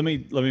 Well, let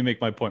me make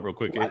my point real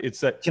quick. It's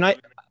that. Can I?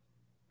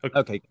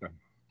 Okay.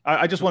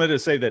 I just wanted to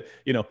say that,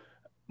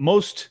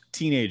 most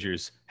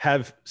teenagers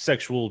have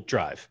sexual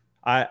drive.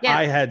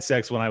 I had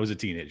sex when I was a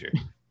teenager.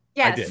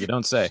 Yes. I did. You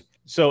don't say.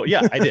 So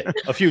yeah, I did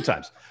a few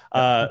times.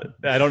 I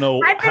don't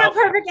know. I've been a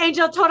perfect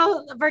angel,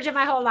 total virgin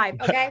my whole life.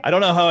 Okay. I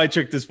don't know how I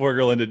tricked this poor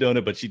girl into doing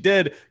it, but she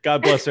did.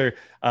 God bless her.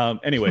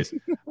 Anyways,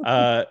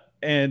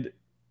 and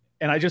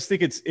I just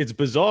think it's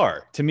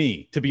bizarre to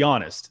me, to be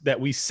honest, that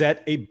we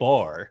set a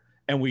bar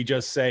and we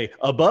just say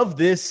above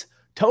this,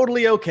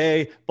 totally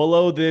okay.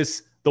 Below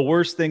this, the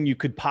worst thing you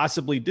could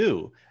possibly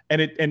do.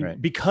 And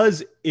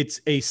because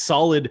it's a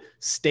solid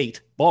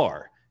state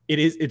bar,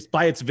 it's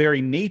by its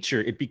very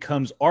nature, it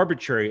becomes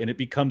arbitrary and it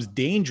becomes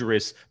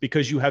dangerous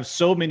because you have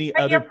so many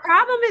other. Your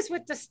problem is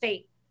with the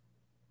state.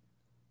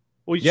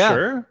 Well,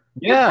 sure.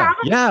 Yeah.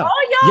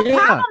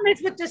 Problem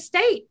is with the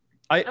state.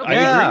 I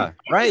agree.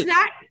 Right.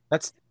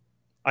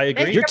 I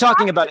agree. You're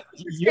talking about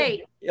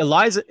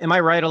Eliza. Am I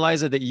right,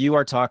 Eliza, that you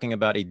are talking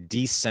about a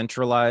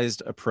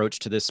decentralized approach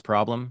to this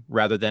problem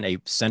rather than a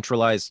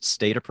centralized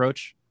state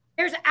approach?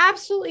 There's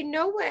absolutely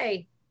no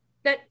way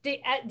that the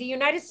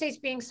United States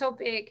being so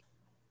big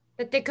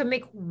that they could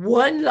make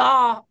one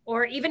law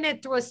or even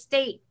through a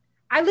state.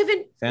 I live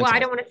in, I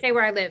don't want to say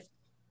where I live,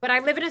 but I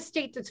live in a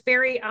state that's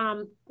very,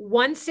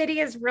 one city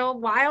is real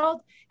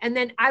wild. And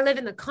then I live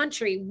in the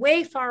country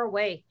way far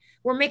away.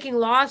 We're making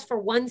laws for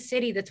one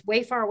city that's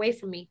way far away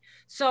from me.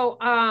 So,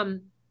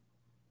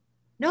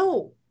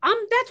 no,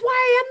 that's why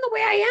I am the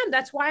way I am.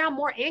 That's why I'm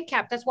more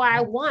ANCAP. That's why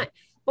I want,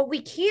 but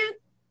we can't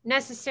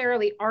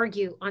necessarily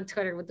argue on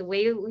Twitter with the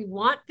way we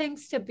want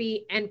things to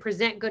be and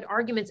present good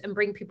arguments and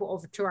bring people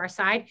over to our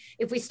side.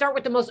 If we start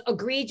with the most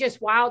egregious,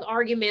 wild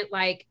argument,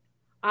 like,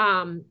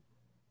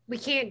 we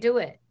can't do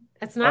it.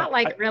 That's not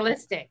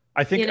realistic.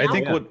 I think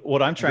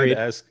what I'm trying Agreed.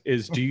 to ask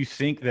is, do you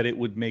think that it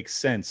would make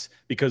sense,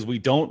 because we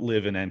don't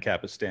live in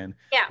Ancapistan?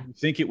 Yeah. Do you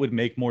think it would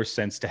make more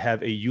sense to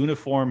have a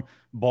uniform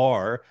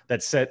bar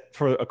that's set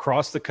for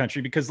across the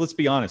country? Because let's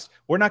be honest,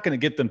 we're not going to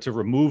get them to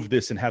remove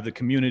this and have the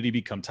community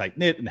become tight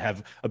knit and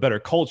have a better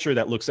culture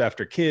that looks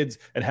after kids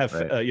and have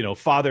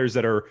fathers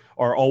that are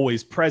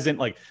always present.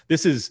 Like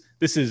this is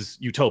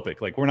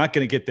utopic. Like we're not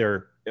going to get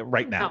there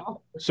right now.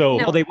 No. So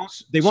No. Well,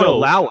 they won't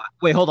allow it.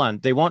 Wait, hold on.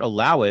 They won't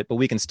allow it, but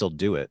we can still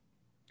do it.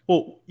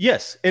 Well,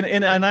 yes,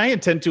 and I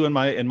intend to in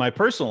my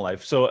personal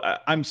life. So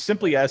I'm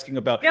simply asking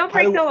about. You don't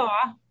break the law.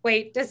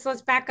 Wait,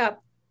 let's back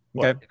up.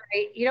 Okay.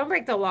 Right? You don't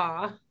break the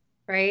law,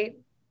 right?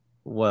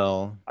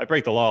 Well, I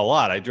break the law a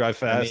lot. I drive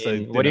fast.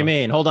 What do you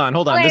mean? Hold on.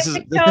 Okay, This is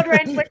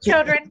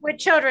with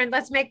children.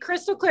 Let's make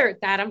crystal clear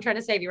that I'm trying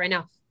to save you right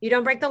now. You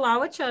don't break the law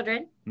with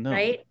children,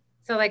 right?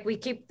 So like we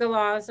keep the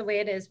laws the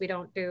way it is. We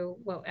don't do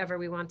whatever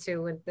we want to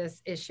with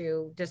this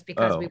issue just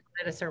because we want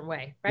it a certain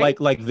way, right?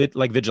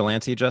 like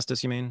vigilante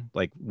justice, you mean?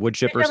 Like wood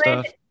chipper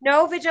stuff?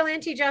 No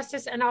vigilante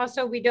justice, and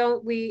also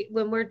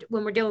when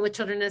we're dealing with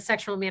children in a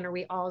sexual manner,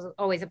 we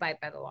always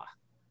abide by the law.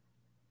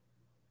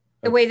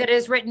 The way that it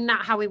is written,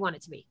 not how we want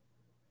it to be,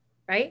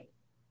 right?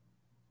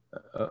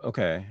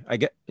 Okay, I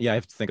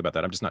have to think about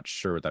that. I'm just not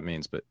sure what that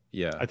means, but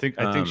yeah. I think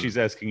she's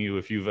asking you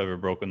if you've ever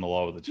broken the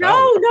law with a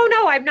child.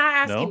 No, I'm not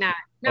asking that.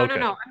 No, Okay. I'm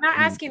not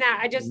asking that.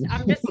 I'm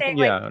just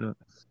saying,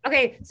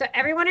 okay, so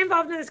everyone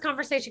involved in this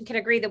conversation can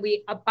agree that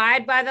we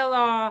abide by the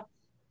law,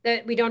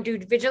 that we don't do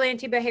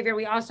vigilante behavior.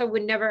 We also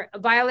would never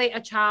violate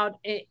a child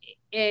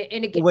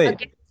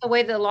against the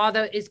way the law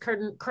that is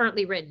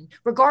currently written.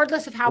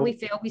 Regardless of how we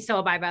feel, we still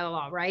abide by the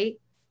law, right?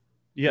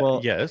 Yeah,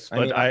 Well, yes,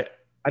 but I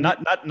mean,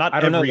 not I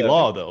don't every know,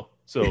 law though.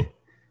 So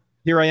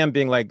here I am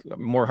being like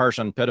more harsh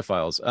on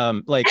pedophiles.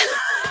 Like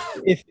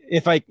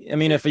if I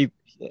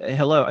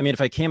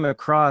came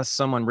across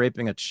someone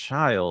raping a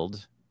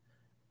child,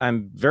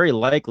 I'm very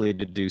likely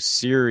to do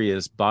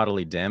serious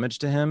bodily damage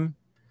to him,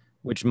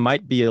 which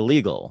might be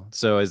illegal.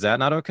 So is that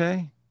not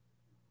okay?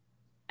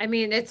 I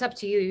mean, it's up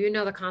to you. You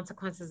know the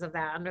consequences of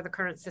that under the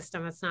current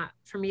system. It's not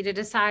for me to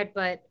decide,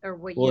 if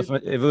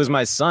it was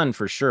my son,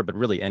 for sure, but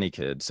really any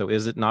kid. So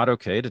is it not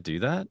okay to do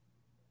that?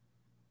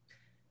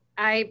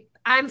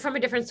 I'm from a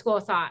different school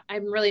of thought.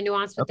 I'm really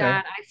nuanced with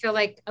that. I feel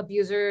like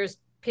abusers,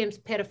 pimps,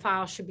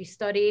 pedophiles should be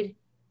studied.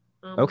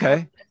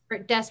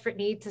 Desperate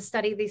need to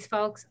study these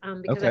folks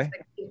because I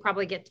think you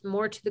probably get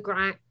more to the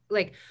grind,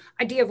 like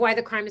idea of why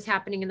the crime is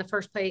happening in the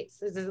first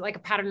place. Is it like a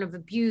pattern of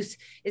abuse?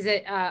 Is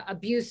it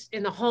abuse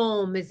in the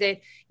home? Is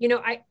it,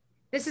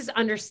 this is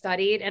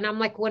understudied, and I'm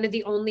like one of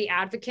the only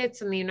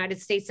advocates in the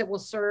United States that will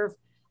serve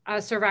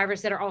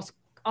survivors that are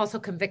also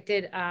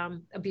convicted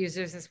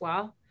abusers as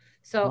well.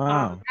 So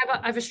I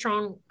have a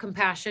strong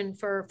compassion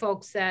for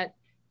folks that,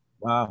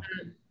 I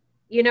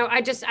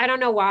don't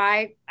know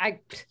why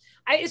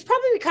it's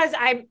probably because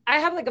I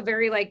have like a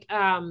very like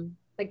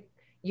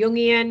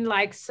Jungian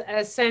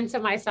a sense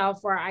of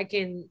myself where I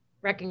can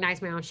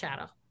recognize my own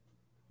shadow.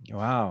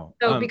 Wow.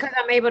 So because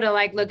I'm able to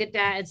like look at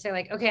that and say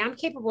like, okay, I'm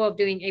capable of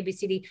doing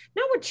ABCD,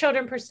 not with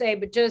children per se,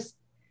 but just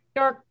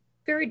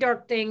very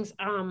dark things.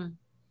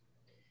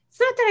 It's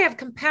not that I have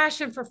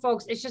compassion for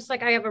folks. It's just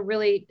like I have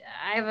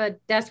a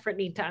desperate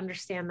need to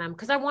understand them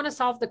because I want to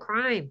solve the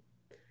crime.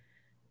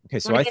 Okay,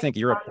 so I think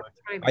your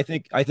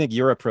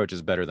approach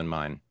is better than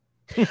mine.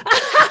 Listen,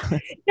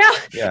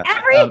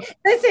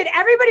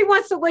 everybody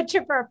wants the wood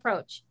chipper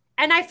approach.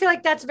 And I feel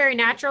like that's very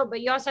natural,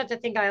 but you also have to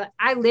think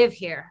I live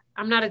here.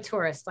 I'm not a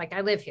tourist. Like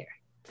I live here.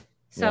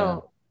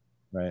 So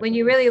when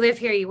you really live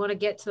here, you want to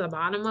get to the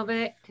bottom of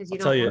it because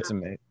it's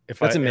amazing.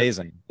 It's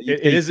amazing.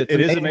 It is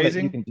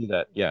amazing. You can do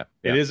that. Yeah.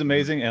 It is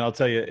amazing. And I'll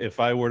tell you, if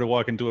I were to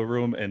walk into a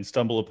room and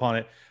stumble upon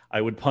it,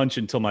 I would punch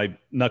until my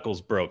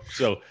knuckles broke.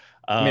 So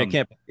I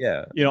can't.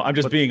 Yeah. I'm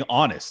just being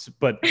honest,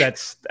 but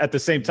that's at the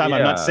same time.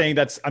 I'm not saying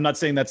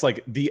that's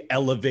like the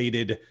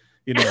elevated,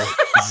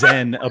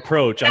 Zen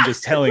approach. I'm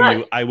just telling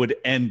you, I would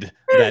end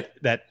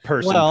that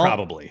person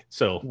probably.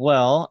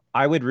 So,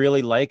 I would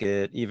really like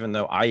it, even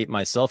though I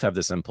myself have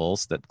this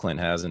impulse that Clint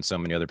has and so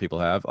many other people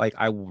have. Like,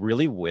 I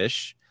really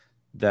wish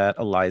that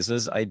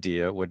Eliza's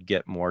idea would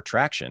get more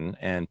traction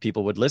and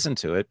people would listen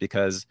to it,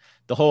 because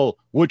the whole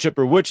wood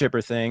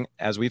chipper thing,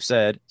 as we've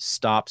said,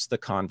 stops the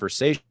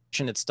conversation.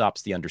 It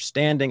stops the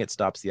understanding. It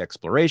stops the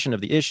exploration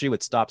of the issue.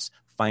 It stops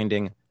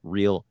finding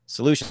real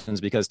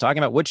solutions, because talking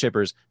about wood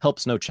chippers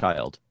helps no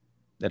child.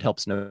 It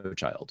helps no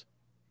child.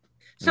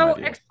 So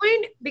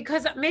explain,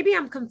 because maybe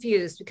I'm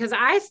confused, because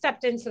I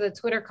stepped into the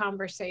Twitter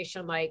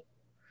conversation like,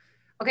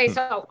 okay,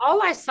 so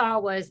all I saw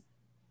was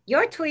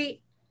your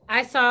tweet.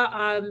 I saw,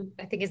 I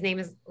think his name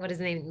is,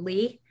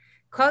 Lee?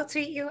 Quote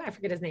tweet you? I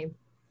forget his name.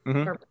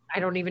 Mm-hmm. Or, I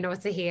don't even know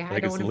it's a he. I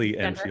think it's Lee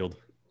Enfield.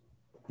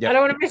 Yep. I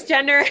don't want to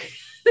misgender.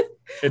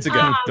 It's a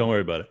guy. Don't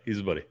worry about it. He's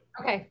a buddy.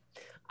 Okay.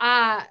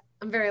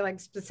 I'm very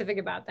specific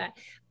about that.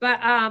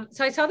 But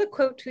so I saw the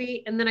quote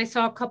tweet, and then I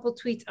saw a couple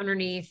tweets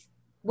underneath.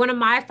 One of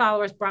my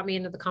followers brought me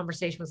into the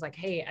conversation, was like,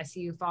 hey, I see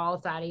you follow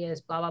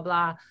Thaddeus, blah,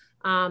 blah,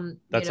 blah.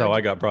 That's how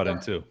I got brought in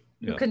too.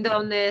 You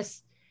condone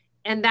this.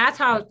 And that's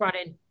how I was brought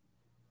in.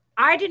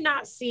 I did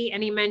not see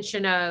any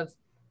mention of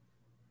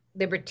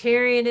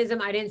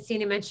libertarianism. I didn't see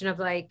any mention of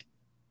like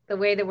the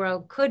way the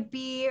world could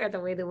be or the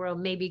way the world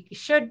maybe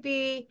should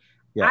be.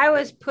 Yeah. I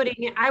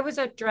was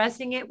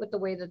addressing it with the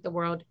way that the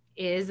world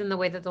is and the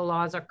way that the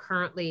laws are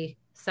currently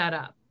set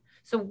up.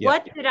 So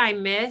what did I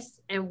miss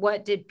and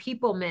what did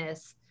people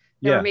miss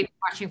that were maybe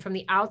watching from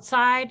the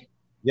outside?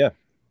 Yeah.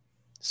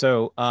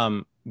 So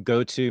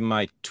go to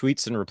my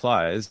tweets and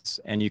replies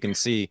and you can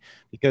see,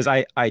 because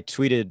I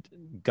tweeted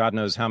God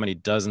knows how many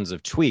dozens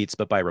of tweets,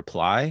 but by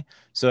reply.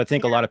 So I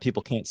think a lot of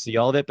people can't see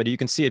all of it, but you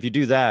can see, if you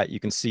do that, you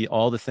can see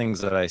all the things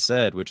that I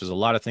said, which is a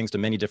lot of things to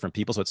many different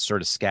people. So it's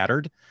sort of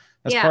scattered.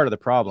 That's part of the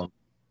problem.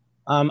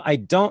 I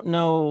don't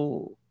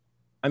know.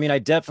 I mean, I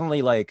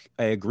definitely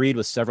I agreed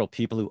with several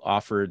people who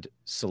offered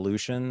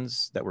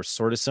solutions that were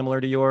sort of similar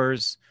to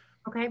yours.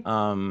 Okay.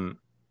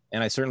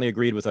 And I certainly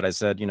agreed with what I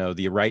said,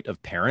 the right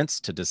of parents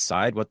to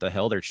decide what the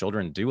hell their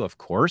children do, of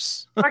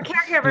course. Or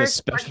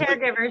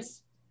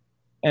caregivers.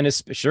 And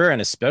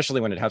especially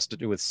when it has to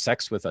do with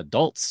sex with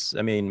adults.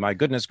 I mean, my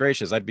goodness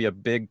gracious, I'd be a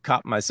big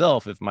cop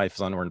myself if my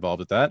son were involved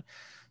with that.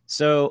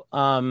 So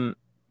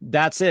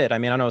that's it. I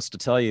mean, I don't know what to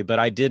tell you, but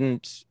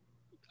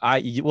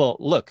well,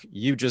 look,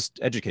 you just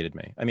educated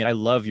me. I mean, I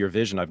love your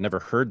vision. I've never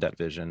heard that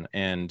vision.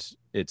 And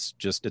it's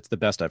the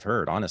best I've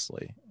heard,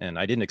 honestly. And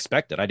I didn't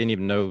expect it. I didn't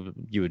even know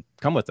you would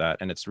come with that.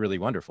 And it's really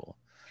wonderful.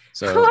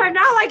 So I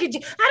don't even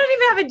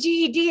have a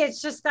GED.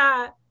 It's just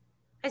I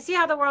see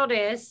how the world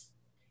is.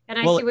 And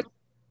I see what's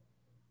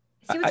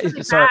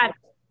really bad.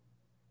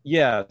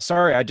 Yeah,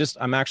 sorry.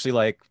 I'm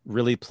actually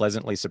really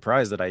pleasantly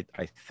surprised that I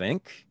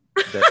think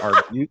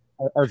that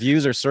our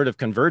views are sort of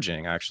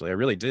converging, actually. I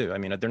really do. I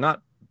mean,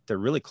 they're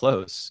really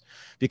close,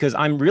 because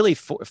I'm really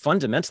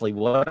fundamentally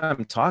what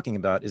I'm talking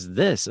about is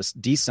a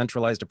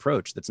decentralized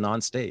approach that's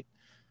non-state.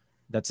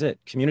 That's it.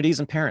 Communities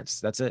and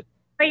parents. That's it.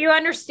 But you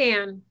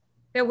understand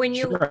that when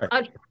you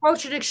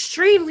approach an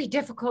extremely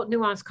difficult,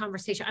 nuanced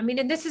conversation, I mean,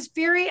 and this is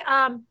very,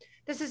 right.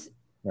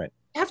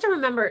 You have to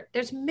remember,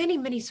 there's many,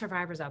 many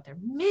survivors out there,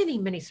 many,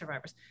 many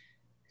survivors.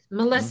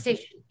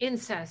 Molestation,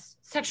 incest,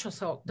 sexual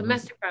assault,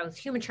 domestic violence,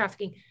 human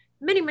trafficking,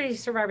 many, many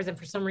survivors. And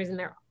for some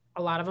reason,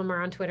 a lot of them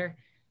are on Twitter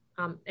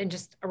and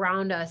just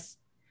around us.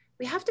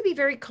 We have to be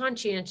very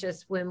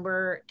conscientious when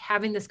we're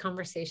having this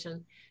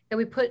conversation that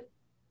we put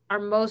our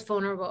most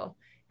vulnerable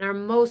and our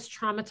most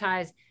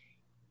traumatized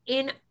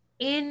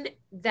in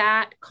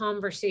that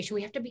conversation.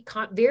 We have to be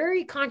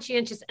very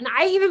conscientious. And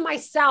I even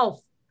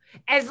myself,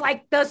 as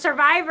the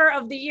survivor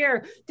of the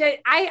year,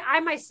 that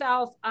I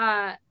myself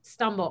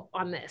stumble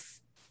on this.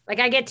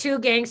 I get too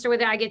gangster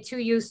with it. I get too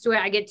used to it.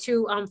 I get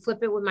too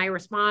flippant with my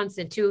response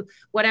and too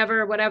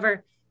whatever.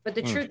 But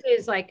the truth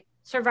is,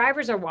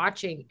 survivors are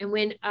watching. And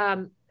when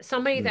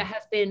somebody that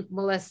has been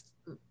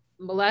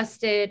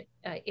molested,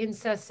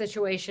 incest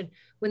situation,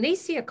 when they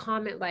see a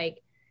comment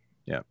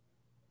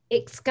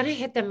it's going to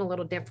hit them a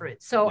little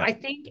different. So I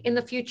think in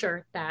the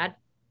future, Dad,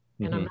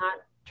 and I'm not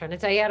trying to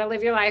tell you how to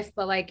live your life,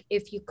 but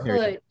if you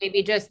could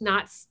maybe just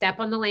not step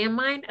on the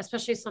landmine,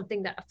 especially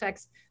something that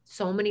affects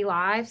so many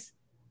lives.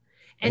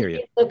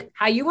 And look,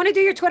 how you want to do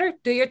your Twitter,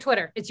 do your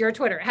Twitter. It's your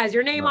Twitter. It has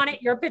your name on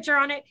it, your picture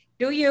on it.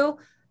 Do you?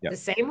 The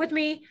same with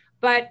me.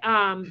 But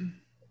I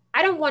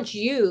don't want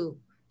you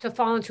to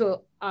fall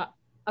into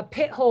a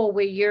pit hole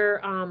where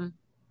you're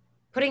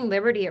putting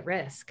liberty at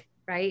risk,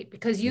 right?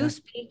 Because you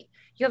speak,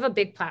 you have a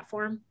big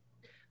platform.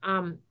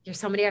 You're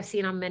somebody I've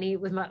seen on a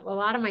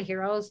lot of my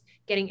heroes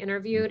getting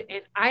interviewed.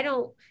 And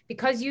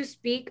because you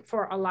speak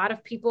for a lot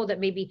of people that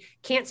maybe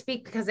can't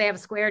speak because they have a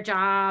square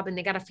job and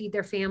they got to feed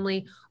their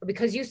family, or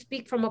because you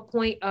speak from a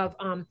point of,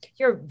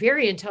 you're a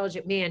very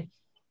intelligent man.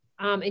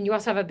 And you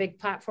also have a big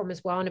platform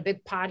as well and a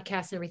big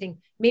podcast and everything.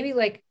 Maybe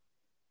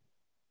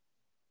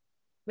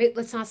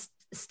let's not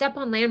step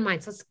on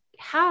landmines. Let's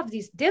have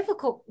these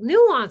difficult,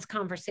 nuanced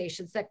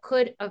conversations that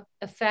could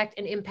affect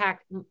and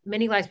impact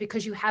many lives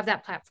because you have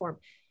that platform.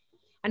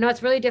 I know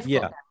it's really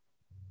difficult.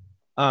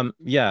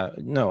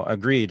 No,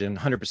 agreed. And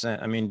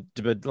 100%. I mean,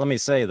 but let me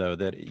say though,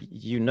 that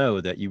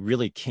that you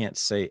really can't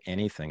say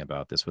anything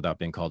about this without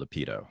being called a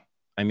pedo.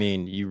 I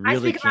mean, you really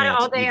can't. I speak about it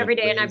all day, every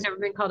day, and I've never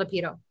been called a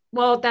pedo.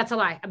 Well, that's a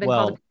lie. I've been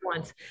called a pedo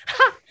once.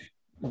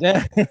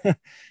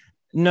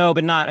 No,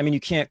 but not, I mean, you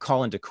can't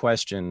call into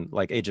question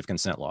age of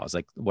consent laws,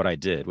 like what I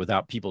did,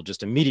 without people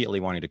just immediately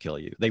wanting to kill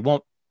you. They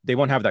won't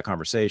have that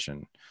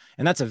conversation.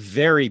 And that's a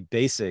very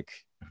basic,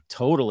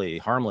 totally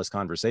harmless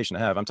conversation to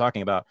have. I'm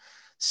talking about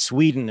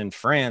Sweden and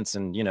France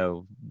and,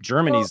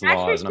 Germany's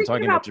laws. And I'm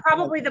talking about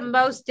probably the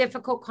most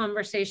difficult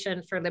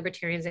conversation for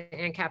libertarians and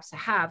ANCAPs to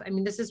have. I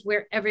mean, this is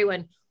where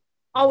everyone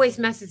always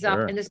messes up.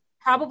 And this is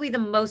probably the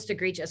most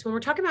egregious. When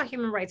we're talking about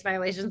human rights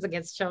violations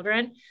against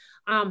children,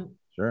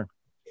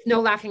 no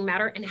laughing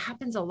matter, and it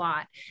happens a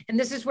lot. And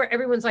this is where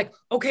everyone's like,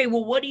 okay,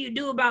 well, what do you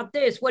do about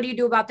this? What do you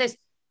do about this?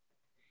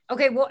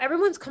 Okay, well,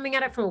 everyone's coming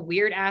at it from a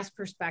weird ass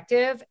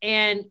perspective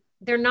and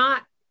they're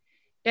not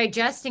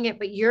digesting it,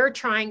 but you're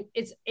trying.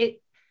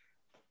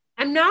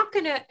 I'm not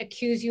going to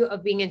accuse you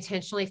of being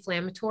intentionally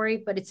inflammatory,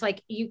 but it's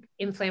like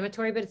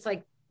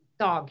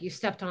dog, you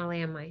stepped on a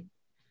landmine,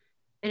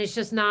 and it's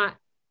just not.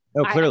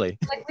 Oh, clearly.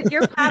 Like with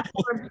your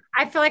platform,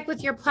 I feel like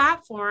with your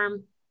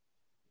platform,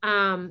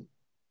 It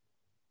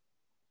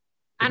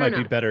might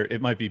be better.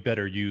 It might be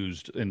better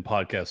used in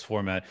podcast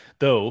format,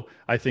 though.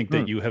 I think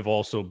that you have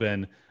also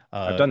been.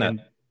 I've done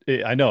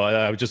that. I know.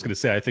 I was just going to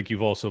say. I think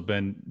you've also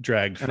been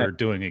dragged for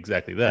doing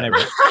exactly that.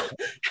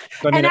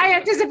 And I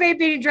anticipate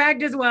being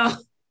dragged as well.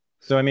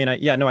 So I mean,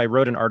 I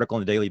wrote an article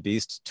in the Daily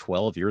Beast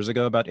 12 years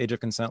ago about age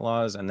of consent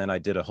laws, and then I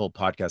did a whole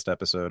podcast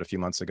episode a few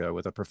months ago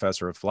with a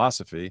professor of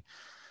philosophy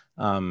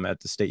at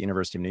the State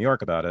University of New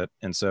York about it.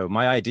 And so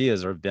my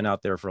ideas have been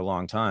out there for a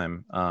long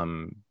time.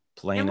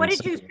 And what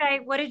did you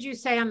say? What did you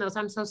say on those?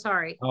 I'm so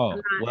sorry. Oh,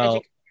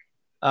 well,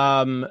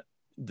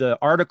 the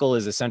article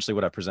is essentially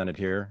what I presented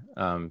here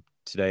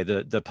today.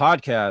 The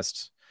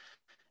podcast,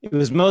 it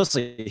was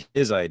mostly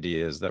his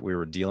ideas that we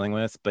were dealing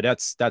with, but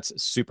that's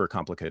super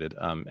complicated.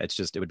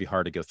 It would be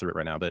hard to go through it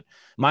right now. But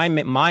my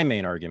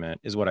main argument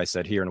is what I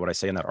said here and what I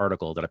say in that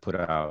article that I put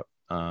out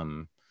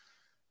on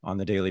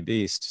the Daily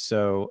Beast.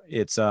 So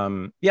it's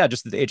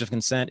just that the age of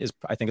consent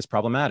I think is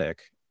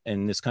problematic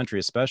in this country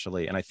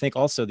especially. And I think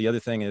also the other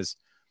thing is,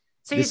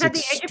 so you said the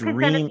age of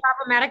consent is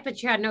problematic,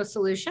 but you had no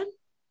solution?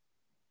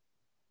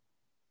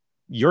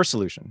 Your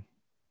solution.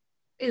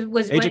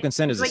 Was age of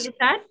consent is what you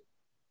said?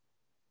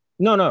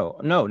 No,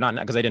 not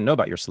because I didn't know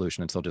about your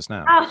solution until just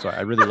now. Oh. So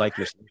I really like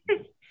your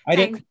solution.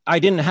 I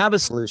didn't have a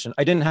solution.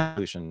 I didn't have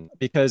a solution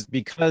because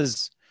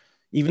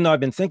even though I've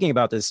been thinking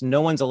about this,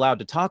 no one's allowed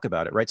to talk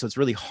about it, right? So it's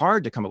really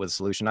hard to come up with a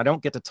solution. I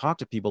don't get to talk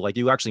to people like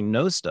you actually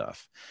know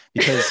stuff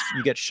because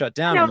you get shut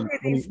down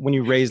when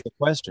you raise the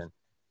question.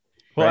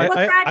 Well,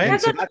 right?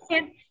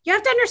 You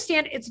have to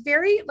understand it's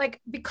very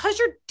because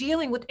you're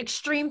dealing with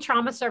extreme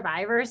trauma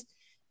survivors,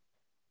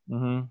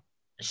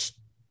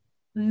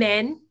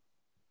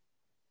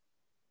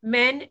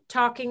 men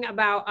talking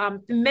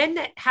about men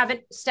that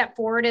haven't stepped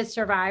forward as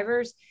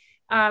survivors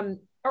are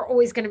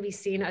always going to be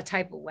seen a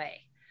type of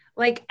way.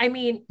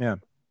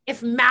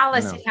 If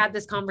Malice had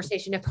this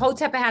conversation, if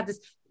Hotep had this,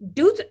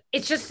 dude,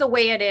 it's just the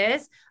way it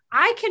is.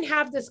 I can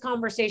have this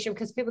conversation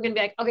because people are going to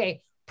be like,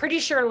 okay, pretty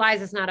sure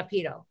Liza's not a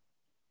pedo.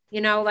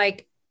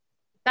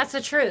 That's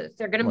the truth.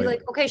 They're going to be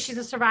like, okay, she's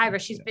a survivor.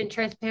 She's been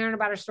transparent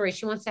about her story.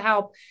 She wants to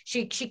help.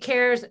 She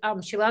cares.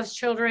 She loves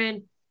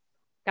children.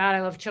 God,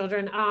 I love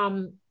children.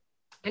 And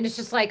it's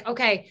just like,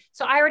 okay,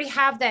 so I already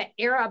have that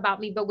era about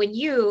me. But when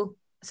you,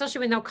 especially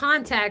with no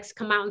context,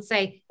 come out and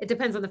say, it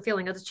depends on the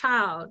feeling of the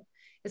child.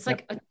 It's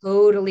like a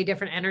totally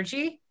different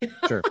energy,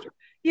 Sure.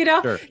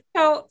 Sure.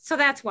 So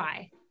that's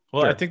why.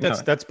 Well, I think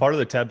that's part of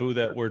the taboo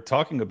that we're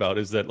talking about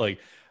is that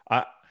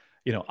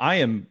I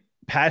am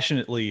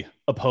passionately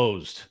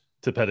opposed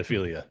to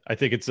pedophilia. I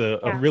think it's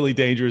a really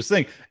dangerous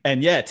thing.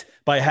 And yet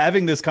by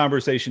having this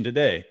conversation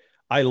today,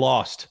 I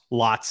lost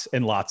lots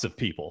and lots of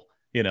people,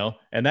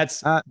 and that's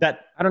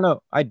that. I don't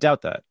know. I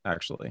doubt that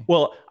actually.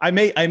 Well, I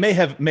may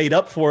have made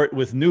up for it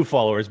with new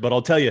followers, but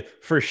I'll tell you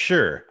for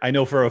sure, I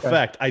know for a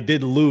fact I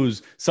did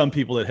lose some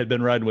people that had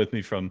been riding with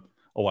me from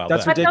a while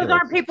back. But those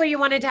aren't people you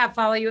wanted to have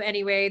follow you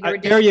anyway.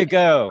 There you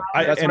go.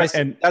 That's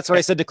what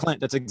I said to Clint.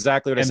 That's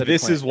exactly what I said.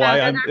 This is why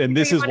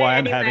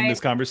I'm having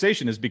this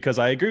conversation is because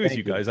I agree with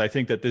you guys. I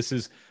think that these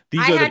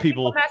are the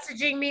people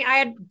messaging me. I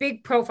had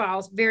big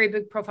profiles, very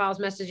big profiles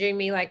messaging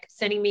me, like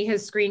sending me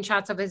his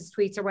screenshots of his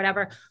tweets or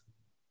whatever.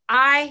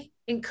 I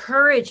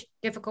encourage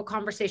difficult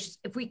conversations.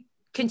 If we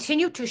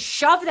continue to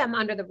shove them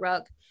under the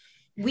rug,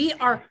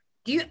 I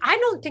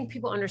don't think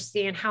people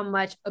understand how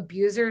much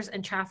abusers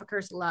and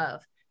traffickers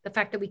love the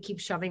fact that we keep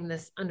shoving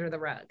this under the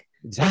rug.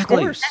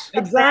 Exactly.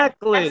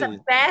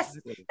 That's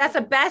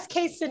the best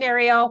case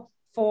scenario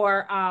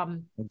for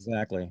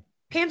exactly.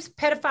 pimps,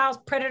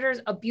 pedophiles,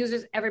 predators,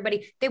 abusers,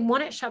 everybody. They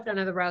want it shoved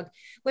under the rug.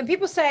 When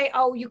people say,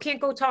 oh, you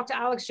can't go talk to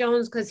Alex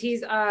Jones because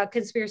he's a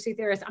conspiracy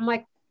theorist, I'm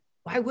like,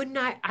 why wouldn't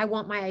I? I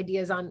want my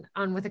ideas on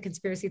with a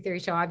conspiracy theory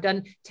show. I've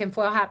done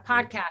tinfoil hat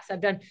podcasts. I've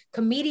done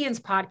comedians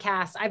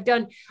podcasts. I've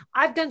done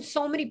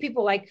so many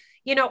people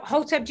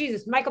Hotep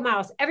Jesus, Michael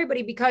Malice,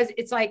 everybody, because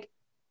it's like,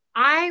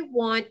 I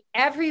want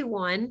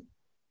everyone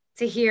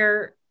to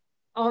hear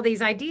all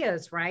these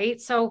ideas.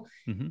 Right. So,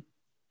 and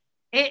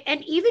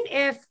even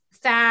if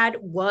Thad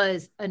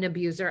was an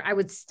abuser, I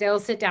would still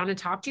sit down and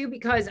talk to you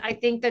because I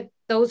think that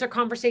those are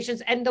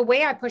conversations. And the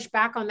way I push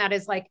back on that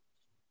is like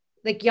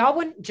y'all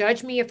wouldn't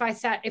judge me if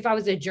I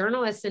was a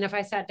journalist and if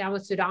I sat down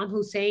with Saddam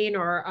Hussein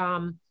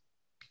or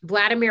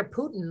Vladimir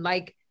Putin.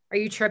 Like, are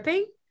you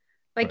tripping?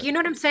 Like, You know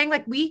what I'm saying?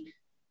 Like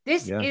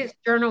this is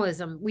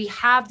journalism. We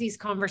have these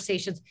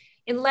conversations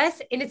and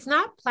it's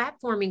not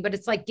platforming, but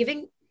it's like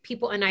giving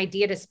people an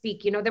idea to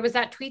speak. There was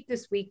that tweet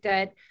this week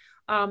that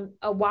a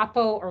WAPO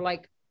or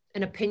like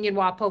an opinion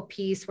WAPO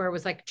piece where it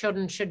was like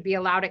children should be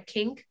allowed at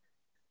kink.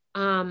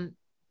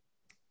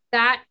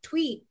 That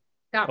tweet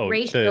got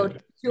ratioed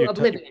to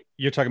oblivion.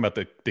 You're talking about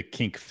the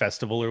kink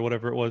festival or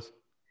whatever it was?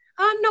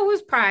 No, it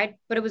was Pride,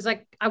 but it was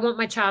like, I want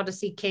my child to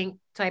see kink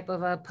type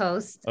of a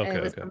post.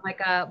 It was like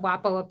a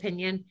WAPO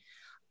opinion.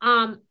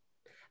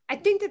 I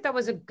think that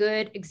was a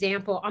good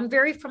example. I'm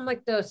very from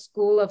like the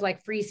school of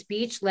like free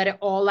speech, let it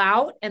all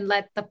out and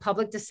let the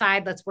public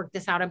decide. Let's work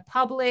this out in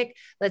public.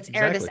 Let's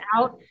air this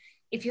out.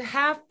 If you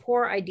have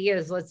poor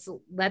ideas, let's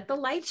let the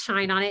light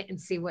shine on it and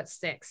see what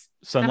sticks.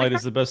 Sunlight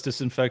is the best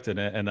disinfectant.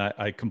 And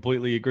I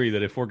completely agree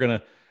that if we're going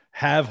to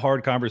have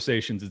hard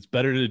conversations, it's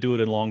better to do it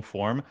in long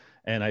form.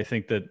 And I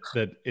think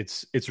that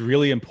it's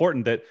really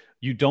important that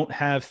you don't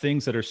have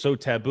things that are so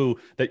taboo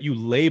that you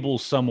label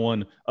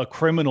someone a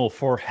criminal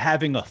for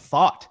having a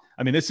thought.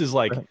 I mean, this is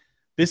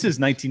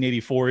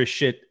 1984-ish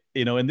shit,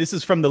 and this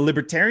is from the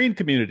libertarian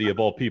community of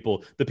all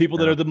people, the people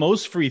that are the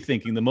most free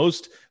thinking, the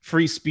most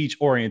free speech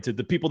oriented,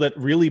 the people that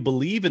really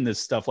believe in this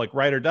stuff like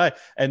ride or die.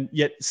 And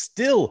yet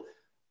still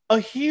a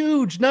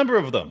huge number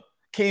of them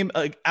came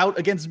out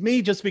against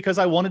me just because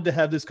I wanted to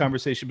have this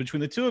conversation between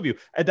the two of you.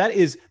 And that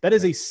is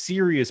a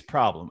serious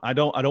problem. I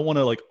don't want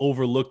to like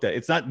overlook that.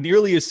 It's not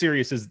nearly as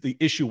serious as the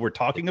issue we're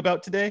talking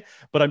about today,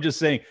 but I'm just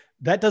saying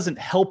that doesn't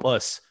help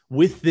us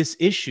with this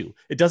issue.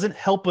 It doesn't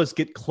help us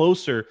get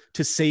closer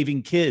to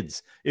saving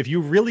kids. If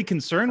you're really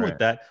concerned with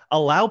that,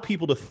 allow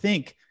people to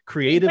think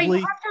creatively. But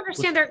you have to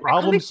understand they're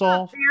coming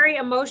from a very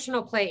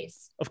emotional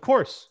place. Of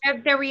course.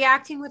 They're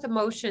reacting with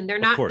emotion. They're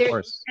not,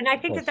 and I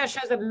think that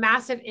shows a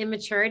massive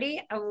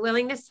immaturity, a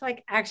willingness to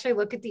like actually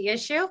look at the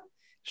issue.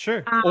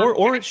 Sure.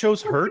 Or it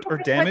shows hurt or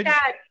damage.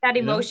 Put that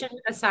emotion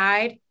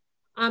aside.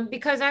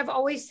 Because I've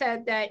always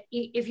said that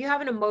if you have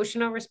an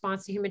emotional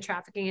response to human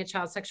trafficking and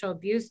child sexual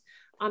abuse,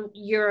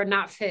 you're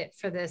not fit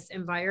for this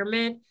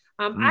environment.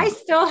 I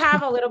still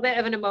have a little bit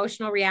of an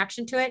emotional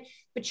reaction to it,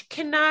 but you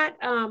cannot,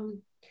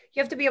 you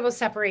have to be able to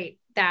separate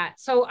that.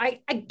 So I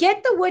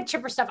get the wood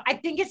chipper stuff. I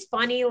think it's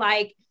funny,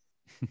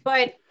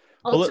 but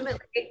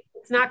ultimately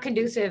it's not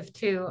conducive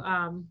to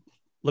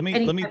let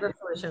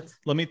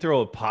me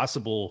throw a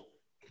possible,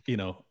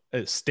 a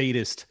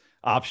statist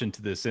option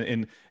to this.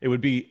 And it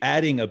would be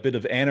adding a bit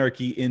of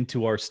anarchy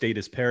into our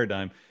statist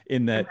paradigm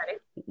in that,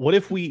 what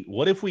if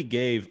we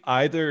gave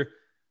either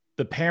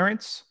the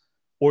parents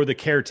or the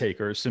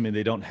caretaker, assuming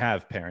they don't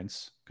have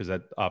parents, because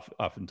that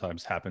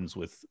oftentimes happens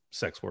with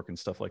sex work and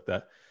stuff like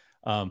that.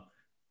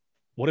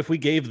 What if we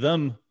gave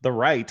them the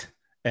right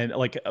and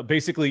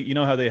basically,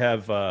 how they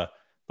have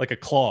like a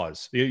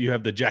clause, you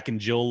have the Jack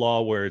and Jill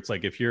law where it's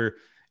like, if you're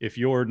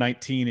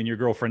 19 and your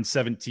girlfriend's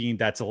 17,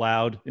 that's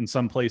allowed in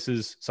some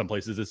places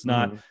it's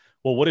not.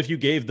 Well, what if you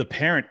gave the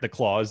parent the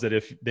clause that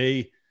if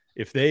they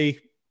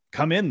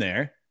come in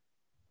there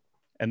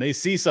and they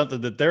see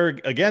something that they're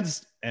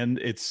against, and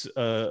it's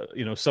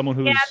someone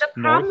who's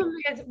the problem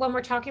is when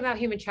we're talking about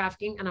human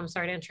trafficking, and I'm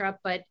sorry to interrupt,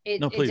 but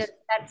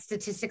that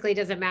statistically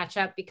doesn't match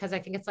up, because I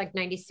think it's like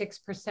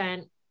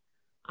 96%.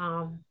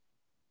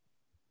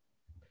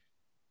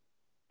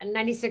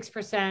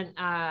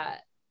 96%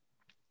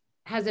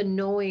 has a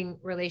knowing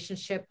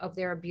relationship of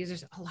their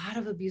abusers. A lot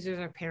of abusers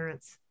are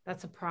parents.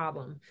 That's a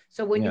problem.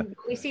 So when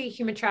we see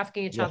human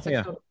trafficking and child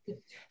sexual abuse,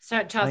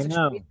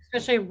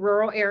 especially in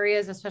rural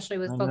areas, especially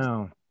with folks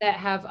that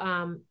have, that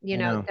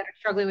are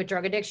struggling with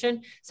drug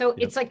addiction. So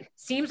it's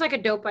seems like a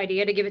dope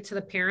idea to give it to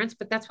the parents,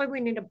 but that's why we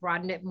need to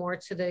broaden it more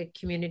to the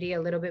community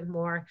a little bit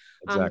more.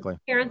 Exactly.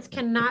 Parents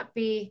cannot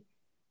be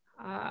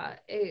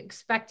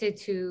expected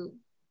to.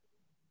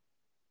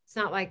 It's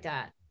not like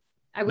that.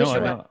 I wish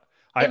it was.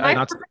 In my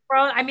perfect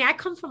world, I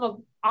come from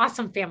an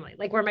awesome family,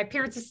 like where my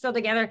parents are still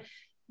together.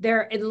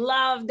 They're in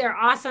love. They're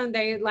awesome.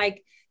 They're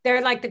like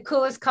the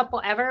coolest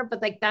couple ever,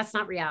 but that's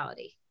not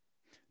reality.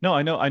 No,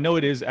 I know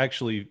it is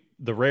actually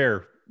the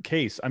rare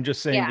case. I'm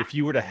just saying, if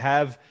you were to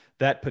have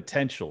that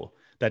potential,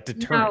 that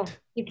deterrent. No,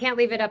 you can't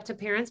leave it up to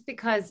parents,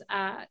 because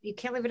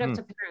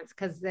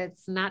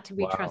it's not to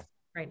be trusted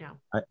right now.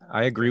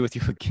 I agree with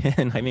you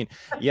again. I mean,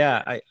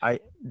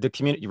 the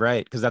community,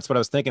 right? Because that's what I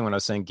was thinking when I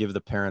was saying give the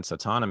parents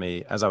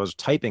autonomy. As I was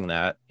typing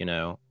that,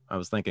 I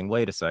was thinking,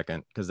 wait a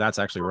second, because that's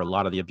actually where a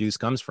lot of the abuse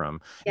comes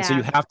from. And so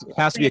it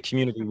has to be a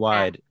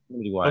community-wide.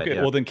 Okay,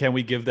 well then can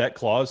we give that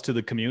clause to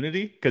the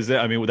community? Because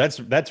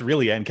that's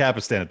really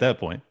Ancapistan at that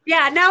point.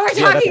 Yeah, now we're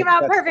talking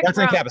about perfect. That's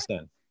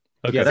Ancapistan.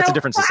 Okay, that's a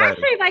different society.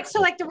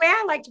 Actually, the way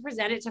I like to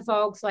present it to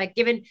folks,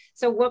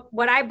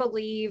 what I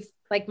believe,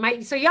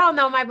 y'all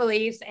know my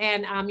beliefs,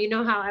 and you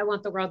know how I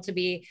want the world to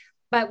be.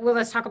 But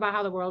let's talk about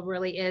how the world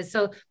really is.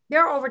 So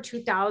there are over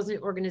 2,000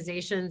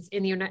 organizations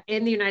in the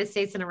United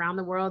States and around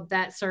the world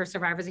that serve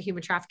survivors of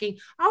human trafficking.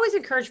 I always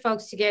encourage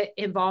folks to get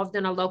involved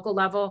in a local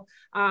level.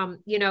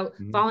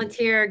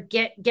 Volunteer,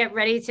 get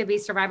ready to be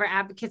survivor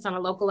advocates on a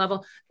local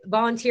level.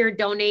 Volunteer,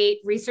 donate,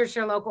 research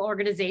your local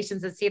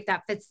organizations and see if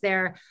that fits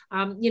their,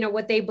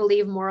 what they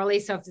believe morally.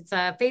 So if it's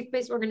a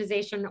faith-based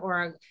organization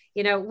or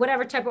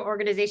whatever type of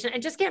organization,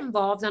 and just get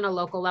involved on a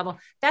local level.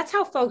 That's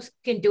how folks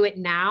can do it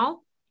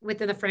now,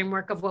 within the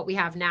framework of what we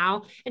have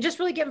now, and just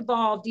really get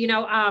involved.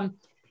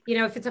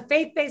 If it's a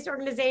faith-based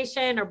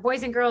organization or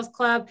Boys and Girls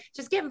Club,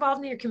 just get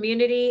involved in your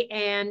community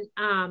and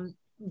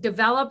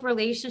develop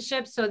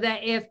relationships so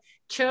that if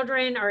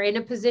children are in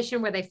a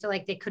position where they feel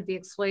like they could be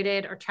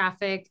exploited or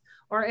trafficked,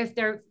 or if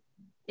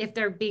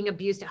they're being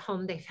abused at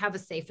home, they have a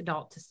safe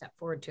adult to step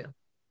forward to.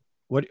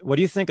 What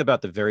do you think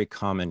about the very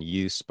common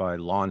use by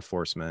law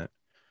enforcement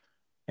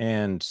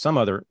and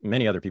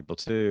many other people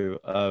too,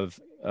 of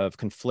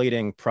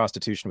conflating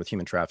prostitution with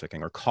human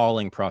trafficking, or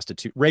calling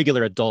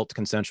regular adult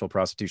consensual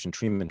prostitution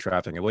human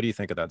trafficking? What do you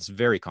think of that? It's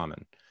very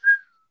common.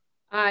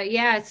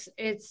 Yeah,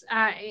 it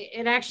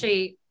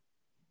actually,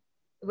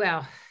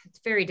 well, it's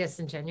very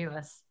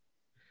disingenuous.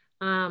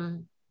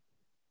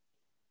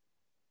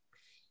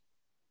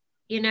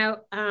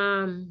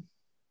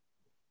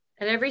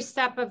 At every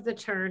step of the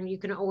turn, you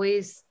can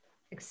always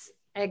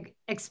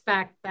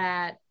expect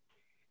that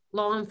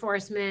law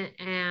enforcement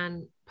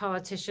and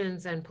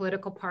politicians and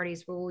political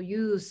parties will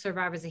use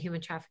survivors of human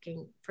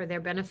trafficking for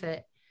their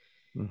benefit.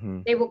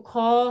 Mm-hmm. They will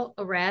call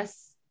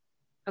arrests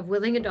of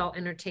willing adult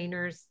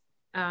entertainers,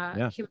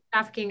 human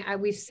trafficking.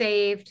 We've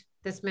saved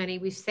this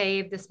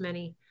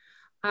many.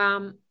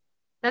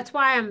 That's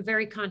why I'm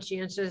very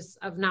conscientious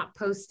of not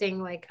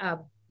posting like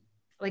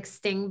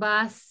sting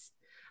busts,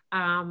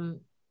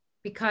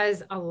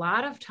 because a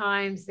lot of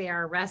times they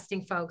are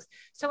arresting folks.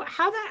 So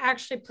how that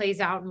actually plays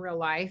out in real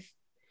life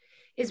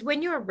is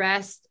when you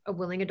arrest a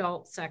willing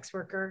adult sex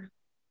worker,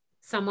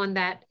 someone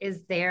that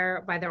is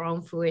there by their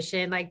own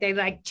fruition, like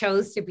they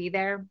chose to be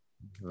there.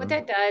 Mm-hmm. What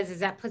that does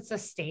is that puts a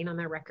stain on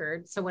their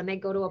record. So when they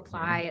go to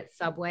apply at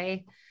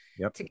Subway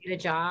to get a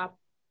job,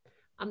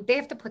 they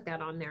have to put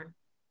that on there.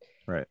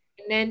 Right.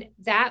 And then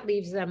that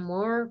leaves them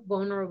more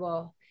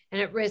vulnerable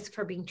and at risk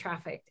for being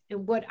trafficked.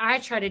 And what I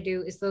try to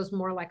do is those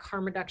more like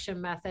harm reduction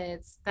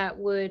methods that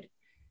would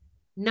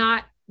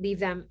not leave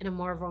them in a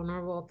more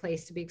vulnerable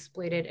place to be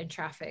exploited and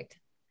trafficked.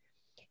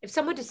 If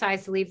someone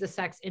decides to leave the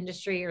sex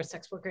industry or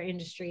sex worker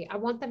industry, I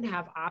want them to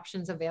have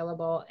options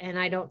available. And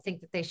I don't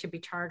think that they should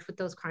be charged with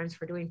those crimes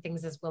for doing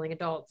things as willing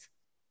adults.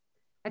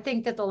 I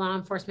think that law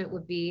enforcement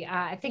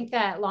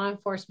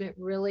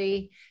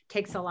really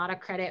takes a lot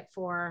of credit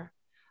for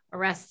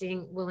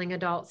arresting willing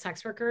adult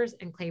sex workers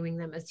and claiming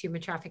them as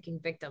human trafficking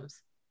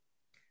victims.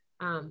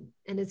 And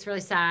it's really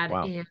sad.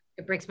 Wow. And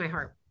it breaks my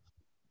heart.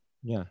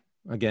 Yeah.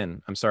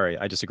 Again, I'm sorry.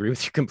 I disagree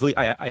with you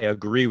completely. I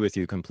agree with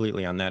you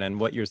completely on that.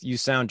 And you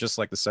sound just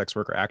like the sex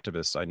worker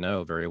activists I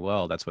know very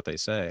well. That's what they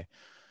say.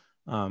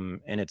 And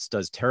it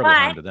does terrible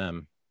harm to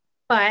them.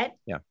 But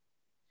yeah.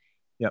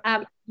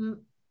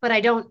 But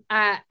I don't,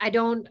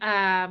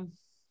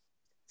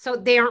 so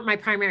they aren't my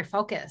primary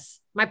focus.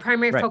 My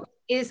primary focus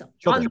is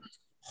on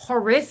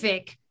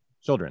horrific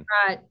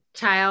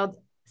child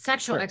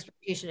sexual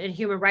exploitation and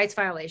human rights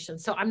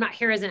violations. So I'm not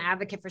here as an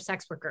advocate for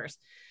sex workers.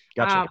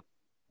 Gotcha.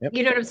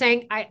 You know what I'm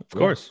saying? Of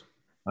course.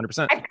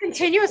 100%. I've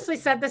continuously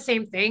said the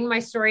same thing. My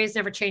story has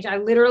never changed. I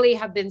literally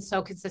have been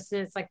so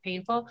consistent. It's like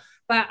painful,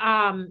 but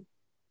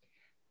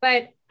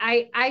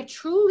I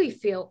truly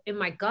feel in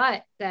my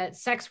gut that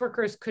sex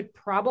workers could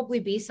probably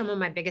be some of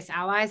my biggest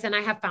allies. And I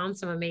have found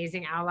some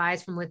amazing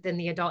allies from within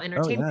the adult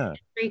entertainment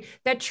industry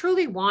that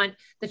truly want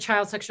the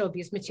child sexual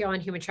abuse material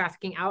and human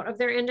trafficking out of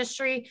their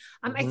industry.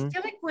 I feel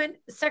like when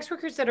sex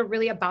workers that are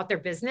really about their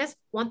business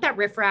want that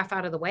riffraff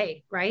out of the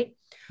way, right?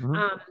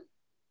 Mm-hmm.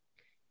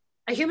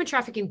 A human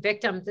trafficking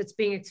victim that's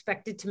being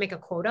expected to make a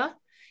quota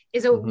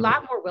is a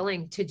lot more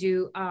willing to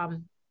do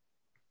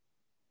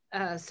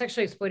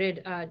sexually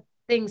exploited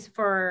things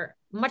for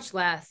much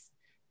less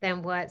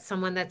than what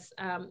someone that's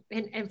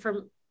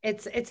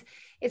that's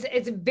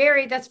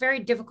very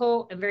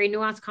difficult and very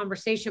nuanced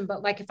conversation.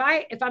 But like if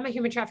I'm a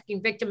human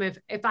trafficking victim,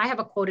 if I have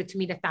a quota to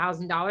meet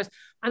 $1,000,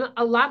 I'm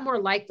a lot more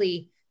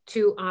likely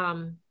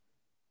to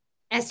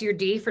S your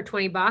D for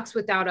 $20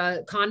 without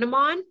a condom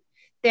on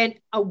than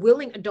a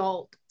willing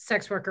adult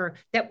sex worker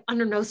that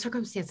under no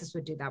circumstances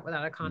would do that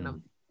without a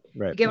condom.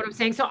 Right. You get what I'm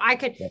saying? So I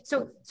could,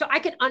 so I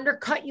could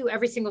undercut you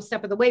every single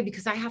step of the way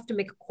because I have to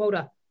make a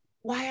quota.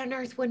 Why on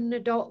earth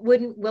wouldn't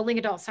willing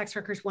adult sex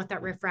workers want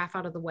that riffraff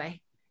out of the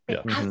way? They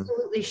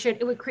absolutely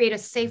should. It would create a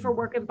safer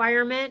work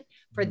environment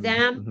for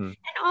them. And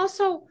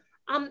also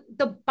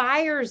the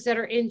buyers that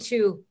are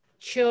into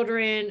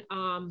children,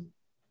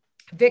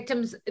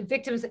 victims,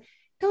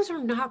 those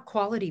are not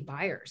quality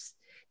buyers.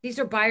 These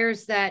are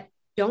buyers that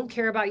don't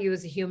care about you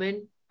as a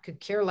human, could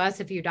care less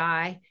if you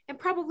die, and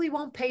probably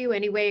won't pay you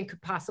anyway and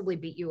could possibly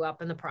beat you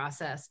up in the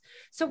process.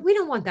 So we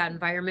don't want that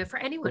environment for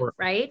anyone,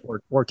 right?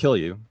 Or kill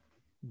you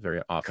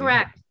very often.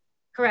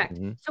 Correct.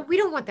 So we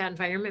don't want that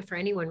environment for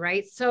anyone,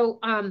 right? So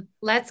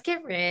let's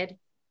get rid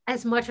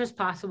as much as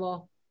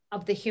possible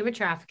of the human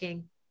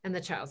trafficking and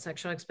the child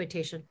sexual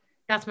exploitation.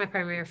 That's my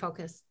primary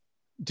focus.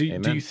 Do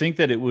you think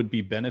that it would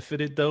be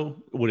benefited though?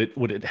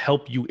 Would it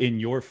help you in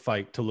your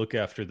fight to look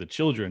after the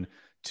children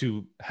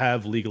to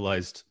have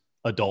legalized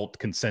adult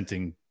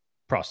consenting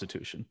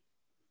prostitution?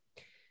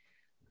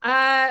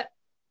 And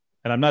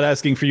I'm not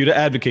asking for you to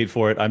advocate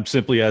for it. I'm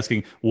simply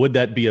asking, would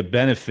that be a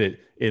benefit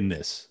in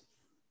this?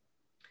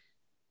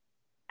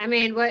 I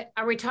mean, what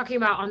are we talking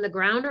about, on the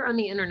ground or on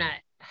the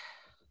internet?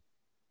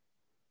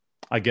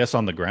 I guess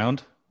on the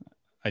ground,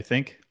 I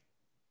think.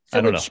 So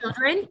I don't know.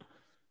 Children?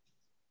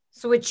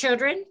 So with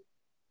children?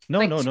 No,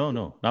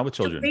 not with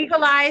children.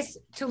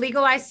 To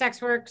legalize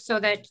sex work so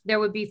that there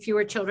would be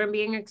fewer children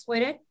being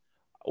exploited?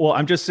 Well,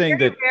 I'm just saying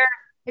that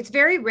it's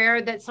very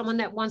rare that someone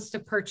that wants to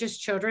purchase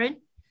children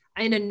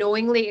in a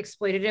knowingly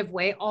exploitative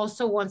way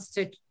also wants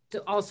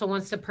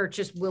to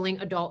purchase willing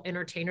adult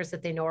entertainers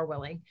that they know are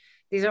willing.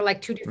 These are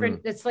like two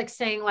different, it's like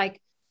saying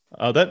like,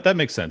 oh, that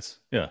makes sense.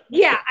 Yeah.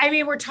 Yeah. I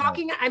mean, we're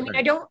talking, I mean,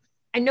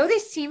 I know they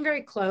seem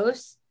very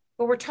close,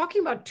 but we're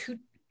talking about two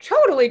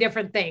totally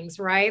different things,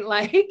 right?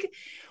 Like,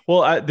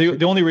 well,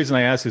 the only reason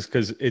I ask is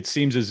because it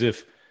seems as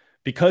if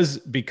because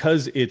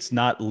it's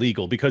not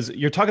legal, because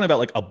you're talking about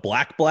like a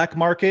black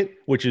market,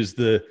 which is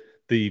the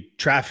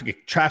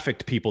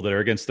trafficked people that are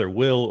against their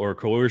will or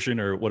coercion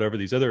or whatever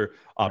these other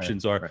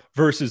options are,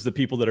 versus the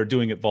people that are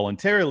doing it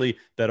voluntarily,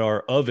 that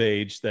are of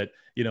age, that,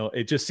 you know,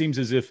 it just seems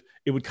as if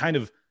it would kind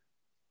of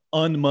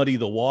unmuddy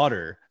the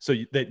water so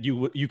that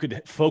you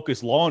could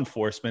focus law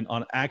enforcement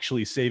on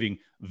actually saving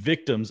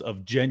victims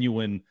of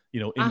genuine, you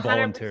know,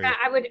 involuntary.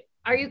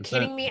 Are you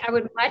kidding me? I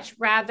would much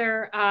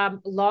rather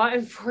law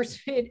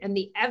enforcement and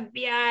the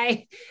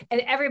FBI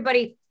and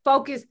everybody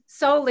focus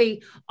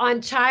solely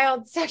on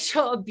child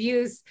sexual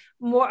abuse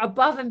more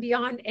above and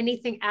beyond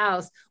anything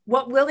else.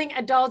 What willing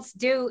adults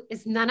do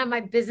is none of my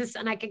business,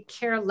 and I could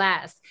care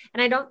less.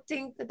 And I don't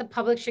think that the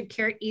public should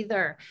care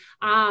either.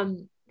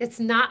 It's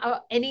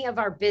not any of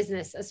our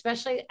business,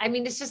 especially, I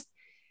mean, it's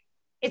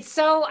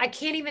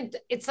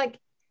like,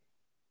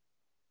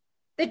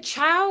 the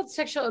child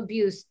sexual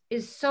abuse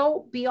is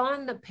so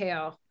beyond the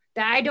pale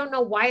that I don't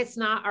know why it's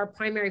not our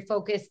primary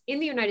focus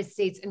in the United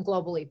States and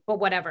globally, but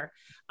whatever.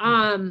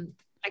 I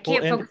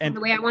can't focus on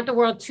the way I want the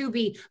world to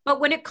be. But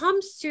when it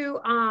comes to,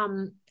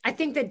 I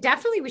think that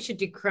definitely we should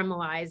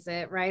decriminalize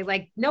it, right?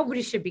 Like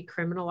nobody should be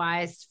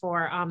criminalized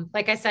for,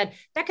 like I said,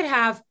 that could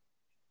have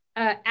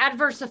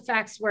adverse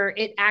effects where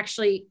it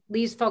actually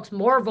leaves folks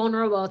more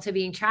vulnerable to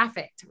being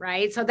trafficked,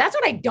 right? So that's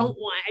what I don't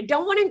want. I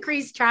don't want to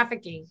increase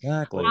trafficking.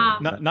 Exactly.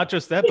 Not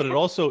just that, but it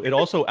also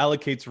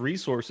allocates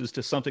resources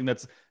to something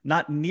that's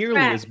not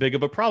nearly as big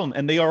of a problem,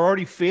 and they are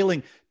already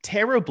failing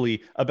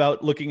terribly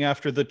about looking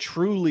after the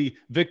truly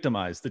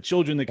victimized, the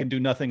children that can do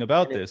nothing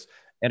about this,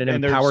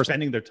 and they're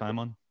spending their time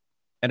on.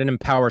 And it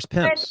empowers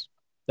pimps.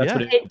 That's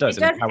what it does.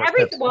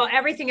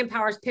 Everything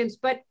empowers pimps.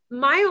 But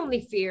my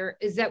only fear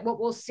is that what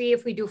we'll see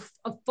if we do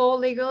a full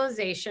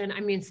legalization, I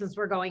mean, since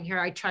we're going here,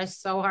 I try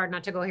so hard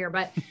not to go here,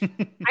 but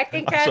I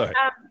think that,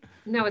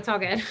 no, it's all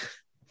good.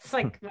 It's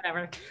like,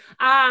 whatever.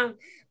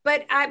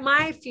 But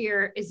my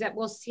fear is that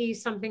we'll see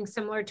something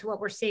similar to what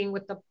we're seeing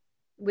with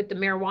the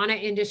marijuana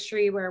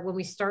industry, where when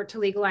we start to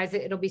legalize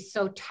it, it'll be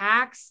so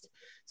taxed.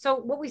 So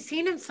what we've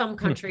seen in some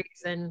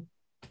countries, and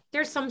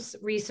there's some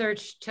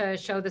research to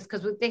show this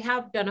because they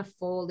have done a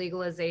full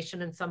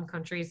legalization in some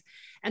countries.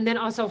 And then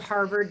also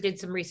Harvard did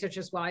some research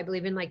as well, I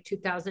believe in like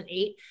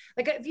 2008.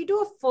 Like if you do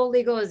a full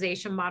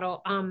legalization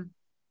model,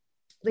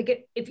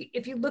 like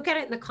if you look at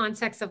it in the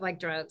context of like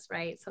drugs,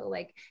 right? So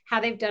like how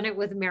they've done it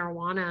with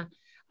marijuana,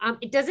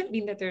 it doesn't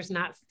mean that there's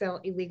not still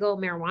illegal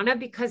marijuana,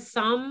 because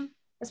some,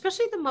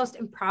 especially the most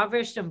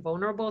impoverished and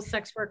vulnerable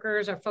sex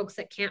workers or folks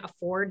that can't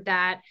afford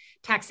that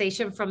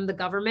taxation from the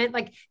government.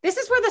 Like this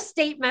is where the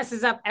state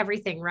messes up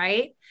everything,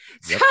 right?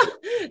 Yep.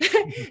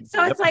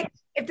 So it's like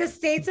if the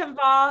state's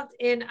involved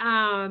in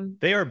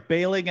they are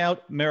bailing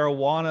out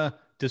marijuana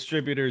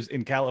distributors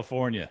in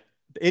California.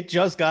 It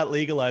just got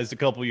legalized a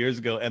couple of years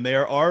ago, and they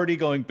are already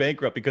going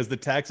bankrupt because the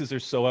taxes are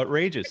so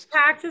outrageous. The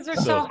taxes are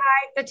so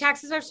high. The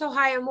taxes are so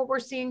high, and what we're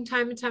seeing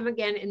time and time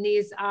again in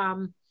these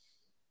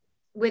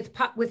with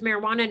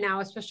marijuana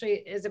now,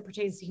 especially as it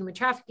pertains to human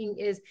trafficking,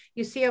 is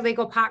you see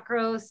illegal pot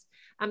growth,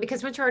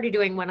 because once you're already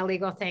doing one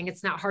illegal thing,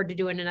 it's not hard to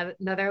do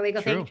another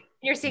illegal thing.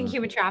 You're seeing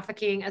human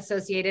trafficking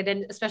associated,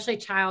 and especially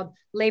child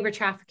labor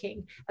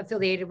trafficking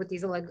affiliated with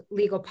these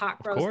illegal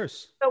pot growth. Of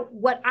course. So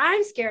what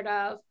I'm scared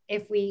of,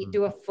 if we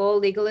do a full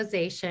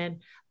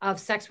legalization of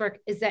sex work,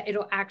 is that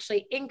it'll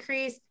actually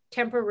increase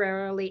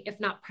temporarily, if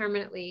not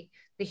permanently,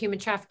 the human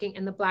trafficking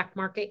and the black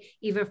market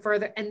even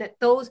further, and that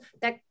those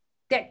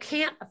that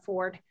can't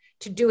afford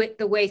to do it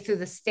the way through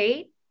the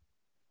state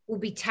will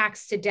be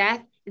taxed to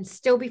death and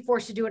still be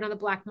forced to do it on the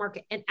black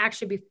market and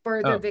actually be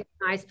further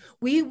victimized.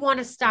 We want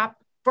to stop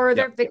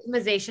further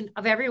victimization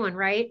of everyone,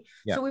 right?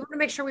 So we want to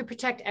make sure we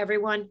protect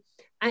everyone.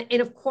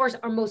 And of course,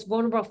 our most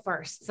vulnerable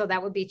first. So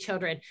that would be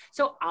children.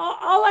 So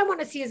all I want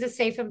to see is a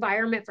safe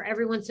environment for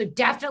everyone. So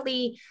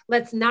definitely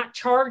let's not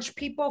charge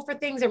people for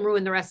things and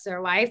ruin the rest of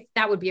their life.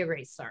 That would be a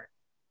great start.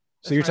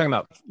 So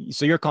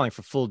you're calling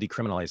for full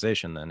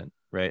decriminalization then,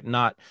 right?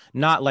 Not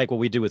like what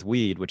we do with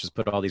weed, which is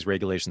put all these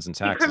regulations and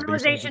taxes.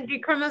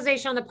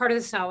 Decriminalization on the part of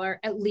the seller,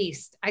 at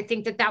least. I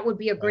think that would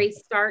be a great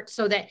start,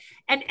 so that,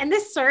 and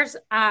this serves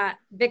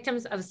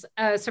victims of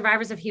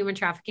survivors of human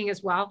trafficking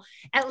as well.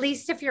 At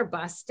least if you're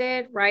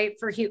busted, right,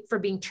 for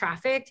being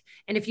trafficked,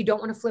 and if you don't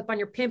want to flip on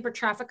your pimp or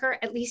trafficker,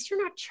 at least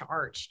you're not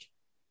charged.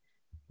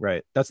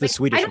 Right. That's the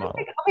Swedish model.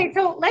 Okay,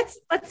 so let's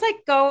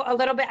like go a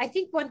little bit. I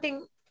think one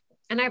thing,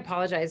 and I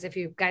apologize if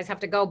you guys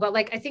have to go, but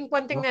like, I think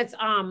one thing that's,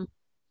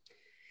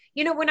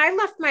 When I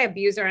left my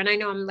abuser, and I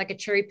know I'm like a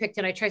cherry picked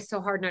and I try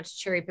so hard not to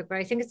cherry pick, but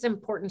I think it's an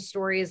important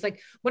story is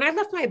like when I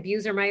left my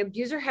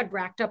abuser had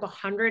racked up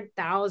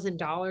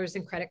 $100,000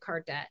 in credit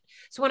card debt.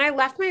 So when I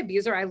left my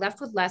abuser, I left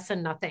with less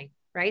than nothing.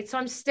 Right. So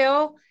I'm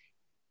still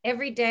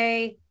every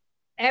day,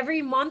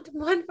 every month,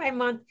 month by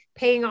month,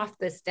 paying off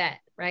this debt.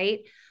 Right.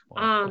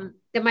 Wow.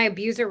 That my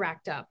abuser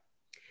racked up.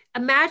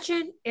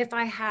 Imagine if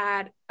I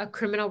had a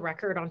criminal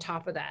record on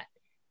top of that,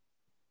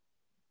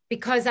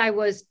 because I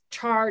was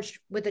charged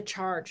with a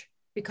charge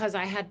because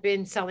I had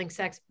been selling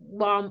sex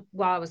while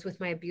I was with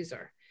my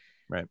abuser.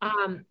 Right.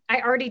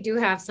 I already do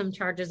have some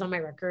charges on my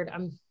record.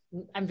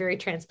 I'm very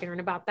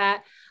transparent about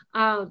that.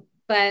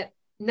 But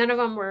none of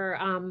them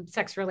were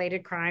sex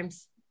related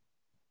crimes.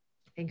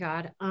 Thank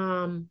God.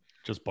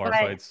 Just bar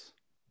fights.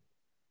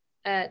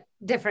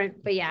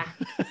 Different, but yeah.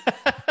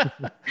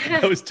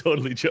 I was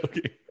totally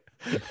joking.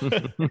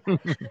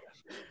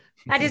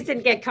 I just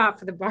didn't get caught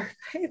for the bar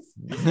fights.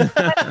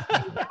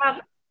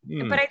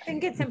 But I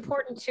think it's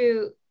important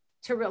to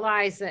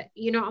realize that,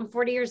 I'm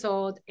 40 years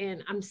old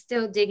and I'm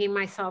still digging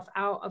myself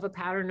out of a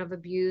pattern of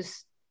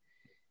abuse.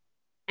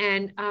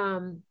 And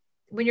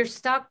when you're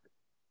stuck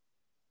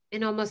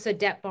in almost a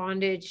debt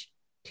bondage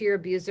to your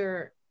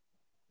abuser,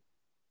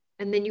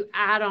 and then you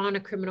add on a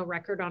criminal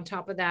record on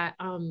top of that,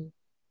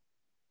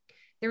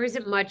 there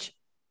isn't much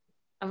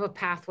of a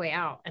pathway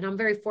out. And I'm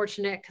very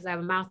fortunate because I have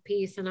a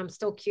mouthpiece and I'm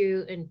still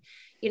cute. And,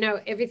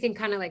 everything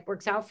kind of like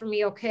works out for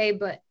me. Okay.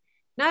 But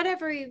not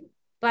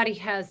everybody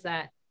has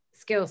that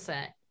skill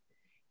set.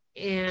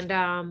 And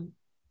I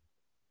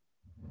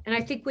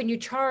think when you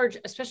charge,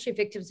 especially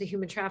victims of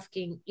human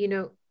trafficking,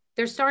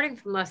 they're starting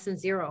from less than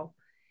zero.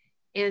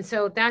 And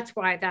so that's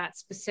why that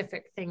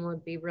specific thing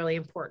would be really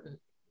important.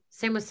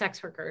 Same with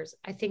sex workers.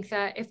 I think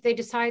that if they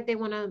decide they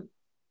want to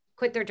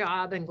quit their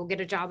job and go get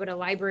a job at a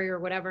library or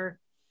whatever,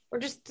 or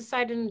just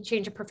deciding to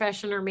change a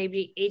profession or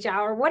maybe age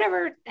out or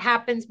whatever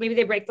happens, maybe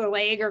they break their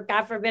leg or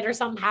God forbid, or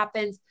something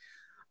happens,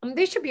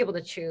 they should be able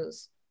to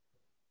choose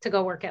to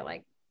go work at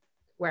like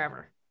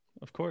wherever.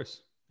 Of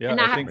course. Yeah. And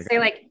not have to say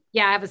like,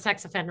 yeah, I have a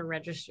sex offender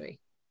registry.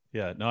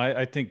 Yeah, no,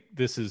 I think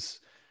this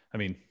is,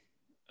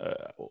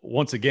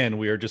 once again,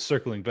 we are just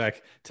circling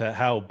back to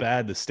how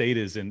bad the state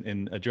is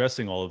in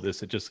addressing all of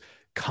this. It just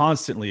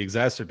constantly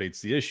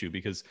exacerbates the issue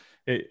because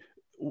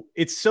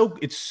it's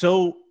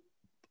so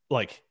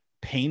like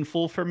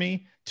painful for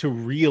me to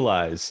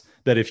realize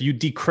that if you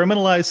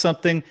decriminalize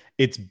something,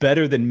 it's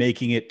better than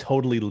making it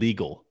totally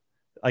legal.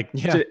 Like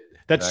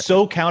that's exactly.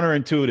 So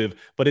counterintuitive,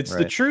 but it's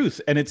the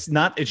truth. And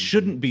it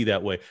shouldn't be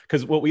that way,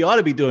 because what we ought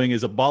to be doing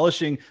is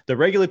abolishing the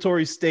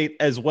regulatory state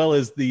as well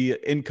as the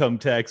income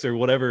tax or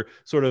whatever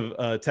sort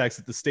of tax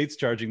that the state's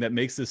charging that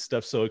makes this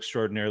stuff so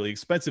extraordinarily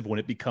expensive when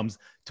it becomes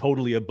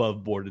totally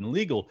above board and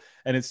legal.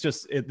 And it's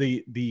just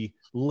the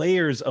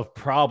layers of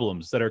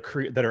problems that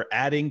are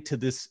adding to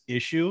this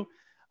issue.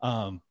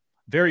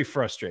 Very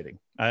frustrating.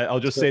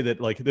 I'll just say that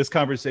like this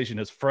conversation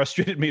has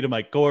frustrated me to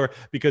my core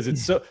because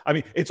it's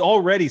it's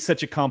already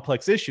such a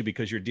complex issue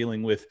because you're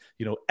dealing with,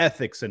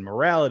 ethics and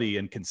morality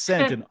and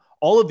consent and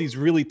all of these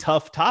really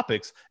tough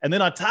topics. And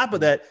then on top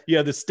of that, you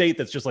have the state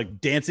that's just like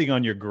dancing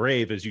on your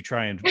grave as you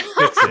try and fix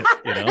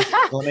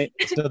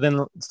it, So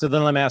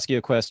then let me ask you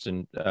a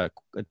question, a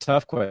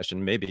tough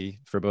question, maybe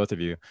for both of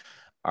you.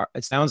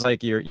 It sounds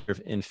like you're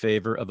in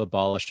favor of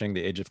abolishing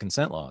the age of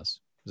consent laws.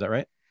 Is that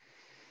right?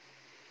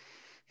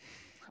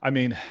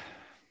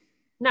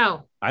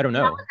 No, I don't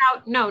know.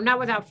 Not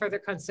without further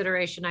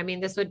consideration. Are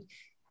we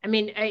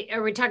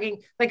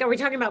talking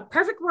about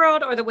perfect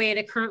world or the way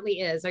it currently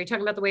is? Are you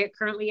talking about the way it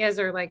currently is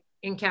or like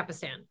in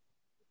Capistan?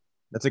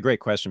 That's a great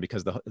question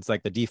because it's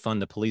like the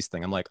defund the police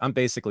thing. I'm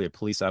basically a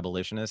police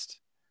abolitionist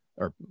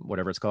or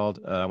whatever it's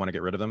called. I want to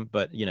get rid of them,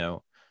 but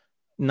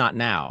not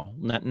now,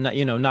 not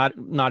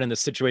in the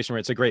situation where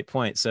it's a great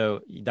point.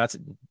 So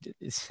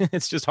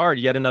it's just hard.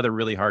 Yet another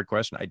really hard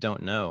question. I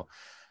don't know.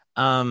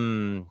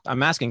 I'm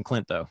asking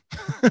Clint though.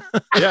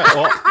 Yeah,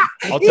 well,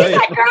 I'll tell you.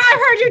 Like, girl,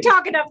 I heard you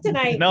talking up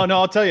tonight. No,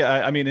 I'll tell you.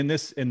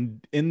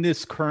 In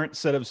this current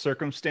set of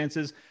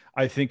circumstances,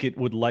 I think it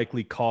would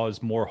likely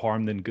cause more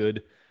harm than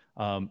good.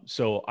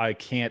 So I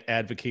can't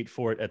advocate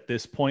for it at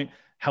this point.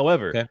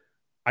 However,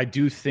 I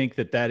do think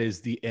that is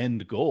the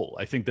end goal.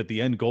 I think that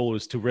the end goal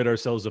is to rid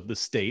ourselves of the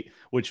state,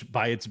 which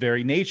by its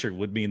very nature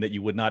would mean that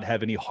you would not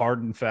have any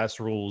hard and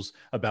fast rules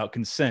about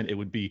consent. It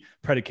would be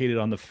predicated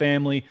on the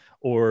family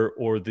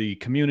or the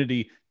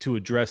community to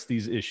address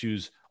these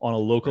issues on a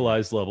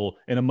localized level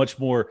in a much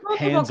more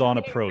hands-on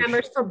approach.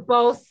 Members for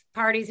both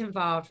parties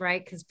involved,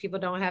 right? Because people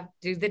don't have to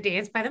do the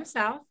dance by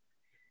themselves.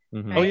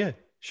 Mm-hmm. Right? Oh yeah,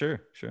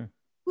 sure.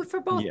 For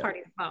both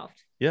parties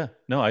involved. Yeah,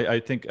 no, I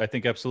think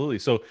absolutely.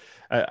 So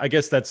I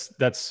guess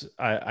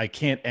I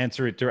can't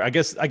answer it. I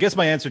guess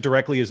my answer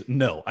directly is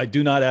no. I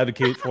do not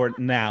advocate for it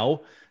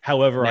now.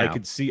 However, I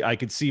could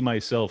see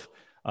myself.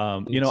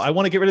 I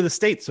want to get rid of the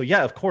state. So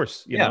yeah, of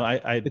course.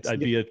 I'd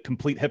be a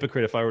complete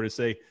hypocrite if I were to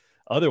say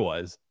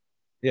otherwise.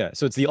 Yeah.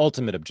 So it's the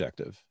ultimate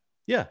objective.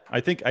 Yeah, I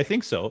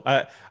think so.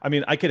 I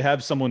mean, I could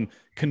have someone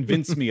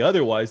convince me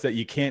otherwise that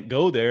you can't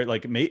go there.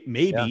 Like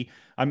maybe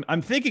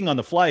I'm thinking on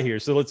the fly here.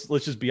 So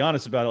let's just be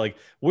honest about it. Like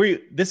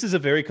this is a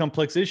very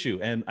complex issue,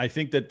 and I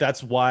think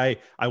that's why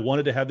I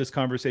wanted to have this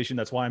conversation.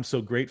 That's why I'm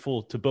so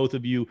grateful to both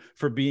of you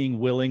for being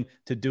willing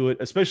to do it,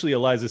 especially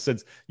Eliza,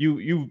 since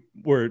you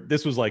were,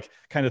 this was like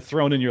kind of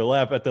thrown in your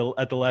lap at the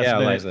last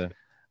minute. Eliza.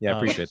 Yeah, I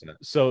appreciate that.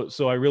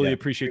 So I really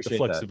appreciate the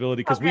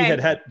flexibility, because we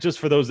Okay. had, just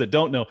for those that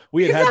don't know,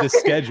 we had this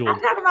scheduled. I'm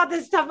talking about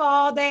this stuff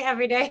all day,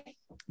 every day.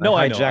 No,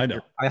 I hijacked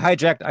know. I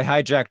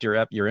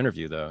hijacked your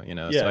interview though, you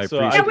know. Yeah, so so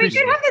I And we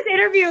appreciate did have this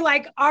interview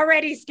like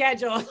already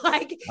scheduled.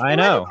 Like I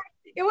know.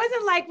 It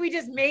wasn't like we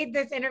just made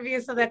this interview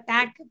so that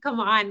could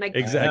come on. Like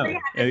Exactly. we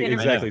had this interview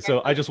Exactly. So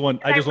I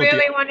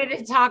really wanted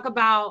to talk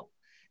about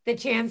the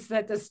chance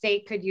that the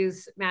state could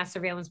use mass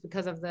surveillance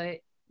because of the,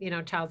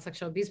 child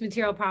sexual abuse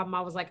material problem. I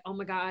was like, oh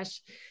my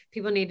gosh,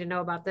 people need to know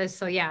about this.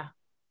 So yeah.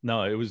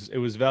 No, it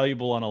was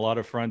valuable on a lot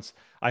of fronts.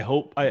 I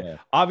hope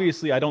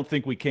obviously I don't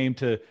think we came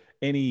to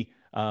any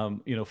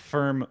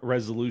firm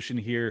resolution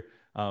here.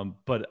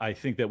 But I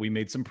think that we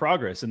made some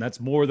progress, and that's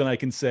more than I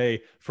can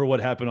say for what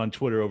happened on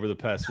Twitter over the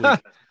past week.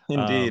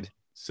 Indeed.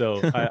 So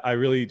I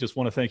really just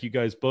want to thank you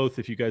guys both.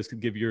 If you guys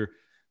could give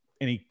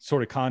any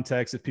sort of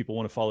context, if people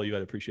want to follow you,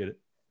 I'd appreciate it.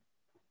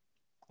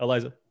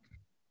 Eliza.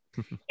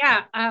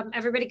 Yeah.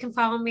 Everybody can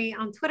follow me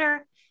on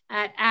Twitter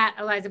at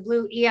Eliza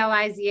Blue,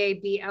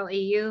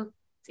 ELIZABLEU.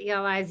 It's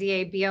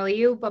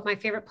ELIZABLEU. But my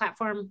favorite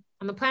platform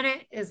on the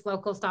planet is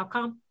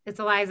locals.com. It's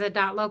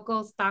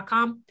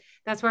eliza.locals.com.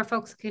 That's where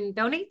folks can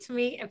donate to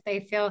me if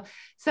they feel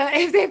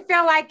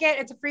like it.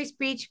 It's a free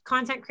speech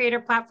content creator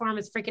platform.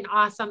 It's freaking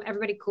awesome.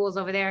 Everybody cool's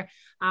over there.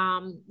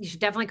 You should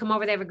definitely come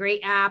over. They have a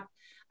great app.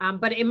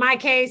 But in my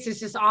case,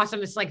 it's just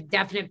awesome. It's like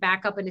definite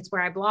backup, and it's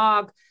where I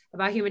blog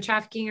about human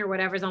trafficking or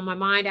whatever's on my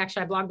mind.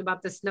 Actually, I blogged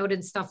about the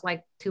Snowden stuff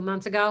like 2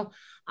 months ago.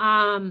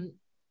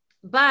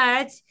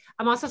 But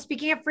I'm also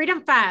speaking at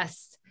Freedom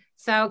Fest.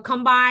 So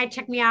come by,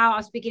 check me out.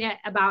 I'm speaking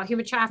about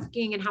human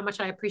trafficking and how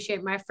much I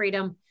appreciate my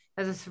freedom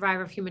as a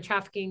survivor of human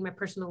trafficking, my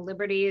personal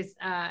liberties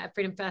at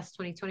Freedom Fest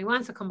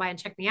 2021. So come by and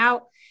check me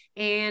out.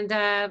 And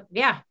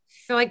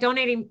feel like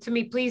donating to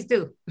me, please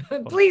do.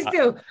 Please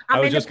do. I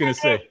was just going to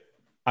say,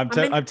 I'm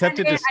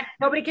tempted to.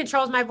 Nobody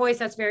controls my voice.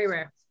 That's very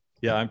rare.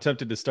 Yeah, I'm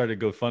tempted to start a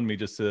GoFundMe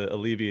just to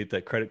alleviate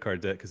that credit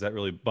card debt, because that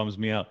really bums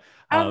me out.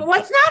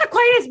 What's not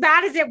quite as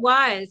bad as it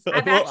was.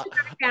 I've actually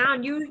got it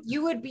down.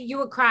 You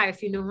would cry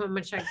if you knew how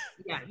much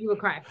you would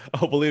cry.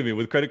 Oh, believe me,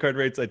 with credit card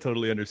rates, I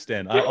totally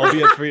understand. I'll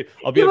be at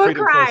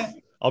Freedom Fest.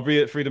 I'll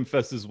be at Freedom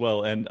Fest as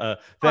well. And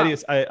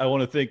Thaddeus, I want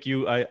to thank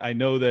you. I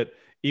know that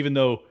even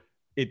though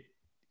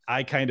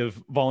I kind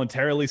of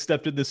voluntarily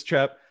stepped in this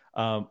trap,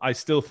 I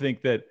still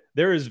think that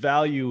there is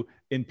value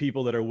in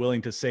people that are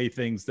willing to say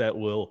things that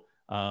will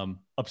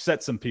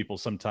upset some people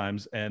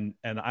sometimes. And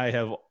I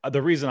have,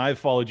 the reason I've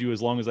followed you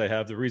as long as I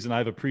have, the reason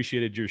I've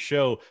appreciated your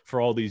show for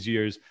all these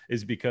years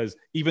is because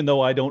even though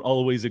I don't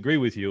always agree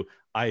with you,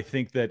 I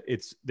think that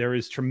there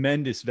is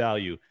tremendous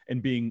value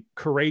in being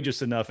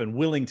courageous enough and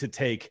willing to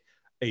take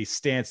a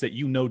stance that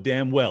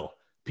damn well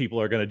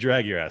people are going to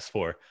drag your ass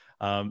for.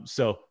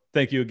 So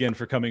thank you again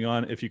for coming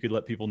on. If you could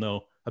let people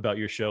know about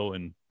your show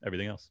and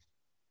everything else.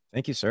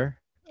 Thank you, sir.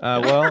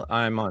 Well,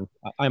 I'm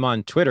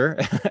on Twitter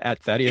at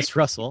Thaddeus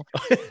Russell.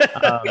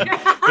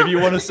 If you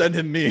want to send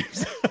him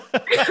memes.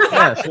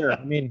 Yeah, sure.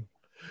 I mean,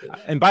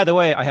 and by the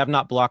way, I have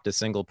not blocked a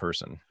single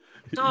person.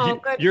 Oh,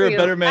 good. You're a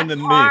better man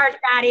than me.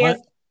 Thaddeus.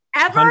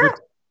 Ever?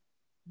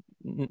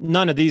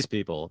 None of these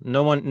people.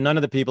 None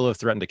of the people who have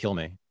threatened to kill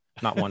me.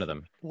 Not one of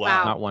them.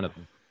 Wow. Not one of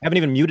them. I haven't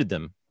even muted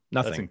them.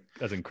 Nothing.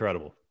 That's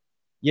incredible.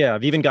 Yeah,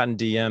 I've even gotten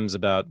DMs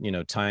about,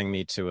 tying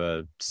me to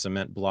a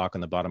cement block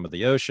on the bottom of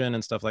the ocean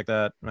and stuff like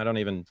that. I don't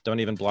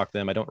even block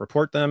them. I don't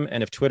report them.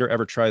 And if Twitter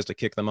ever tries to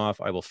kick them off,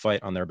 I will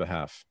fight on their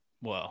behalf.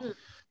 Wow.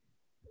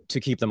 To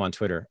keep them on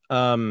Twitter,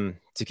 to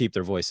keep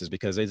their voices,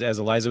 because as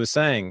Eliza was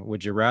saying,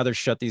 would you rather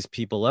shut these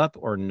people up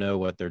or know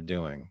what they're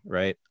doing?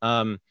 Right.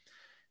 So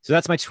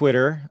that's my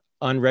Twitter.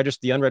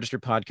 The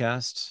Unregistered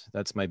Podcast,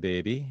 that's my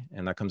baby,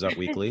 and that comes out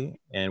weekly,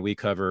 and we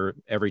cover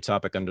every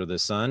topic under the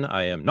sun.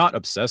 I am not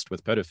obsessed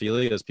with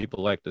pedophilia, as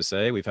people like to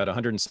say. We've had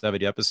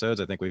 170 episodes.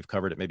 I think we've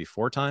covered it maybe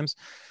 4 times.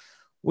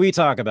 We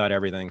talk about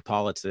everything: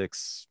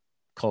 politics,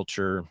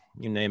 culture,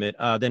 you name it.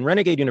 Then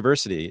Renegade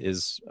University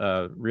is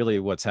really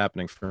what's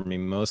happening for me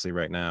mostly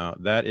right now.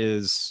 That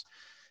is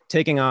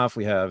taking off.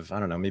 We have,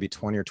 I don't know, maybe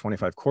 20 or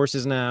 25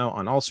 courses now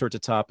on all sorts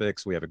of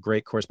topics. We have a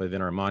great course by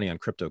Vin Armani on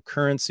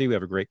cryptocurrency. We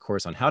have a great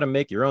course on how to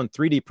make your own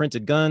 3D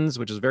printed guns,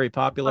 which is very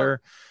popular.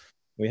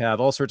 We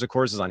have all sorts of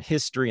courses on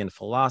history and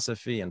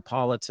philosophy and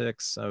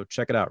politics. So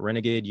check it out,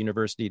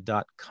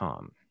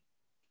 renegadeuniversity.com.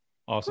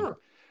 Awesome. Cool.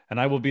 And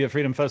I will be at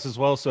Freedom Fest as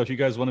well. So if you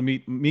guys want to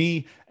meet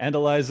me and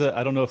Eliza,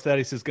 I don't know if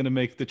Thaddeus is going to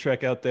make the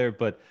trek out there,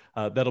 but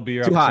that'll be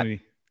your opportunity.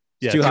 Hot.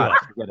 Yeah, too hot.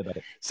 Forget about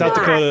it. South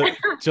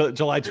Dakota,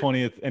 July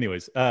 20th.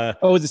 Anyways.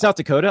 Was it South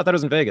Dakota? I thought it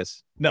was in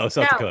Vegas. No,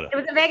 South Dakota. It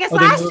was in Vegas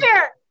last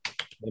year.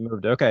 They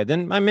moved. Okay,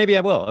 then maybe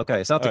I will.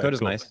 Okay, South Dakota's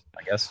cool. nice,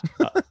 I guess.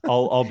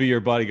 I'll be your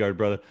bodyguard,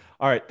 brother.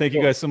 All right, thank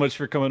you guys so much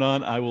for coming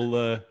on. I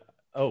will.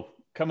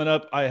 Coming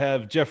up, I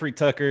have Jeffrey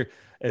Tucker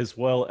as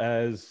well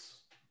as.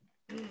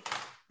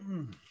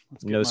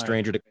 No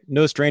stranger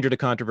to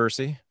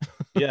controversy.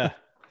 Yeah.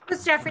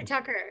 Who's Jeffrey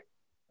Tucker?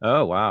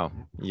 Oh wow,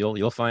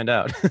 you'll find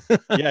out.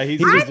 Yeah,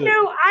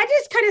 I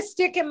just kind of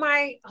stick in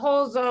my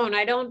whole zone.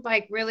 I don't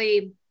like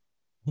really.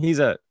 He's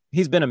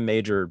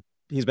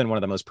been one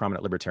of the most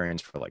prominent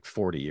libertarians for like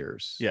 40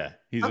 years. Yeah,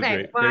 he's okay. a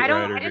great I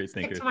writer, just great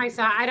stick thinker. to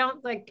myself.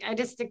 I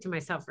just stick to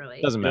myself really.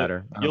 Doesn't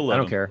matter. I You'll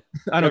don't care.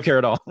 I don't care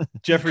at all.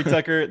 Jeffrey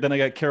Tucker. Then I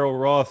got Carol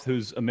Roth,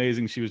 who's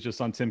amazing. She was just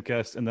on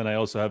Timcast. And then I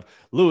also have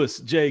Luis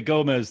J.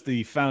 Gomez,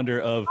 the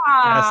founder of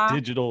Gas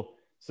Digital.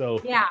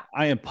 So yeah,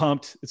 I am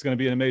pumped. It's going to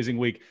be an amazing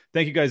week.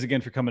 Thank you guys again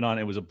for coming on.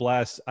 It was a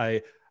blast.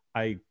 I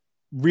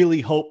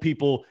really hope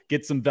people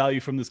get some value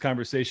from this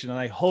conversation. And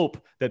I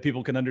hope that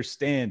people can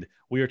understand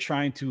we are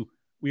trying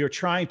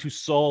to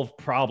solve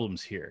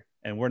problems here.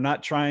 And we're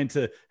not trying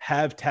to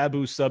have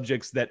taboo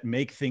subjects that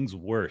make things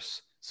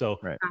worse. So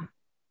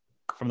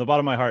from the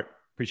bottom of my heart,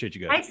 appreciate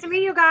you guys. Nice to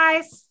meet you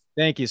guys.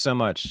 Thank you so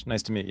much.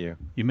 Nice to meet you.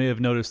 You may have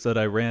noticed that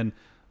I ran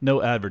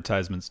no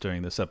advertisements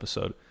during this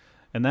episode.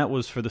 And that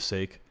was for the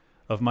sake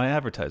of my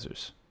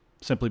advertisers,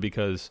 simply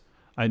because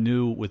I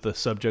knew with a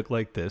subject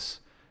like this,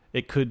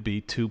 it could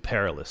be too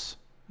perilous,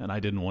 and I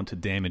didn't want to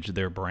damage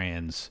their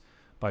brands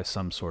by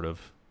some sort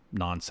of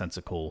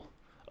nonsensical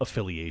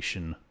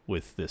affiliation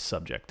with this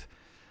subject.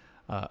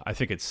 I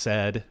think it's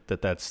sad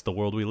that that's the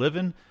world we live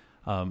in.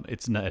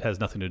 It has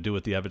nothing to do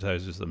with the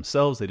advertisers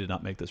themselves. They did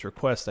not make this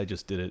request. I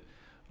just did it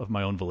of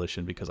my own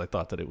volition because I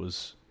thought that it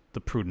was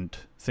the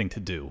prudent thing to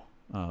do.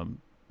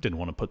 Didn't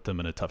want to put them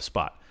in a tough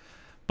spot.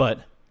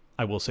 But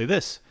I will say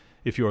this.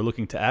 If you are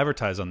looking to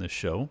advertise on this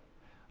show,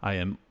 I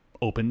am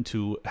open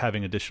to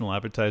having additional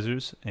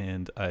advertisers,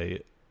 and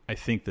I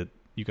think that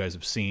you guys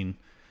have seen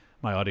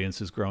my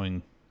audience is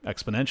growing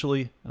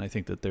exponentially, and I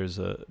think that there's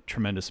a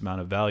tremendous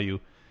amount of value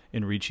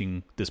in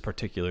reaching this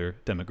particular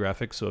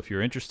demographic. So if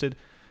you're interested,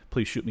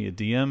 please shoot me a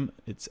DM.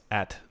 It's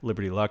at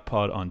Liberty Lock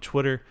Pod on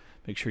Twitter.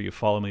 Make sure you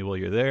follow me while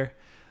you're there,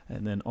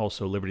 and then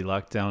also Liberty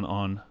Lockdown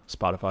on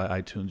Spotify,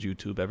 iTunes,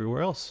 YouTube,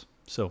 everywhere else.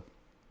 So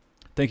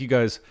thank you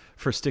guys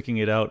for sticking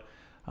it out.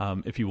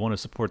 If you want to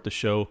support the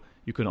show,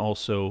 you can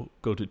also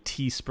go to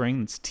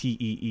Teespring, it's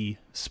Tee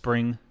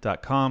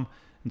spring.com,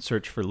 and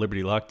search for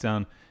Liberty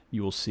Lockdown.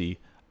 You will see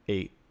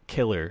a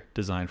killer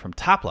design from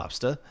Top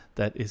Lobster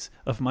that is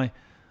of my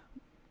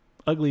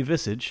ugly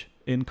visage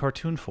in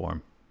cartoon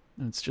form.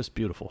 And it's just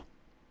beautiful.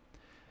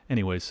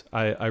 Anyways,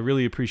 I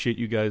really appreciate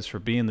you guys for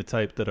being the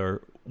type that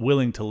are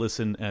willing to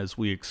listen as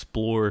we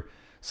explore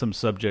some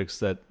subjects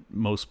that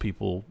most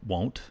people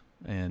won't.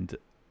 And,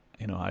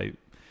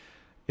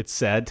 it's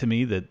sad to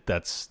me that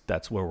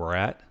that's where we're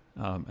at.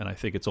 And I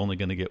think it's only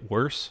going to get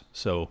worse.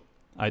 So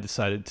I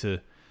decided to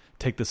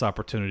take this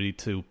opportunity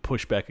to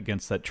push back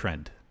against that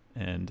trend.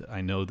 And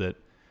I know that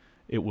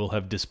it will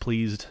have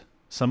displeased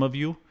some of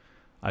you.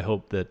 I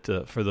hope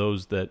that for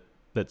those that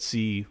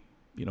see,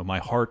 my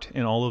heart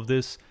in all of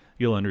this,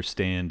 you'll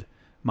understand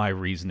my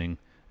reasoning.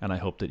 And I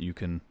hope that you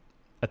can,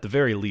 at the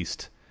very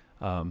least,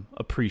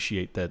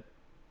 appreciate that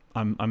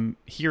I'm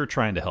here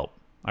trying to help.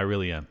 I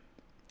really am.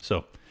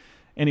 So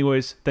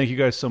anyways, thank you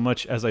guys so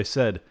much. As I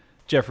said,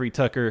 Jeffrey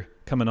Tucker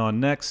coming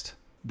on next.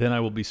 Then I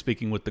will be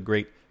speaking with the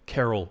great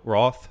Carol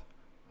Roth,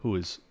 who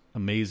is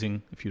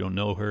amazing. If you don't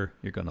know her,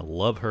 you're going to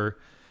love her.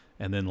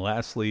 And then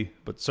lastly,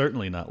 but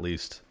certainly not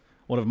least,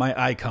 one of my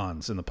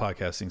icons in the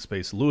podcasting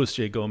space, Luis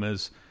J.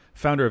 Gomez,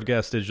 founder of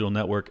Gas Digital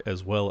Network,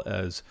 as well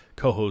as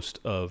co-host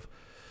of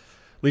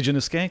Legion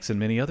of Skanks and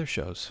many other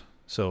shows.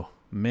 So,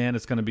 man,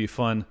 it's going to be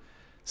fun.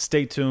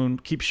 Stay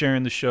tuned. Keep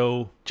sharing the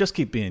show. Just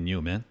keep being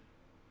you, man.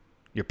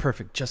 You're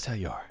perfect just how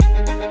you are.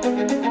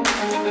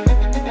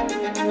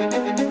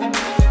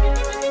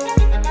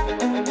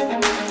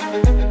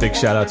 Big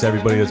shout out to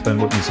everybody that's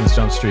been with me since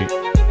Jump Street.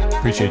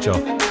 Appreciate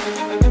y'all.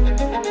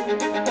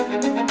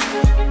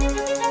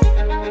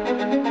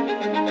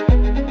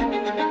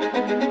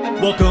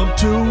 Welcome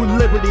to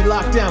Liberty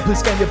Lockdown. Please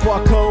scan your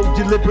barcode.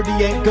 Your liberty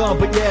ain't gone,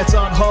 but yeah, it's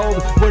on hold.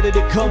 Where did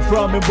it come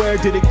from and where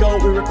did it go?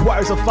 It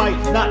requires a fight,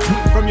 not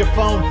tweeting from your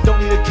phone.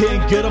 Don't need a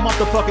king, get him off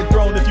the fucking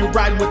throne. If you're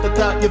riding with the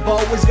thought, you've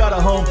always got a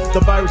home.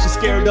 The virus you're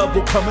scared of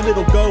will come and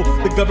it'll go.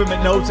 The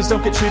government knows, just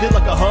don't get treated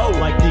like a hoe.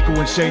 Like Nico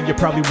and Shane, you're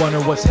probably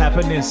wondering what's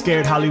happening.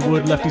 Scared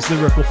Hollywood lefties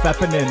lyrical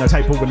fappening. A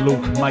typo with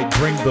Luke might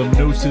bring the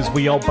nooses.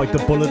 We all bite the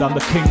bullet, I'm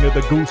the king of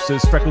the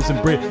gooses. Freckles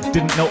and Brit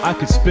didn't know I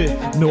could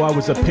spit. Knew I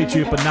was a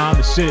patriot, but now I'm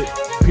the shit.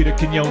 Peter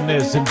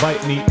Quinones,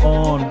 invite me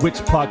on. Which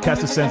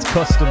podcaster sends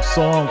custom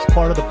songs?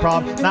 Part of the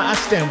problem? Nah, I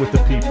stand with the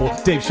people.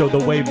 Dave showed the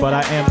way, but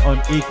I am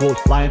unequal.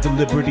 Lions of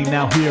Liberty,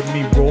 now hear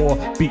me roar.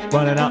 Beat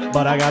running up,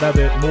 but I got a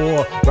bit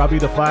more. Robbie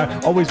the Fire,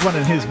 always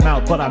running his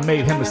mouth, but I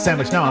made him a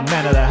sandwich, now I'm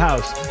man of the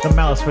house. The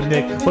malice for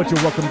Nick, but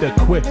you're welcome to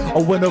quit. I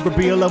went over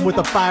BLM with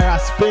the fire I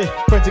spit.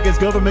 Friends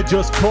against government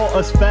just call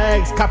us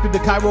fags. Copied the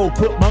Cairo,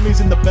 put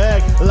mummies in the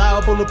bag.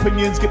 Liable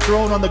opinions get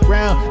thrown on the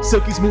ground.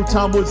 Silky smooth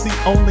Tom was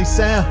the only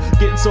sound.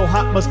 Getting so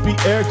hot must be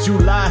Air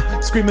July.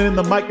 Screaming in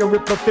the mic, a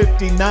Ripper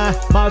 59.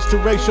 Miles to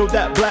Ray showed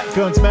that black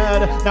guns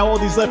matter. Now all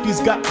these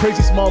lefties got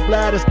crazy small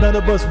bladders. None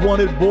of us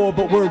wanted war,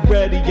 but we're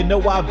ready. You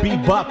know I be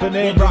bopping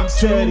and rock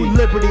steady.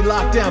 Liberty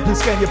lockdown, please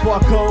scan your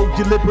barcode.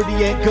 Your liberty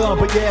ain't gone,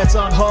 but yeah, it's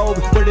on hold.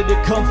 Where did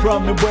it come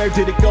from and where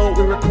did it go?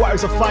 It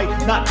requires a fight,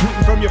 not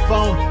tweeting from your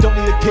phone. Don't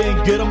need a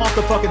king, get him off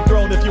the fucking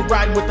throne. If you're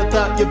riding with the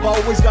thought, you've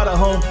always got a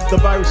home. The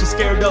virus is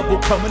scared of will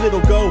come and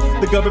it'll go.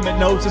 The government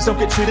knows this, don't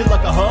get treated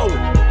like a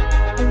hoe.